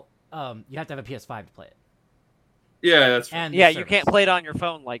 Well, you have to have a PS5 to play it. Yeah, that's fine. And Yeah, the you can't play it on your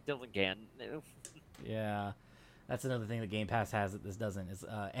phone like Dylan can. Yeah, that's another thing that Game Pass has that this doesn't. Is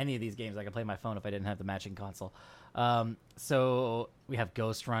any of these games I could play on my phone if I didn't have the matching console. So we have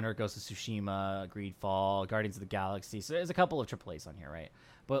Ghost Runner, Ghost of Tsushima, Greedfall, Guardians of the Galaxy. So there's a couple of AAAs on here, right?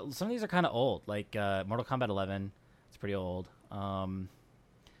 But some of these are kind of old, like Mortal Kombat 11. It's pretty old.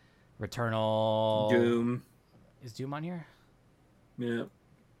 Returnal. Doom. Is Doom on here? Yeah.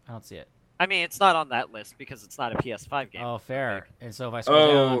 I don't see it. I mean, it's not on that list because it's not a PS5 game. Oh, fair. And so if I scroll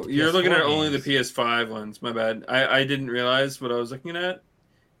down Oh, to you're looking PS4 at only the games- PS5 ones. My bad. I didn't realize what I was looking at.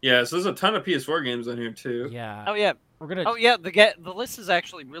 Yeah, so there's a ton of PS4 games on here too. Yeah. Oh yeah. We're gonna Oh yeah. The list is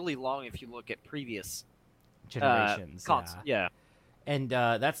actually really long if you look at previous generations. Yeah. And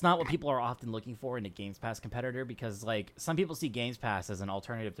that's not what people are often looking for in a Games Pass competitor because, like, some people see Games Pass as an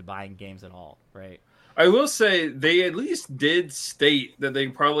alternative to buying games at all, right? I will say they at least did state that they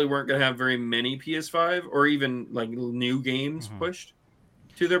probably weren't going to have very many PS5 or even like new games pushed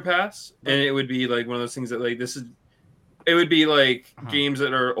to their pass, and it would be like one of those things that like this is. It would be like games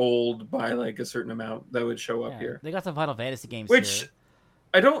that are old by like a certain amount that would show up here. They got some Final Fantasy games, which here.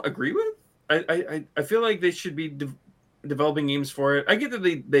 I don't agree with. I feel like they should be developing games for it. I get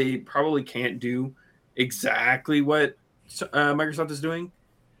that they probably can't do exactly what Microsoft is doing.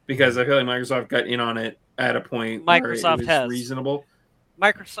 Because I feel like Microsoft got in on it at a point where it was reasonable.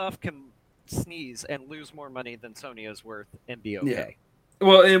 Microsoft can sneeze and lose more money than Sony is worth and be okay. Yeah.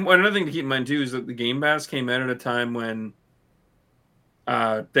 Well, and another thing to keep in mind too is that the Game Pass came out at a time when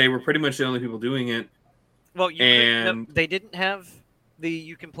they were pretty much the only people doing it. Well, they didn't have the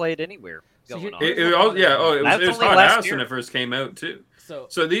you can play it anywhere going on. It was hot ass when it first came out too. So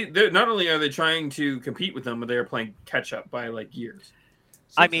not only are they trying to compete with them, but they are playing catch up by like years.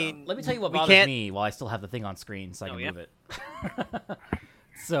 I mean, let me tell you what bothers me while I still have the thing on screen so I can move it.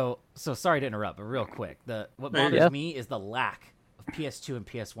 So sorry to interrupt, but real quick, what bothers me is the lack of PS2 and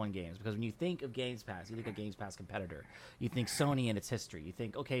PS1 games, because when you think of Games Pass, you think of Games Pass competitor. You think Sony and its history. You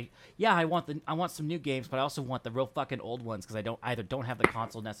think, okay, yeah, I want some new games, but I also want the real fucking old ones because I either don't have the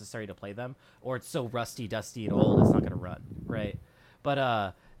console necessary to play them, or it's so rusty, dusty, and old it's not going to run, right?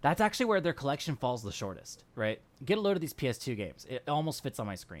 But that's actually where their collection falls the shortest, right? Get a load of these PS2 games. It almost fits on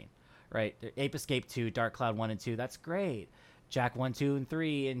my screen, right? Ape Escape 2, Dark Cloud 1 and 2, that's great. Jack 1, 2, and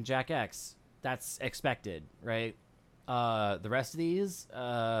 3, and Jack X, that's expected, right? The rest of these,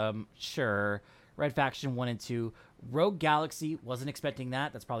 sure. Red Faction 1 and 2. Rogue Galaxy, wasn't expecting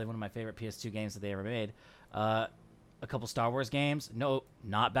that. That's probably one of my favorite PS2 games that they ever made. A couple Star Wars games. No,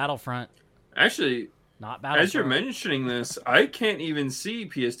 not Battlefront. Actually... Not Battlefront. As you're mentioning this, I can't even see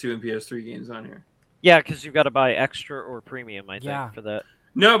PS2 and PS3 games on here. Yeah, because you've got to buy extra or premium, I think, for that.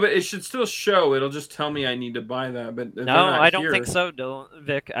 No, but it should still show. It'll just tell me I need to buy that. But no, I don't think so,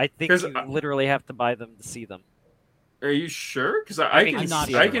 Vic. I think you literally have to buy them to see them. Are you sure? Because I mean, can I'm not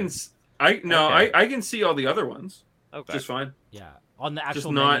see, I sure. can no Okay. I can see all the other ones Okay. just fine. Yeah, on the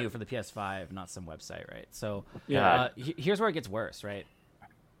actual not- menu for the PS5, not some website, right? So Yeah. here's where it gets worse, right?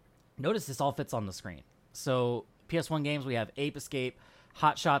 Notice this all fits on the screen. So PS1 games, we have Ape Escape,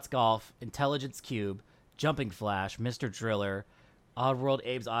 Hot Shots Golf, Intelligence Cube, Jumping Flash, Mr. Driller, Oddworld,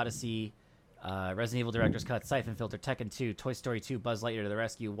 Abe's Odyssey, Resident Evil Director's Cut, Siphon Filter, Tekken 2, Toy Story 2, Buzz Lightyear to the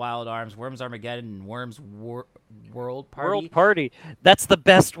Rescue, Wild Arms, Worms Armageddon, and Worms World Party. World Party. That's the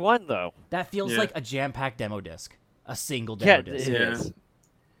best one, though. That feels Yeah. like a jam-packed demo disc. A single Yeah, demo disc. it Yeah. is.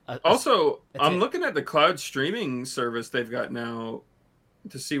 Also, That's I'm it. looking at the cloud streaming service they've got now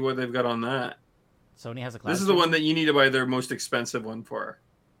to see what they've got on that. Sony has a cloud. This is the streaming? one that you need to buy their most expensive one for.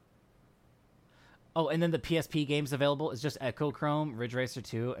 Oh, and then the PSP games available is just Echo Chrome, Ridge Racer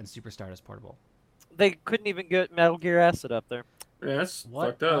 2, and Super Stardust Portable. They couldn't even get Metal Gear Acid up there. Yeah, that's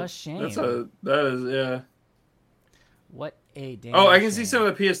What fucked up. a shame. That is yeah. What a damn Oh, I can see shame. some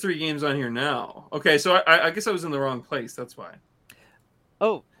of the PS3 games on here now. Okay, so I guess I was in the wrong place. That's why.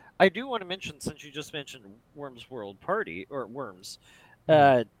 Oh, I do want to mention, since you just mentioned Worms World Party, or Worms,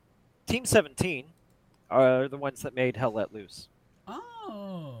 Team 17 are the ones that made Hell Let Loose.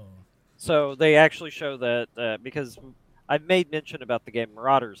 Oh. So they actually show that, because I've made mention about the game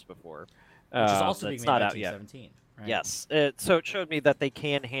Marauders before. Which is also that's being made not by out yet. 17. Right? Yes. So it showed me that they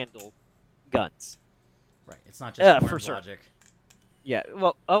can handle guns. Right. It's not Yeah, just for Worms sure. logic. Yeah.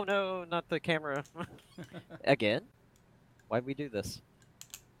 Well, oh no, not the camera. Again? Why'd we do this?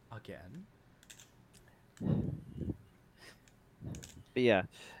 Again.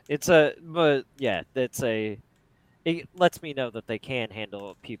 But yeah, it lets me know that they can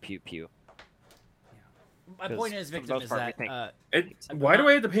handle pew pew pew. My 'Cause point is, for the Victim, most is part, that we think- Why do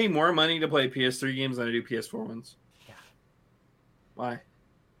I have to pay more money to play PS3 games than I do PS4 ones? Yeah. Why?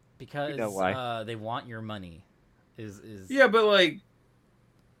 because You know why. they want your money. Is Yeah, but like,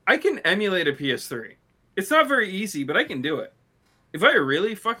 I can emulate a PS3. It's not very easy, but I can do it. If I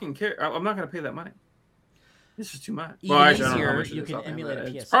really fucking care, I'm not going to pay that money. This is too much. Even Well, actually, I don't know easier, how much it you is can offhand, emulate but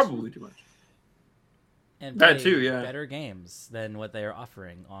a It's PS2. probably too much. and That play too, yeah. better games than what they are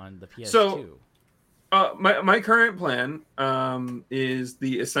offering on the PS2. So, my current plan is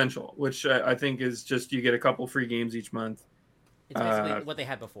the Essential, which I think is just you get a couple free games each month. it's basically what they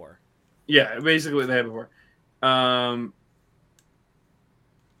had before. Yeah, basically what they had before.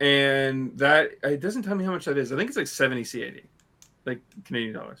 And that it doesn't tell me how much that is. I think it's like 70 CAD, like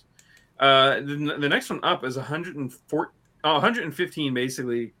Canadian dollars. The next one up is 115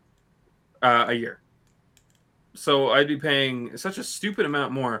 basically a year. So I'd be paying such a stupid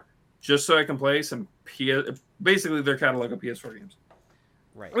amount more just so I can play some basically their catalog of PS4 games.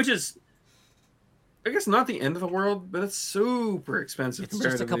 Right. Which is, I guess, not the end of the world, but it's super expensive It's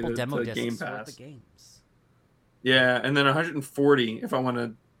just a comparatively couple demo to discs Game worth Pass. of games. Yeah, and then 140 if I want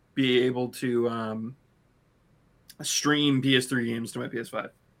to be able to stream PS3 games to my PS5.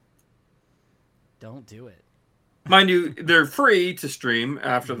 Don't do it. Mind you, they're free to stream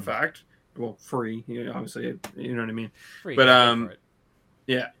after the fact. Well, free, obviously, you know what I mean. Free, But, just pay for it.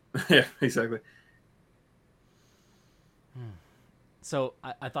 Yeah, yeah, exactly. So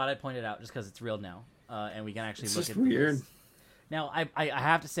I thought I'd point it out just because it's real now, and we can actually It's look just at weird. this. Now, I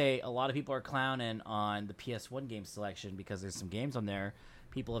have to say, a lot of people are clowning on the PS1 game selection because there's some games on there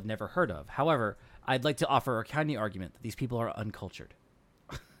people have never heard of. However, I'd like to offer a counter argument that these people are uncultured.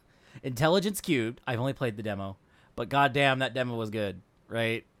 Intelligence Cubed, I've only played the demo, but goddamn, that demo was good,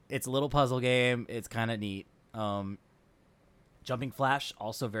 right? It's a little puzzle game. It's kind of neat. Jumping Flash,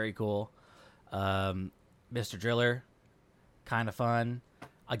 also very cool. Mr. Driller, kind of fun.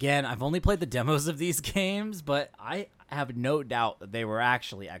 Again, I've only played the demos of these games, but I have no doubt that they were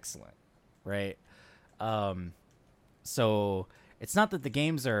actually excellent, right? So it's not that the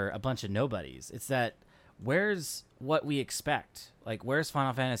games are a bunch of nobodies. It's that where's what we expect? Like, where's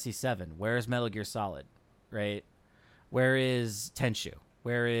Final Fantasy VII? Where's Metal Gear Solid, right? Where is Tenchu?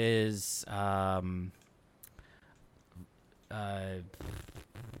 Where is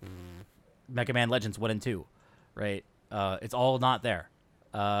Mega Man Legends 1 and 2, right? It's all not there.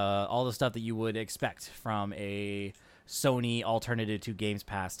 All the stuff that you would expect from a Sony alternative to Games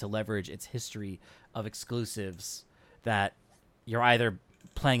Pass to leverage its history of exclusives that you're either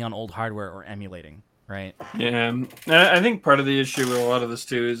playing on old hardware or emulating, right? Yeah, I think part of the issue with a lot of this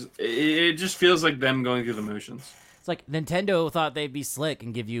too is it just feels like them going through the motions. It's like Nintendo thought they'd be slick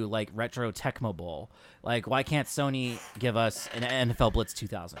and give you like retro Tecmo Bowl. Like, why can't Sony give us an NFL Blitz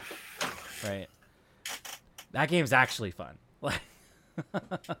 2000? Right? That game's actually fun. Like,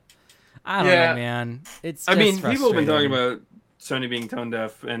 I don't know, man. I mean, just people have been talking frustrating. about Sony being tone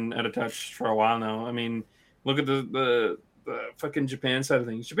deaf and out of touch for a while now. I mean, Look at the fucking Japan side of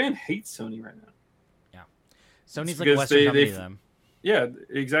things. Japan hates Sony right now. Sony's It's like a because Western company to them. Yeah,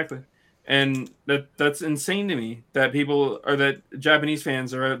 exactly. And that's insane to me that people or that Japanese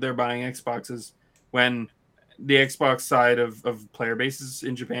fans are out there buying Xboxes when the Xbox side of player bases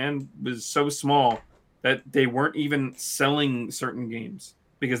in Japan was so small that they weren't even selling certain games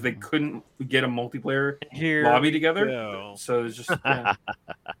because they couldn't get a multiplayer Here lobby we together. go. So it's just yeah,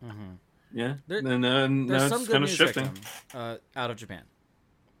 Mm-hmm. yeah. There- And There's now some it's good kind of news, shifting. Victim, out of Japan.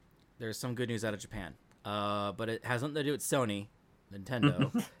 There's some good news out of Japan. But it has nothing to do with Sony,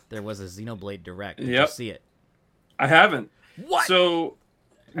 Nintendo. There was a Xenoblade Direct. Did you Yep. see it? I haven't. What? So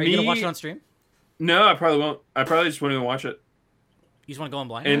Are you gonna watch it on stream? No, I probably won't. I probably just won't even watch it. You just want to go on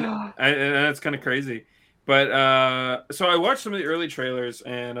blind? And that's kind of crazy. But so I watched some of the early trailers,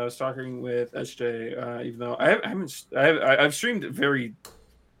 and I was talking with SJ. Even though I've streamed very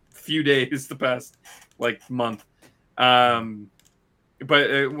few days the past like month.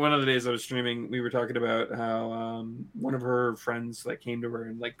 But one of the days I was streaming, we were talking about how one of her friends like came to her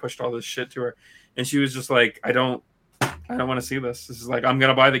and like pushed all this shit to her, and she was just like, I don't want to see this. This is like, I'm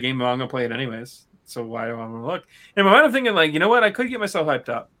gonna buy the game, but I'm gonna play it anyways. So why do I want to look? And my mind, I'm thinking like, you know what? I could get myself hyped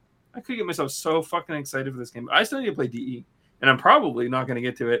up. I could get myself so fucking excited for this game. But I still need to play DE, and I'm probably not going to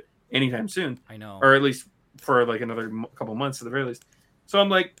get to it anytime soon. I know, or at least for like another couple months at the very least. So I'm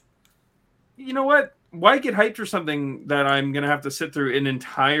like, you know what? Why get hyped for something that I'm going to have to sit through an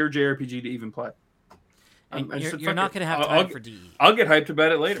entire JRPG to even play? and you're not going to have time for DE. I'll get hyped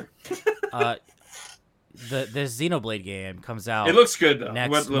about it later. The Xenoblade game comes out. It looks good though. Next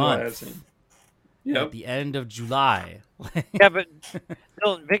What little I have month. seen. At Yep. the end of July. Yeah, but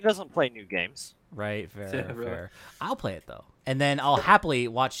Dylan, Vic doesn't play new games. Right, fair, Yeah, really. fair. I'll play it though, and then I'll happily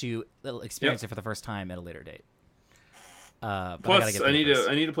watch you experience it for the first time at a later date. But I gotta Plus, get I there need first.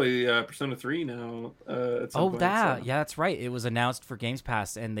 to play Persona 3 now. At some Oh, point, that so yeah, that's right. It was announced for Games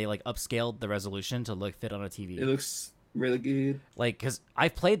Pass, and they like upscaled the resolution to look fit on a it TV. looks really good. Like, cause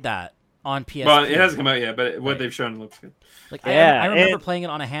I've played that on PSP. Well, it hasn't come out yet, but what Right. they've shown looks good. Like, Yeah, I remember and- playing it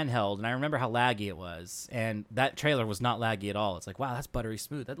on a handheld, and I remember how laggy it was. And that trailer was not laggy at all. It's like, wow, that's buttery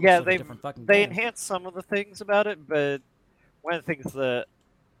smooth. That looks Yeah, like a different fucking they game. enhanced some of the things about it, but one of the things that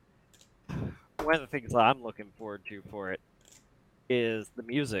I'm looking forward to for it is the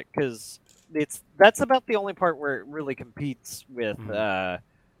music, because that's about the only part where it really competes with the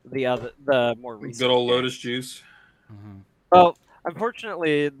more recent. Good old games. Lotus Juice. Mhm. Well,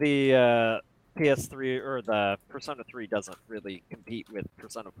 unfortunately, the PS3 or the Persona 3 doesn't really compete with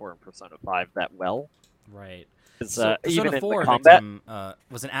Persona 4 and Persona 5 that well. Right. 'Cause, So even Persona in 4 the combat, Victim,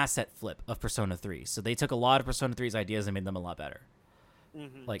 was an asset flip of Persona 3. So they took a lot of Persona 3's ideas and made them a lot better.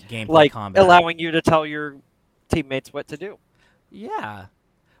 Mhm. Like gameplay, like combat. allowing you to tell your teammates what to do. Yeah.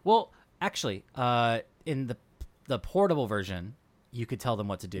 Well, actually, in the portable version, you could tell them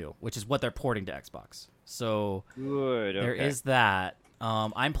what to do, which is what they're porting to Xbox. So Good. there is that.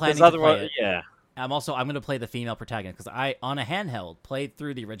 I'm 'Cause planning to play otherwise, it. yeah. I'm going to play the female protagonist because I, on a handheld, played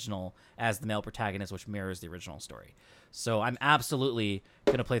through the original as the male protagonist, which mirrors the original story. So I'm absolutely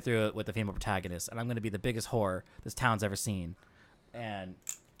going to play through it with the female protagonist, and I'm going to be the biggest whore this town's ever seen. And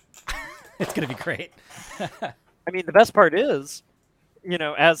it's going to be great. I mean, the best part is,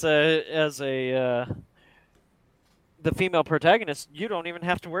 as a the female protagonist, you don't even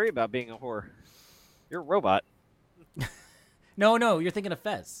have to worry about being a whore. You're a robot. No, you're thinking of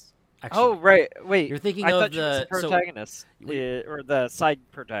Fez. Actually. Oh, right. Wait. You're thinking I of thought you was the- the so- protagonist, or the side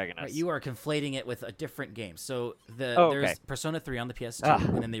protagonist. Right, you are conflating it with a different game. So Oh, okay. there's Persona 3 on the PS2, Ah.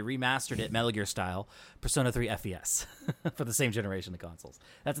 and then they remastered it Metal Gear style, Persona 3 FES, for the same generation of consoles.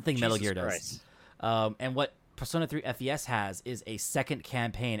 That's the thing Metal Jesus Gear Christ. does. And what Persona 3 FES has is a second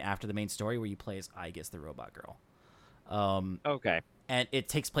campaign after the main story where you play as Aegis, the robot girl. Okay. And it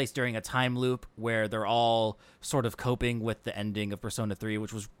takes place during a time loop where they're all sort of coping with the ending of Persona 3,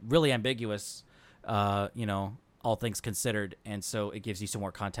 which was really ambiguous, all things considered. And so it gives you some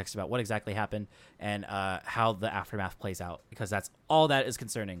more context about what exactly happened and how the aftermath plays out, because that's all that is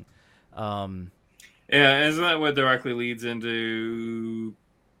concerning. Yeah, isn't that what directly leads into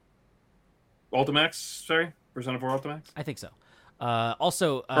Ultimax? Sorry, Persona 4 Ultimax? I think so.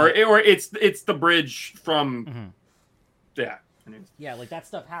 Also, Or it's the bridge from mhm. yeah. Anyways. Yeah, like that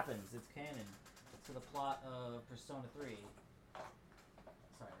stuff happens. It's canon to the plot of Persona 3. Sorry,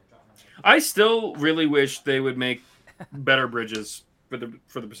 I dropped my mic. I still really wish they would make better bridges for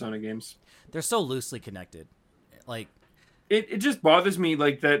the Persona games. They're so loosely connected. Like, It just bothers me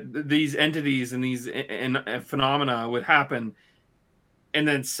like that these entities and these phenomena would happen, and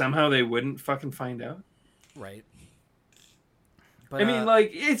then somehow they wouldn't fucking find out. right. But I mean,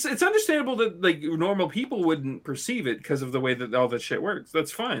 like it's understandable that like normal people wouldn't perceive it because of the way that all that shit works.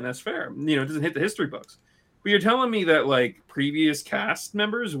 That's fine. That's fair. You know, it doesn't hit the history books. But you're telling me that like previous cast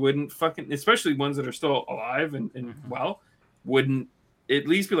members wouldn't fucking, especially ones that are still alive and well, wouldn't at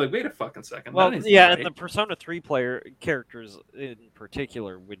least be like, wait a fucking second. Well, that isn't yeah, right. and the Persona 3 player characters in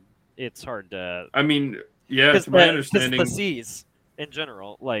particular it's hard to. I mean, yeah, to my understanding, the C's in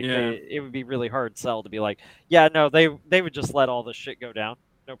general, like Yeah. it would be really hard sell to be like, yeah, no, they would just let all this shit go down,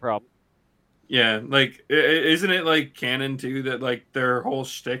 no problem. yeah, like isn't it like canon too that like their whole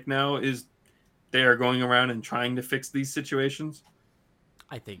shtick now is they are going around and trying to fix these situations?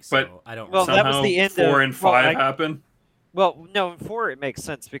 I think so. But I don't. Well, remember. that was Somehow the end 4 of- and well, 5 I- happen. Well, no, in 4 it makes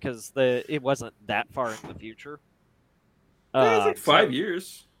sense because it wasn't that far in the future. Yeah, it's like So- 5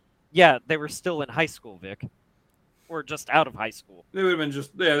 years. Yeah, they were still in high school, Vic, or just out of high school. They would have been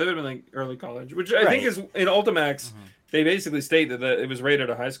they would have been like early college, which I Right. think is in Ultimax. Mhm. They basically state that it was right out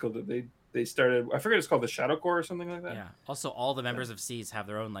of high school that they started. I forget it's called the Shadow Corps or something like that. Yeah. Also, all the members of C's have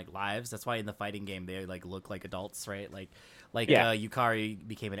their own like lives. That's why in the fighting game they like look like adults, right? Yeah. Yukari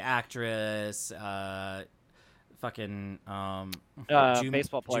became an actress. Fucking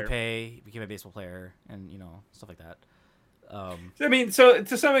Baseball player. Junpei became a baseball player, and stuff like that. I mean, so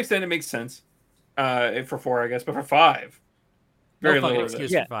to some extent, it makes sense for 4, I guess, but for 5, very no fucking little of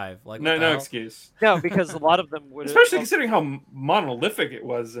excuse it. Yeah. for 5. Like No, what the no hell? excuse. No, because a lot of them would, Especially considering how monolithic it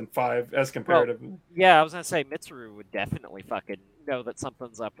was in 5 as comparatively. Yeah, I was gonna say Mitsuru would definitely fucking know that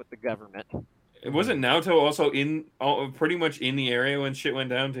something's up with the government. It wasn't Naoto also pretty much in the area when shit went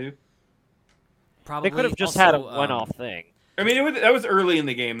down too. Probably They could have just also, had a one-off thing. I mean, that was early in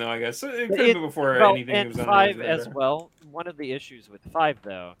the game though. I guess so it could have been before Well, anything and was on 5 the as well. One of the issues with 5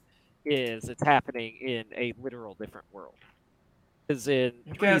 though is it's happening in a literal different world. Because in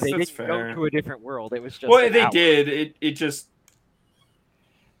 3 guess they that's didn't fair. go to a different world. It was just Well, an they hour. did. It just.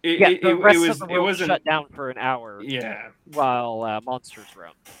 Yeah, the rest it of was. the It world wasn't. shut down for an hour Yeah. while monsters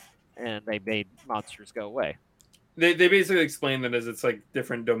roamed, and they made monsters go away. They basically explain that as it's like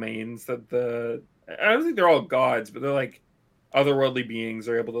different domains that I don't think they're all gods, but they're like otherworldly beings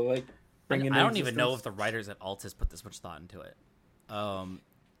are able to like bring in. I don't even know if the writers at Altus put this much thought into it.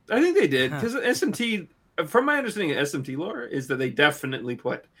 I think they did because SMT, from my understanding of SMT lore, is that they definitely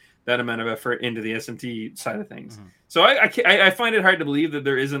put that amount of effort into the SMT side of things. Mhm. So I find it hard to believe that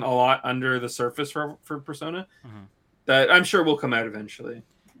there isn't a lot under the surface for Persona Mhm. that I'm sure will come out eventually.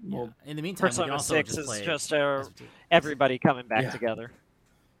 Yeah. Well, In the meantime, we can Persona also 6 just is play just SMT. everybody coming back Yeah. together.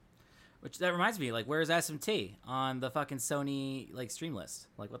 Which that reminds me, like, where's SMT on the fucking Sony like stream list?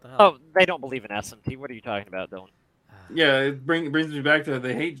 Like, what the hell? Oh, they don't believe in SMT. What are you talking about, Dylan? yeah, it brings me back to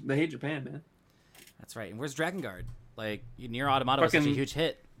they hate Japan, man. That's right. And where's Dragon Guard? Like, Nier Automata was such a Fucking- huge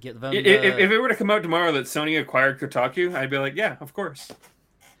hit. Get them. If it were to come out tomorrow that Sony acquired Kotaku, I'd be like, yeah, of course.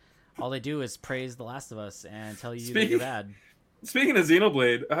 all they do is praise The Last of Us and tell you that Speaking- you're bad. Speaking of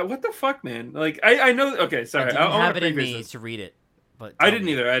Xenoblade, what the fuck, man? Like, I know. Okay, I sorry, didn't I wanna have it in preface me this. to read it, but I tell didn't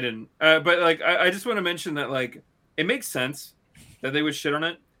me. either. I didn't. But like, I just want to mention that like, it makes sense that they would shit on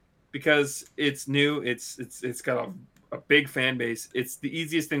it because it's new. It's got a big fan base. It's the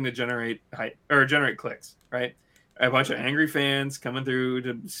easiest thing to generate hype or generate clicks, right? A bunch of angry fans coming through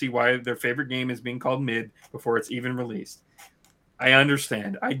to see why their favorite game is being called mid before it's even released. I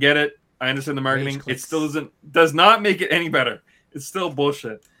understand. I get it. I understand the marketing. It clicks. still does not make it any better. It's still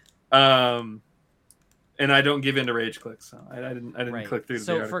bullshit. And I don't give in to rage clicks. So I didn't Right. click through the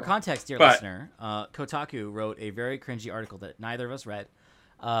So, article. for context, dear But- listener, Kotaku wrote a very cringy article that neither of us read.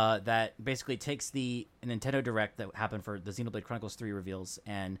 That basically takes the Nintendo Direct that happened for the Xenoblade Chronicles 3 reveals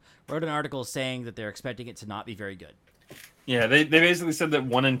and wrote an article saying that they're expecting it to not be very good. Yeah, they basically said that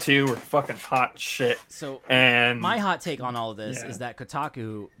 1 and 2 were fucking hot shit. So And my hot take on all of this Yeah. is that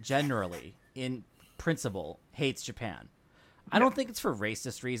Kotaku generally, in principle, hates Japan. I don't think it's for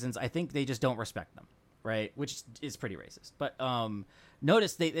racist reasons. I think they just don't respect them, right? Which is pretty racist. But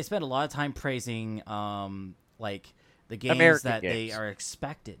notice they spend a lot of time praising like the games American that games. they are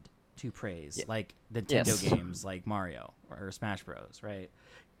expected to praise, Yeah. like Nintendo Yes. games like Mario or Smash Bros, right?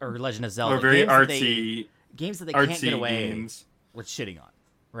 Or Legend of Zelda. or very games that artsy, games that they can't artsy get away games. with shitting on,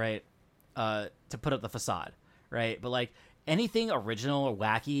 right? To put up the facade, right? But like anything original or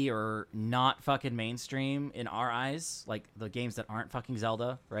wacky or not fucking mainstream in our eyes, like the games that aren't fucking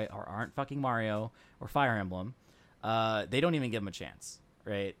Zelda, right, or aren't fucking Mario or Fire Emblem, they don't even give them a chance,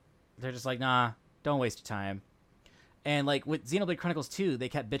 right? They're just like, nah, don't waste your time. And like with Xenoblade Chronicles 2, they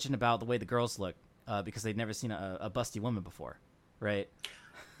kept bitching about the way the girls look because they'd never seen a busty woman before, right?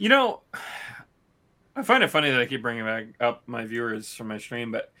 You know, I find it funny that I keep bringing back up my viewers from my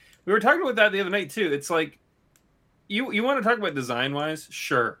stream, but we were talking about that the other night too. It's like, you want to talk about design wise?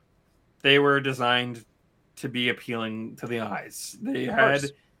 Sure, they were designed to be appealing to the eyes. They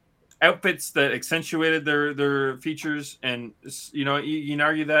had outfits that accentuated their features, and you know you can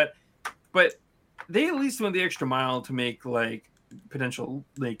argue that, but they at least went the extra mile to make like potential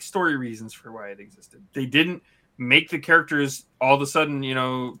like story reasons for why it existed. They didn't make the characters all of a sudden, you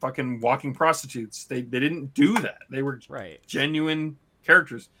know, fucking walking prostitutes. They didn't do that. They were genuine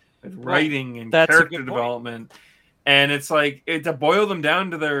characters with writing and character development. And it's like to boil them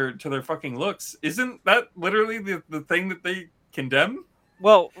down to their fucking looks. Isn't that literally the thing that they condemn?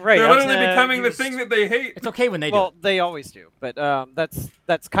 Well, right. They're literally becoming the thing that they hate. It's okay when they do. Well, they always do, but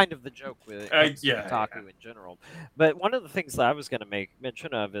that's kind of the joke with it comes to Kotaku in general. But one of the things that I was going to make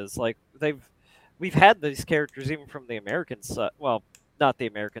mention of is like we've had these characters even from the American side. Well, not the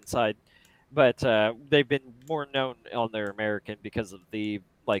American side, but they've been more known on their American because of the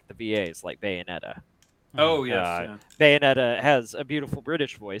VAs like Bayonetta. Oh yes, Bayonetta has a beautiful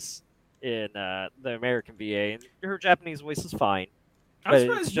British voice in the American VA, and her Japanese voice is fine. I'm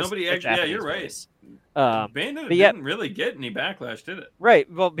surprised nobody actually. Yeah, you're right. Bayonetta didn't really get any backlash, did it?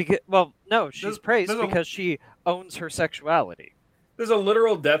 Right. Well, no, she's praised because she owns her sexuality. There's a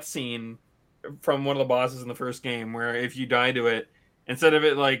literal death scene from one of the bosses in the first game where if you die to it, instead of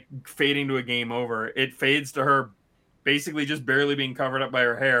it like fading to a game over, it fades to her basically just barely being covered up by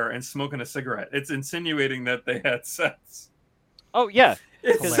her hair and smoking a cigarette. It's insinuating that they had sex. Oh yeah,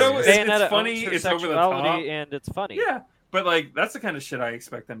 it's funny. It's over the top, and it's funny. Yeah. But like that's the kind of shit I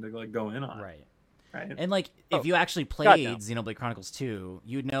expect them to like go in on, right? And like if you actually played Xenoblade Chronicles 2,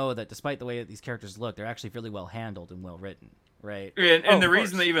 you'd know that despite the way that these characters look, they're actually really well handled and well written, right? And the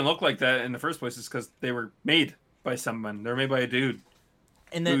reason they even look like that in the first place is because they were made by someone. They're made by a dude.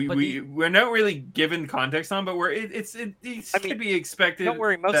 And then we're not really given context on, but it could be expected. Don't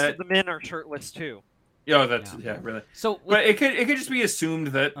worry, most of the men are shirtless too. Oh, that's really. So, but it could just be assumed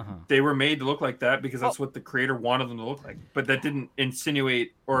that they were made to look like that because that's what the creator wanted them to look like. But that didn't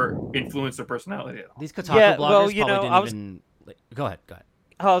insinuate or influence their personality at all. These Kotaku bloggers probably didn't even. Go ahead.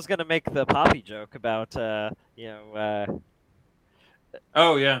 I was gonna make the Poppy joke about Oh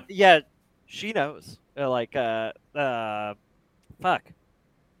yeah. Yeah, she knows.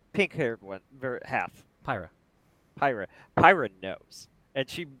 Pink-haired one, half. Pyra knows. And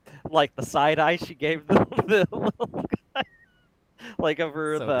she, like, the side eye she gave the little guy, like,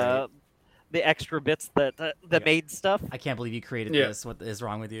 over the extra bits that the maid stuff. I can't believe you created this. What is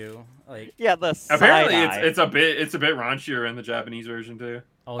wrong with you? Like, the apparently side it's a bit raunchier in the Japanese version too.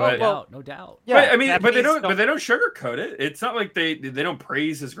 Oh, no doubt. Yeah, but they don't sugarcoat it. It's not like they don't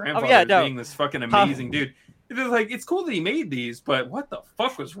praise his grandfather as being this fucking amazing dude. They're like, it's cool that he made these, but what the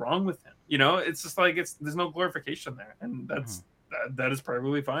fuck was wrong with him? You know, it's just like there's no glorification there, and that is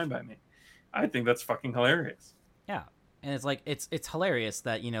probably fine by me. I think that's fucking hilarious. Yeah, and it's like it's hilarious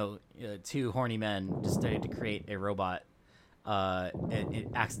that two horny men decided to create a robot. It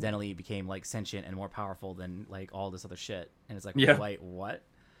accidentally became like sentient and more powerful than like all this other shit, and it's like, wait, what?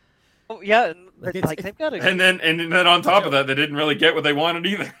 Oh yeah, and they've got and then on top of that, they didn't really get what they wanted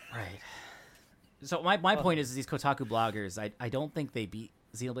either. Right. So my point is these Kotaku bloggers, I don't think they beat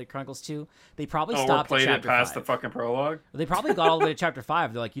Xenoblade Chronicles 2. They probably stopped at chapter 5. Past the fucking prologue. They probably got all the way to chapter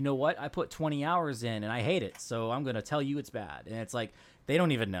 5. They're like, you know what? I put 20 hours in and I hate it, so I'm gonna tell you it's bad. And it's like they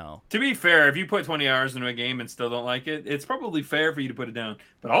don't even know. To be fair, if you put 20 hours into a game and still don't like it, it's probably fair for you to put it down.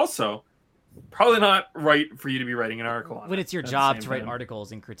 But also, probably not right for you to be writing an article on when it's your job to write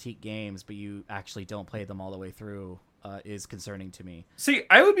articles and critique games, but you actually don't play them all the way through. Is concerning to me. See,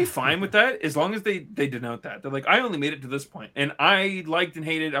 I would be fine with that as long as they denote that. They're like, I only made it to this point, and I liked and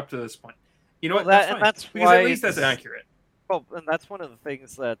hated up to this point. You know what? That's fine. Because at least that's accurate. Well, and that's one of the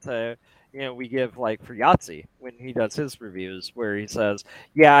things that we give like for Yahtzee when he does his reviews, where he says,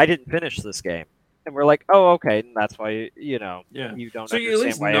 "Yeah, I didn't finish this game," and we're like, "Oh, okay," and that's why you don't. So you at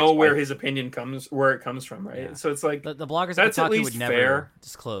least know where his opinion comes from, right? Yeah. So it's like the bloggers at Kotaku would never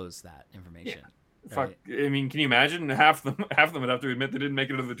disclose that information. Yeah. Fuck! I mean, can you imagine half them would have to admit they didn't make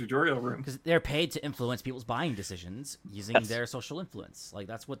it to the tutorial room because they're paid to influence people's buying decisions using their social influence. Like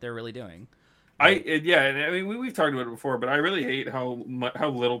that's what they're really doing. I mean, we've talked about it before, but I really hate how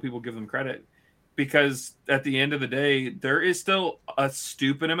little people give them credit because at the end of the day, there is still a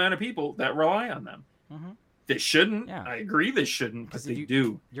stupid amount of people that rely on them. Mm-hmm. They shouldn't. Yeah. I agree they shouldn't, but they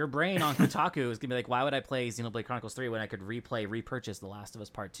do. Your brain on Kotaku is going to be like, why would I play Xenoblade Chronicles 3 when I could repurchase The Last of Us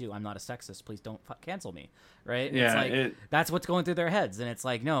Part 2? I'm not a sexist. Please don't cancel me. Right? Yeah, it's like, that's what's going through their heads. And it's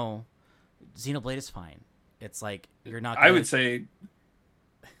like, no, Xenoblade is fine. It's like, you're not I would say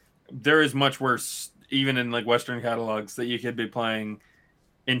there is much worse, even in like Western catalogs, that you could be playing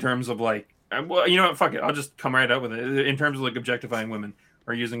in terms of like Well, you know what? Fuck it. I'll just come right out with it. In terms of like objectifying women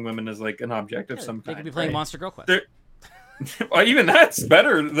or using women as like an object of some They kind. could be playing right? Monster Girl Quest. Well, even that's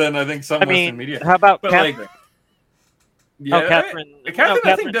better than I think some Western media. how about But Catherine? like, yeah, Catherine. Catherine,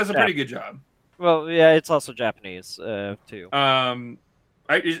 I think Catherine's does a pretty good job. Well, yeah, it's also Japanese too.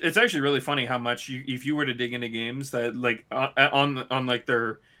 It's actually really funny how much if you were to dig into games that like on like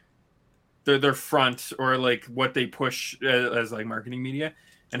their front or like what they push as like marketing media,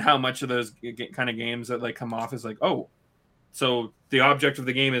 and how much of those kind of games that like come off as like, oh, so the object of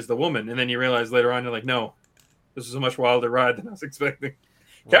the game is the woman, and then you realize later on you're like, no, this is a much wilder ride than I was expecting.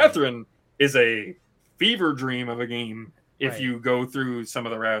 Right. Catherine is a fever dream of a game if you go through some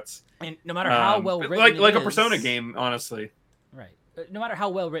of the routes. And no matter how well written, like a Persona game, honestly. Right. No matter how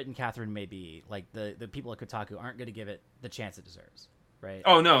well written Catherine may be, like the people at Kotaku aren't going to give it the chance it deserves. Right.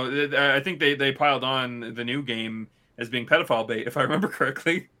 Oh no, I think they piled on the new game as being pedophile bait, if I remember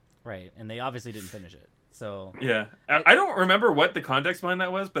correctly. Right, and they obviously didn't finish it. So yeah, I don't remember what the context behind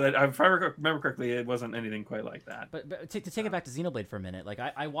that was, but if I remember correctly, it wasn't anything quite like that. But to take it back to Xenoblade for a minute, like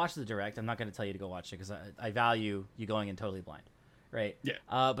I watched the direct. I'm not going to tell you to go watch it because I value you going in totally blind, right? Yeah.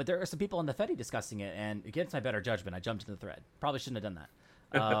 But there are some people on the Fedi discussing it, and against my better judgment, I jumped into the thread. Probably shouldn't have done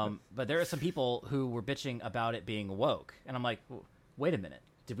that. But there are some people who were bitching about it being woke, and I'm like, wait a minute,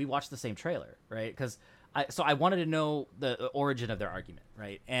 did we watch the same trailer, right? Because I wanted to know the origin of their argument,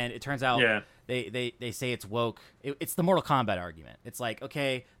 right? And it turns out they say it's woke. It's the Mortal Kombat argument. It's like,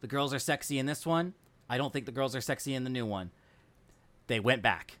 okay, the girls are sexy in this one. I don't think the girls are sexy in the new one. They went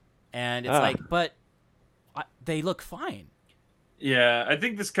back. And it's like, but they look fine. Yeah, I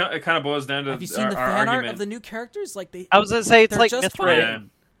think this kind of boils down to Have you seen the fan art of the new characters? Like I was going to say, it's like just Mithra.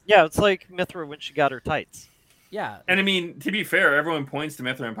 Yeah, it's like Mithra when she got her tights. Yeah, and I mean, to be fair, everyone points to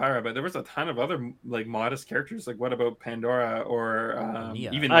Mithra and Pyra, but there was a ton of other like modest characters. Like, what about Pandora or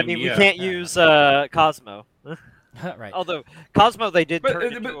even? I mean, we can't use Cosmo, right? Although Cosmo, they did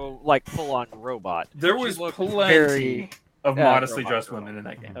turn into a like full-on robot. There was plenty of modestly dressed women in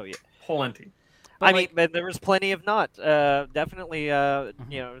that game. Oh yeah, plenty. But I mean, there was plenty of not. Definitely, you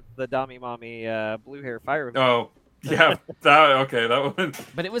know, the Dami Mommy blue hair fire. Oh. Yeah, that one.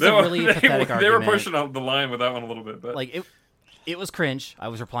 But it was a really pathetic argument. They were pushing out the line with that one a little bit, but like it was cringe. I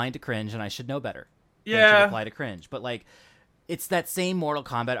was replying to cringe, and I should know better. Yeah, to reply to cringe. But like, it's that same Mortal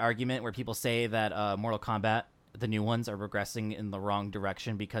Kombat argument where people say that Mortal Kombat, the new ones, are regressing in the wrong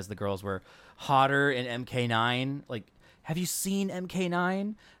direction because the girls were hotter in MK9. Like, have you seen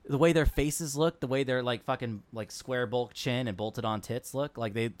MK9? The way their faces look, the way they're like fucking like square bulk chin and bolted on tits look,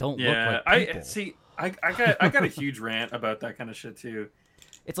 like they don't look like people. I got a huge rant about that kind of shit too.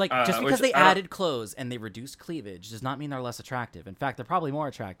 It's like just because they added clothes and they reduced cleavage does not mean they're less attractive. In fact, they're probably more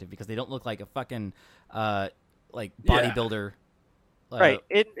attractive because they don't look like a fucking like bodybuilder. Right.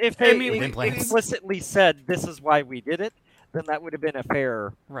 If they explicitly said this is why we did it, then that would have been a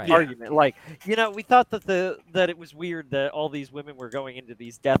fair argument. Like, you know, we thought that it was weird that all these women were going into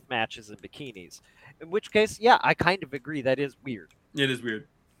these death matches in bikinis. In which case, yeah, I kind of agree that is weird. It is weird.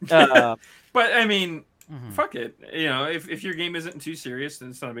 But I mean, fuck it. You know, if your game isn't too serious,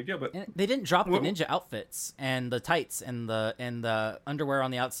 then it's not a big deal. But and they didn't drop the ninja outfits and the tights and the underwear on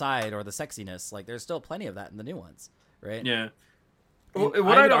the outside or the sexiness. Like, there's still plenty of that in the new ones, right? Yeah.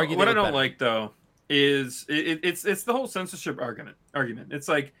 What I don't like though is it's the whole censorship argument. It's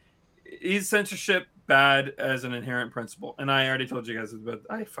like, is censorship bad as an inherent principle? And I already told you guys, but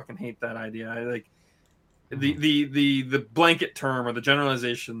I fucking hate that idea. I like. The blanket term or the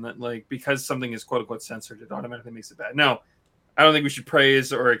generalization that like because something is quote unquote censored, it automatically makes it bad. No, I don't think we should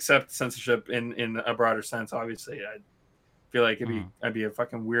praise or accept censorship in a broader sense. Obviously, I feel like I'd be a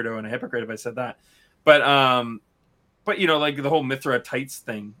fucking weirdo and a hypocrite if I said that. But you know, like the whole Mithra tights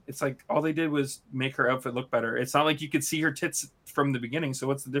thing, it's like all they did was make her outfit look better. It's not like you could see her tits from the beginning. So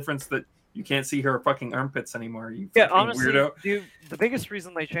what's the difference that you can't see her fucking armpits anymore? You honestly, weirdo. Dude, the biggest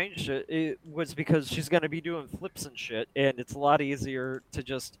reason they changed it was because she's going to be doing flips and shit, and it's a lot easier to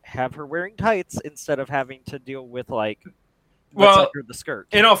just have her wearing tights instead of having to deal with like what's under the skirt.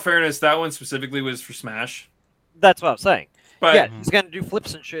 In all fairness, that one specifically was for Smash. That's what I'm saying. But yeah, she's going to do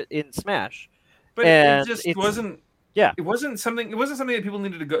flips and shit in Smash. But it just wasn't. Yeah, it wasn't something that people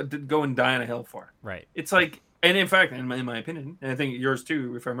needed to go and die on a hill for. Right. It's like, and in fact, in my opinion, and I think yours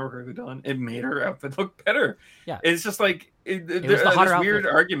too, if I remember correctly, Dylan, it made her outfit look better. Yeah. It's just like there's this weird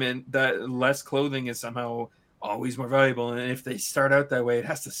argument that less clothing is somehow always more valuable, and if they start out that way, it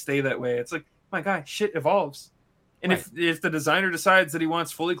has to stay that way. It's like, my guy, shit evolves, and if the designer decides that he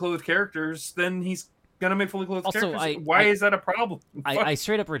wants fully clothed characters, then he's gonna make fully clothed Also, characters. Why is that a problem? I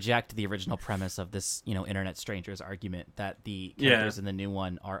straight up reject the original premise of this, internet strangers argument that the characters in the new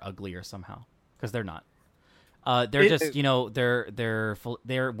one are uglier somehow, because they're not. They're just,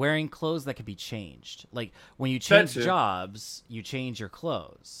 they're wearing clothes that can be changed. Like when you change jobs, you change your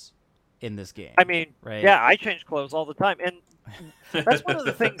clothes in this game. I mean, right? Yeah, I change clothes all the time, and that's one of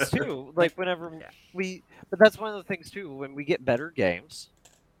the things too. Like whenever but that's one of the things too when we get better games.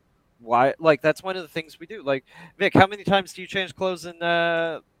 Why? Like that's one of the things we do. Like Vic, how many times do you change clothes in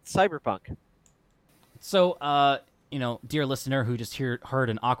Cyberpunk? So, dear listener who just heard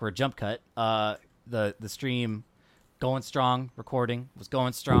an awkward jump cut, the stream going strong, recording was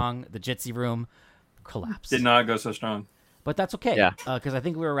going strong. The Jitsi room collapsed. Did not go so strong. But that's okay. Yeah. Because I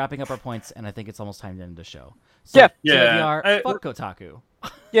think we were wrapping up our points, and I think it's almost time to end the show. So, yeah. Fuck Kotaku.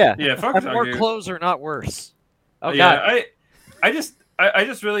 Yeah. Yeah, fuck Kotaku. More clothes are not worse. Oh, yeah, God. I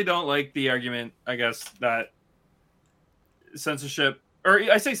just really don't like the argument, I guess, that censorship, or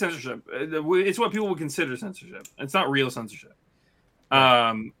I say censorship, it's what people would consider censorship. It's not real censorship.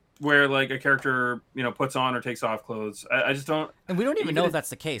 Right. Where like a character, puts on or takes off clothes. I just don't. And we don't even know if that's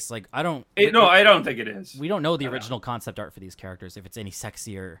the case. Like, I don't think it is. We don't know the original concept art for these characters, if it's any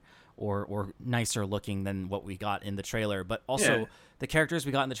sexier or nicer looking than what we got in the trailer. But also, the characters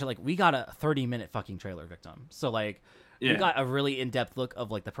we got in the trailer, like, we got a 30-minute fucking trailer, Victim. So, like, we got a really in-depth look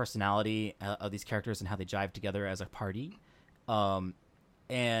of, like, the personality of these characters and how they jive together as a party. And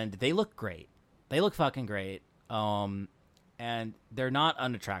they look great. They look fucking great. And they're not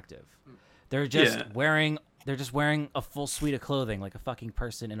unattractive. They're just wearing a full suite of clothing like a fucking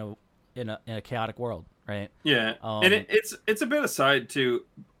person in a chaotic world, right? Yeah. And it's a bit aside too,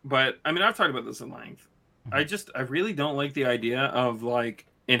 but I mean I've talked about this at length. Mm-hmm. I really don't like the idea of like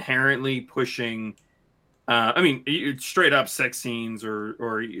inherently pushing straight up sex scenes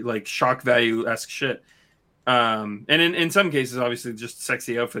or like shock value-esque shit. And in some cases obviously just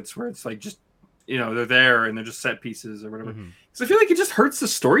sexy outfits where it's like just they're there and they're just set pieces or whatever. Because I feel like it just hurts the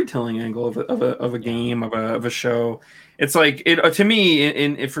storytelling angle of a game of a show. It's like to me,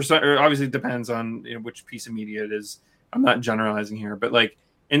 obviously it depends on which piece of media it is. I'm not generalizing here, but like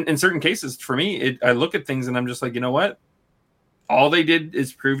in certain cases, for me, I look at things and I'm just like, you know what? All they did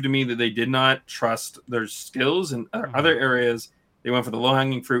is prove to me that they did not trust their skills in other areas. They went for the low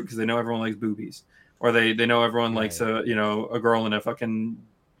hanging fruit because they know everyone likes boobies, or they know everyone likes a girl in a fucking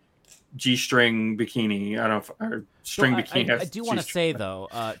G-string bikini. I don't know, or string bikini. I do want to say though,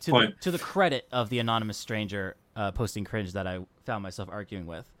 to the credit of the anonymous stranger posting cringe that I found myself arguing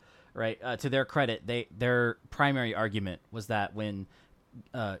with, right? To their credit, their primary argument was that when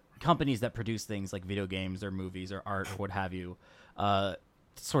companies that produce things like video games or movies or art or what have you,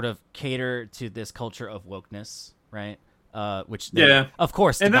 sort of cater to this culture of wokeness, right? Which they, of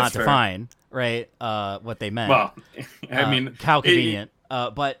course, did not define, right? What they meant. Well, I mean, how convenient.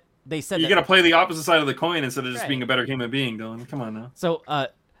 But they said you got to play the opposite side of the coin instead of just being a better human being, Dylan. Come on now. So,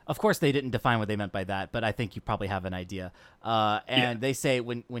 of course, they didn't define what they meant by that, but I think you probably have an idea. They say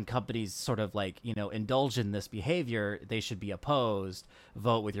when companies sort of like indulge in this behavior, they should be opposed.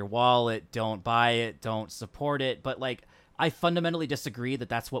 Vote with your wallet. Don't buy it. Don't support it. But like, I fundamentally disagree that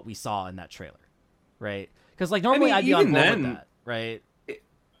that's what we saw in that trailer, right? Because like normally I'd be on board with that, right?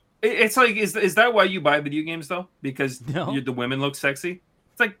 It's like, is that why you buy video games though? Because the women look sexy?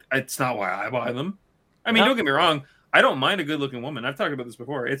 It's not why I buy them. I mean, don't get me wrong. I don't mind a good-looking woman. I've talked about this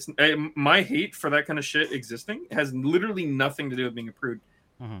before. It's my hate for that kind of shit existing has literally nothing to do with being a prude.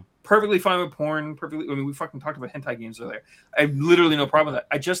 Mm-hmm. Perfectly fine with porn. I mean, we fucking talked about hentai games earlier. I have literally no problem with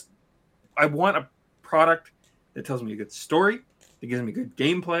that. I want a product that tells me a good story, that gives me good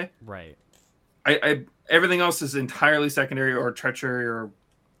gameplay. Right. Everything else is entirely secondary or treachery or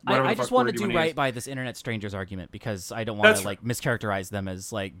whatever. I just want to do right by this internet strangers argument because I don't want to like mischaracterize them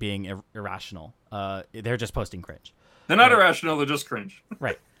as like being irrational. They're just posting cringe. They're not irrational. They're just cringe.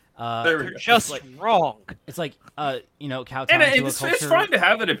 Right. They're just wrong. It's like and it's fine to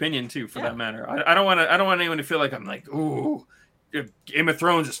have that opinion too, for that matter. I don't want anyone to feel like I'm like, ooh, Game of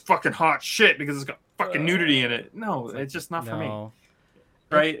Thrones is fucking hot shit because it's got fucking nudity in it. No, it's just not for me.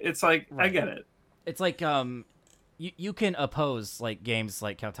 Right? It's like I get it. It's like you can oppose like games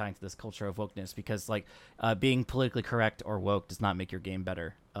like kowtowing to this culture of wokeness because like being politically correct or woke does not make your game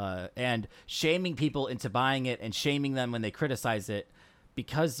better. And shaming people into buying it and shaming them when they criticize it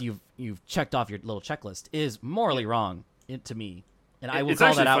because you've checked off your little checklist is morally wrong to me. And I will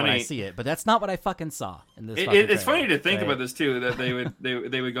call that out when I see it, but that's not what I fucking saw in this. It's funny to think about this too, that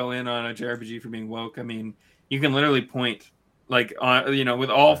they would go in on a JRPG for being woke. I mean, you can literally point like with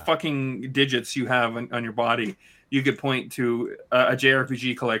all fucking digits you have on your body, you could point to a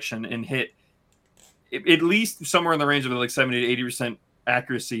JRPG collection and hit at least somewhere in the range of like 70 to 80%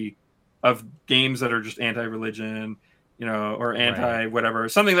 accuracy of games that are just anti-religion, or anti-whatever,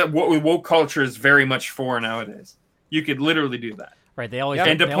 something that woke culture is very much for nowadays. You could literally do that. Right. They always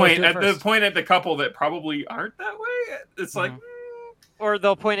and they always do it the first. point at the couple that probably aren't that way. It's like, or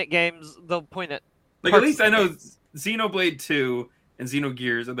they'll point at games. They'll point at like at least I know Xenoblade 2 and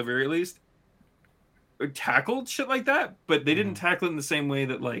Xenogears at the very least tackled shit like that, but they didn't tackle it in the same way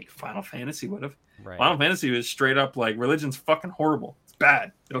that like Final Fantasy would have. Right. Final Fantasy was straight up like religion's fucking horrible. It's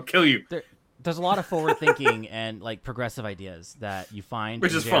bad. It'll kill you. There's a lot of forward thinking and like progressive ideas that you find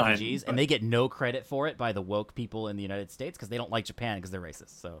Which in is JRPGs, fine, and they get no credit for it by the woke people in the United States because they don't like Japan because they're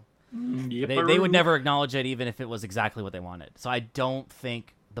racist. So they would never acknowledge it even if it was exactly what they wanted. So I don't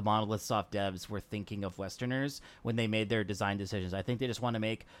think the Monolith Soft devs were thinking of Westerners when they made their design decisions. I think they just want to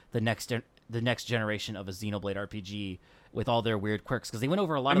make the next generation of a Xenoblade RPG with all their weird quirks because they went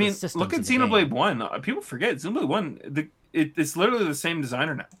over a lot of the systems. Look at Xenoblade 1. People forget Xenoblade 1. It's literally the same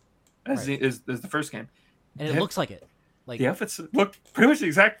designer now as the first game, and it looks like it. Like the outfits look pretty much the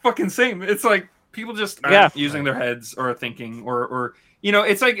exact fucking same. It's like people just aren't using their heads or thinking or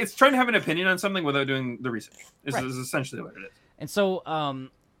it's like it's trying to have an opinion on something without doing the research. Is essentially what it is. And so,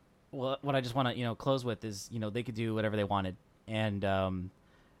 what I just want to close with is they could do whatever they wanted, and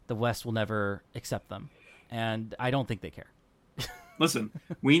the West will never accept them, and I don't think they care. Listen,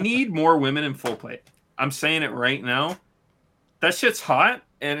 we need more women in full plate. I'm saying it right now. That shit's hot,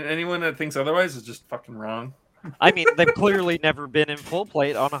 and anyone that thinks otherwise is just fucking wrong. I mean, they've clearly never been in full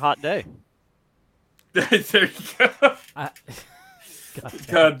plate on a hot day. There you go.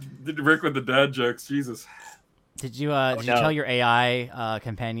 God, Rick with the dad jokes. Jesus. Did you tell your AI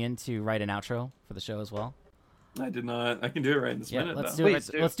companion to write an outro for the show as well? I did not. I can do it right this minute. Let's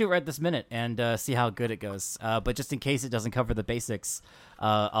do it right this minute and see how good it goes. But just in case it doesn't cover the basics,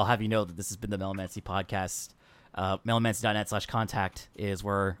 I'll have you know that this has been the Melomancy Podcast. Melomancy.net/contact is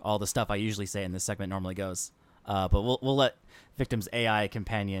where all the stuff I usually say in this segment normally goes. But we'll let Victim's AI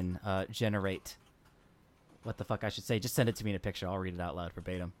companion generate what the fuck I should say. Just send it to me in a picture. I'll read it out loud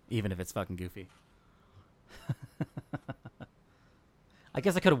verbatim, even if it's fucking goofy. I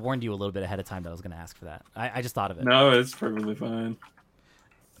guess I could have warned you a little bit ahead of time that I was going to ask for that. I just thought of it. No, it's perfectly fine.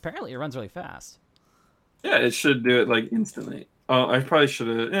 Apparently, it runs really fast. Yeah, it should do it like instantly. Oh, I probably should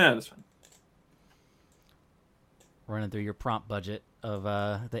have. Yeah, that's fine. Running through your prompt budget of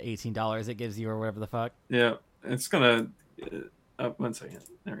the $18 it gives you or whatever the fuck. Yeah, it's gonna. 1 second.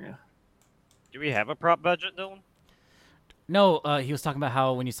 There we go. Do we have a prop budget, Dylan? No, he was talking about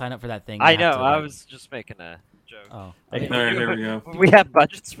how when you sign up for that thing. I know. I was just making a joke. Oh, all right, there we go. We have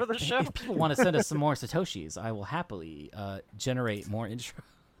budgets for the show. If people want to send us some more satoshis, I will happily generate more intro.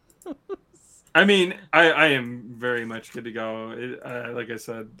 I mean, I am very much good to go. Like I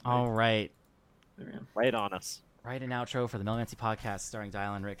said. All right. There we go. Wait on us. Write an outro for the Melomancy Podcast starring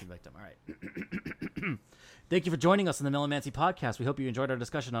Dylan, Rick, and Victim. All right. Thank you for joining us on the Melomancy Podcast. We hope you enjoyed our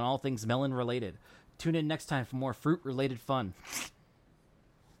discussion on all things melon-related. Tune in next time for more fruit-related fun.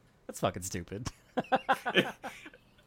 That's fucking stupid.